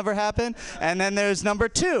startup that will never happen. And then there's number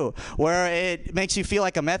 2, where it makes you feel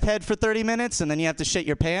like a meth head for 30 minutes and then you have to shit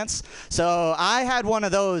your pants. So I had one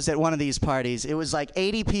of those at one of these parties. It was like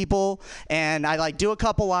 80 people and I like do a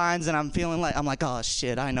couple lines and I'm like, oh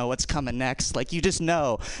shit, I know what's coming next. Like, you just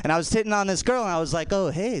know. And I was hitting on this girl and I was like,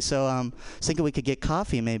 oh hey, so I was thinking we could get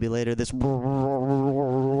coffee maybe later. This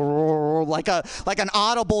like an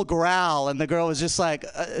audible growl, and the girl was just like,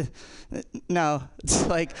 no. It's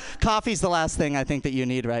like, coffee's the last thing I think that you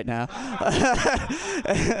need right now.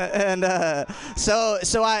 And so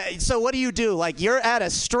what do you do? Like, you're at a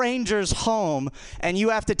stranger's home and you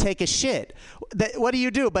have to take a shit. What do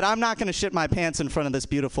you do? But I'm not going to shit my pants in front of this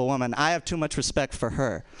beautiful woman. I have too much respect for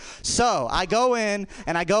her. So I go in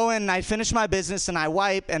and I finish my business and I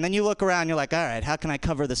wipe, and then you look around, you're like, all right, how can I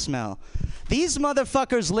cover the smell? These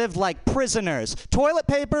motherfuckers lived like prisoners. Toilet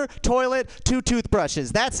paper, toilet, 2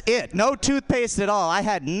 toothbrushes. That's it. No toothpaste at all. I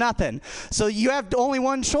had nothing. So you have only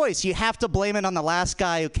one choice. You have to blame it on the last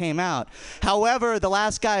guy who came out. However, the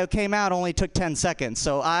last guy who came out only took 10 seconds.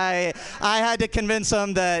 So I had to convince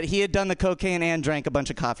him that he had done the cocaine and drank a bunch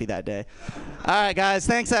of coffee that day. All right, guys.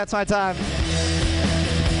 Thanks. That's my time.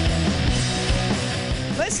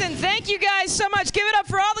 Listen, thank you guys so much. Give it up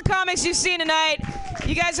for all the comics you've seen tonight.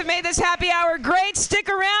 You guys have made this happy hour great. Stick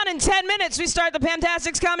around. In 10 minutes, we start the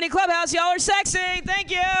Fantastics Comedy Clubhouse. Y'all are sexy.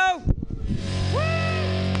 Thank you.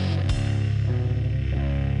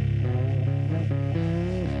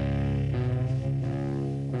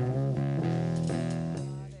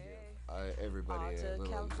 Everybody a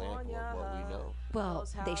little example of what we know. Well,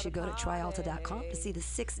 they should go to tryalta.com to see the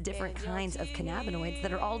 6 different kinds of cannabinoids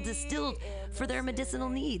that are all distilled for their medicinal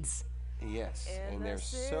needs. Yes, and they're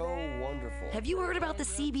so wonderful. Have you heard about the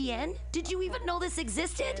CBN? Did you even know this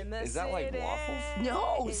existed? Is that like waffles?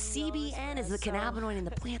 No, CBN is the cannabinoid in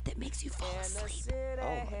the plant that makes you fall asleep. Oh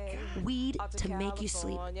my God. Weed to make you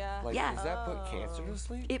sleep. Like, yeah. Does that put cancer to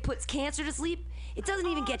sleep? It puts cancer to sleep. It doesn't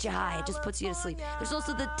even get you high. It just puts you to sleep. There's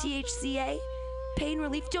also the THCA. Pain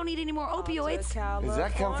relief. Don't need any more opioids. Does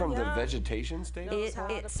that come from the vegetation state?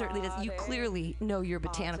 It certainly does. You clearly know your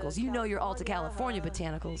botanicals. You know your Alta California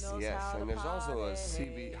botanicals. Yes, and there's also a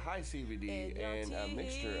high CBD and a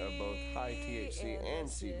mixture of both high THC and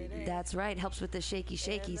CBD. That's right. Helps with the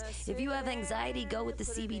shakies. If you have anxiety, go with the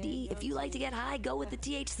CBD. If you like to get high, go with the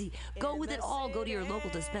THC. Go with it all. Go to your local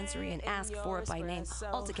dispensary and ask for it by name,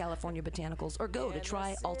 Alta California Botanicals, or go to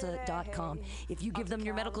tryalta.com. If you give them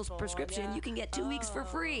your medical prescription, you can get 2 weeks for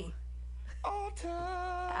free. Alta.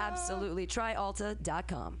 Absolutely.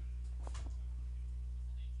 Tryalta.com.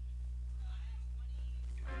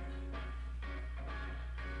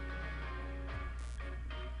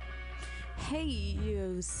 Hey,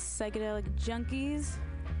 you psychedelic junkies.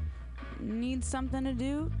 Need something to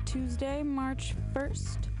do Tuesday, March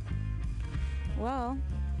 1st? Well,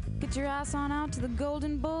 get your ass on out to the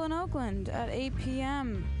Golden Bull in Oakland at 8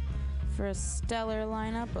 p.m. for a stellar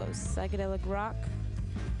lineup of psychedelic rock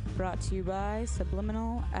brought to you by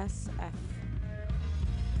Subliminal SF.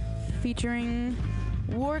 Featuring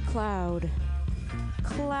War Cloud,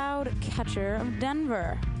 Cloud Catcher of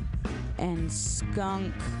Denver, and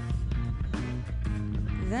Skunk.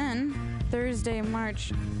 Then, Thursday,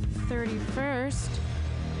 March 31st,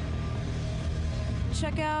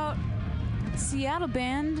 check out Seattle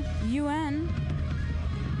band UN,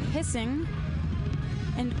 Hissing,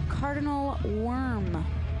 and Cardinal Worm.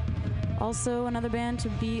 Also another band to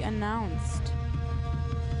be announced.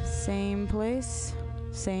 Same place,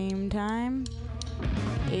 same time,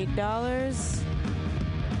 $8.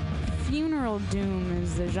 Funeral Doom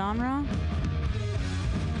is the genre.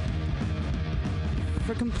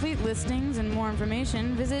 For complete listings and more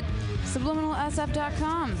information, visit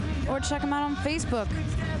subliminalsf.com or check them out on Facebook.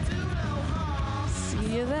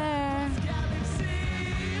 See you there.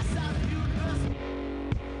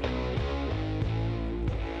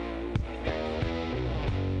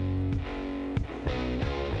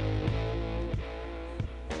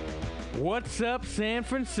 What's up, San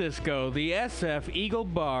Francisco? The SF Eagle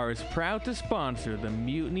Bar is proud to sponsor the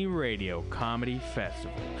Mutiny Radio Comedy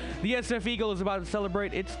Festival. The SF Eagle is about to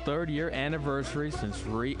celebrate its 3rd year anniversary since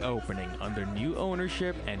reopening under new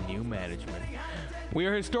ownership and new management. We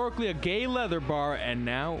are historically a gay leather bar, and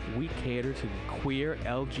now we cater to the queer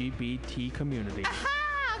LGBT community,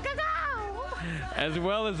 as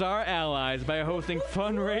well as our allies, by hosting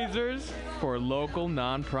fundraisers for local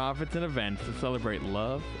nonprofits and events to celebrate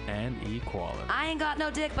love and equality. I ain't got no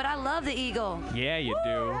dick, but I love the Eagle. Yeah, you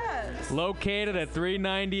do. Yes. Located at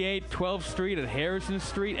 398 12th Street at Harrison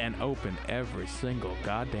Street and open every single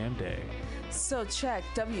goddamn day. So check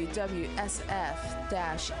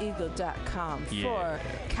www.sf-eagle.com for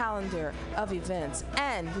calendar of events,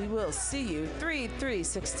 and we will see you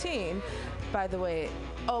 3/3/16. By the way,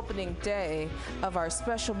 opening day of our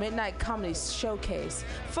special midnight comedy showcase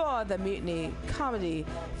for the Mutiny Comedy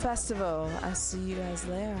Festival. I see you guys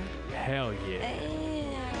there. Hell yeah.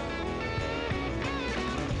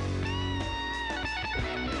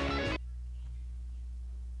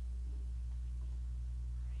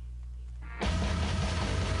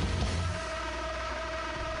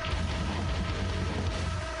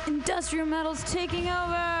 Industrial Metal's taking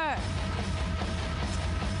over.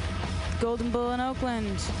 Golden Bull in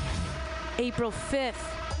Oakland, April 5th,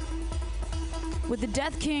 with the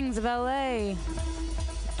Death Kings of LA,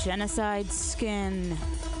 Genocide Skin,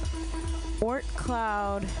 Ort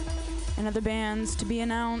Cloud, and other bands to be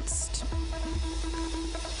announced.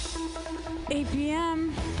 8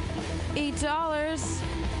 p.m., $8,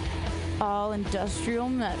 all industrial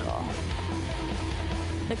metal.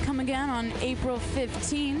 They come again on April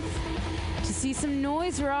 15th to see some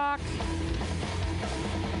noise rock.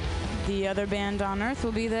 The other band on Earth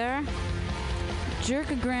will be there.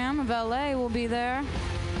 Jerkogram of LA will be there.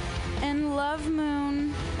 And Love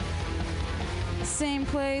Moon. Same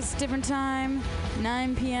place, different time,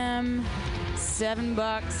 9 p.m., $7.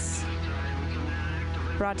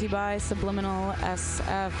 Brought to you by Subliminal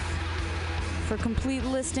SF. For complete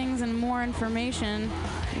listings and more information,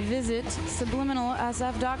 visit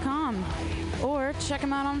subliminalsf.com or check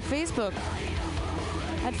them out on Facebook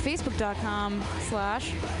at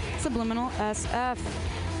facebook.com/subliminalsf.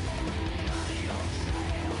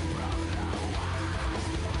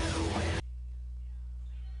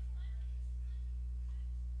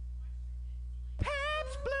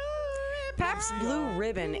 Pabst Blue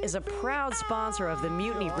Ribbon is a proud sponsor of the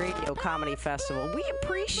Mutiny Radio Comedy Festival. We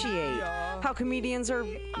appreciate how comedians are,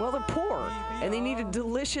 well, they're poor, and they need a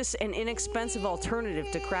delicious and inexpensive alternative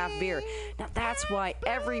to craft beer. Now, that's why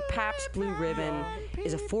every Pabst Blue Ribbon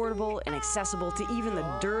is affordable and accessible to even the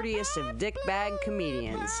dirtiest of dickbag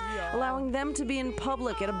comedians, allowing them to be in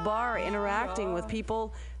public at a bar interacting with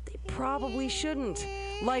people they probably shouldn't,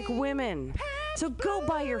 like women. So go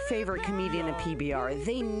buy your favorite comedian at PBR.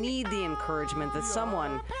 They need the encouragement that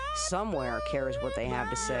someone, somewhere, cares what they have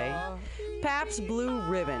to say. Pabst Blue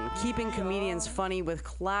Ribbon, keeping comedians funny with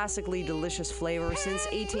classically delicious flavor since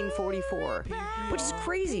 1844, which is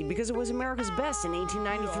crazy because it was America's best in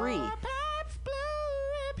 1893.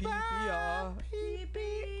 PBR.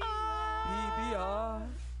 PBR.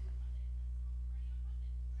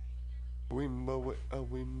 We mow it,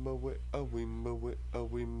 we mow it, we mow it,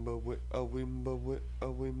 we mow it, we mow it,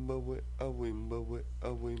 we mow it, we mow it,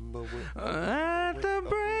 we mow it. Let the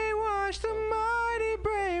brainwash, the mighty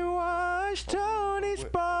brainwash, Tony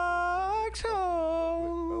Sparks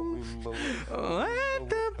home. Let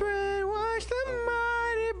the brainwash, the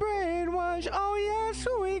mighty brainwash. Oh yes,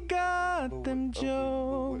 we got them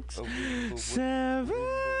jokes. 7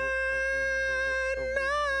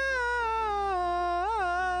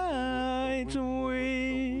 nights a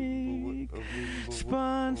week,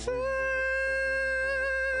 sponsored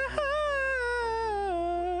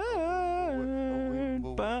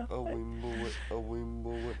by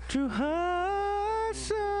True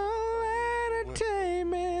Hustle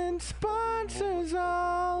Entertainment sponsors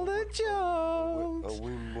all the jokes.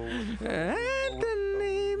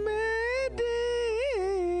 Anthony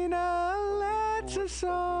Medina lets us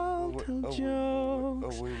all tell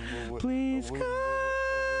jokes. Please call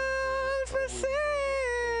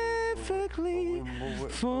specifically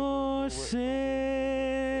for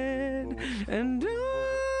Sid, and don't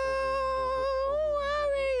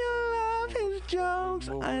worry, you'll love his jokes,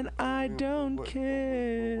 and I don't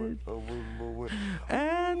kid.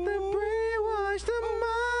 And the brainwash, the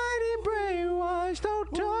mighty brainwash, oh,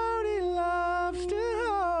 Tony loves to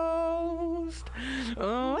host.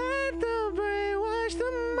 Oh, and the brainwash,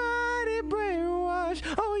 the mighty brainwash,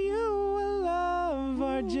 oh, you will love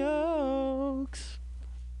our jokes.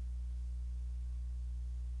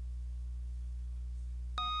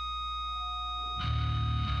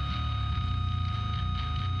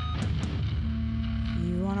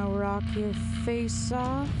 walk your face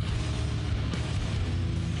off.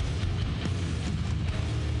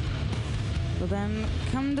 Well then,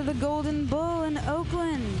 come to the Golden Bull in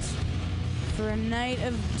Oakland for a night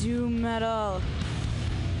of doom metal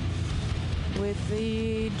with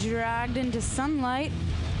the Dragged into Sunlight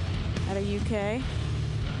out of UK,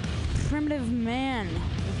 Primitive Man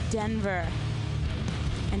of Denver,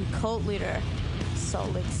 and Cult Leader,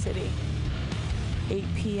 Salt Lake City. 8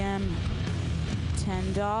 p.m.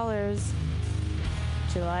 $10.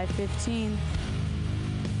 July 15th.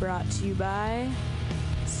 Brought to you by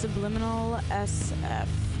Subliminal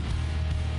SF.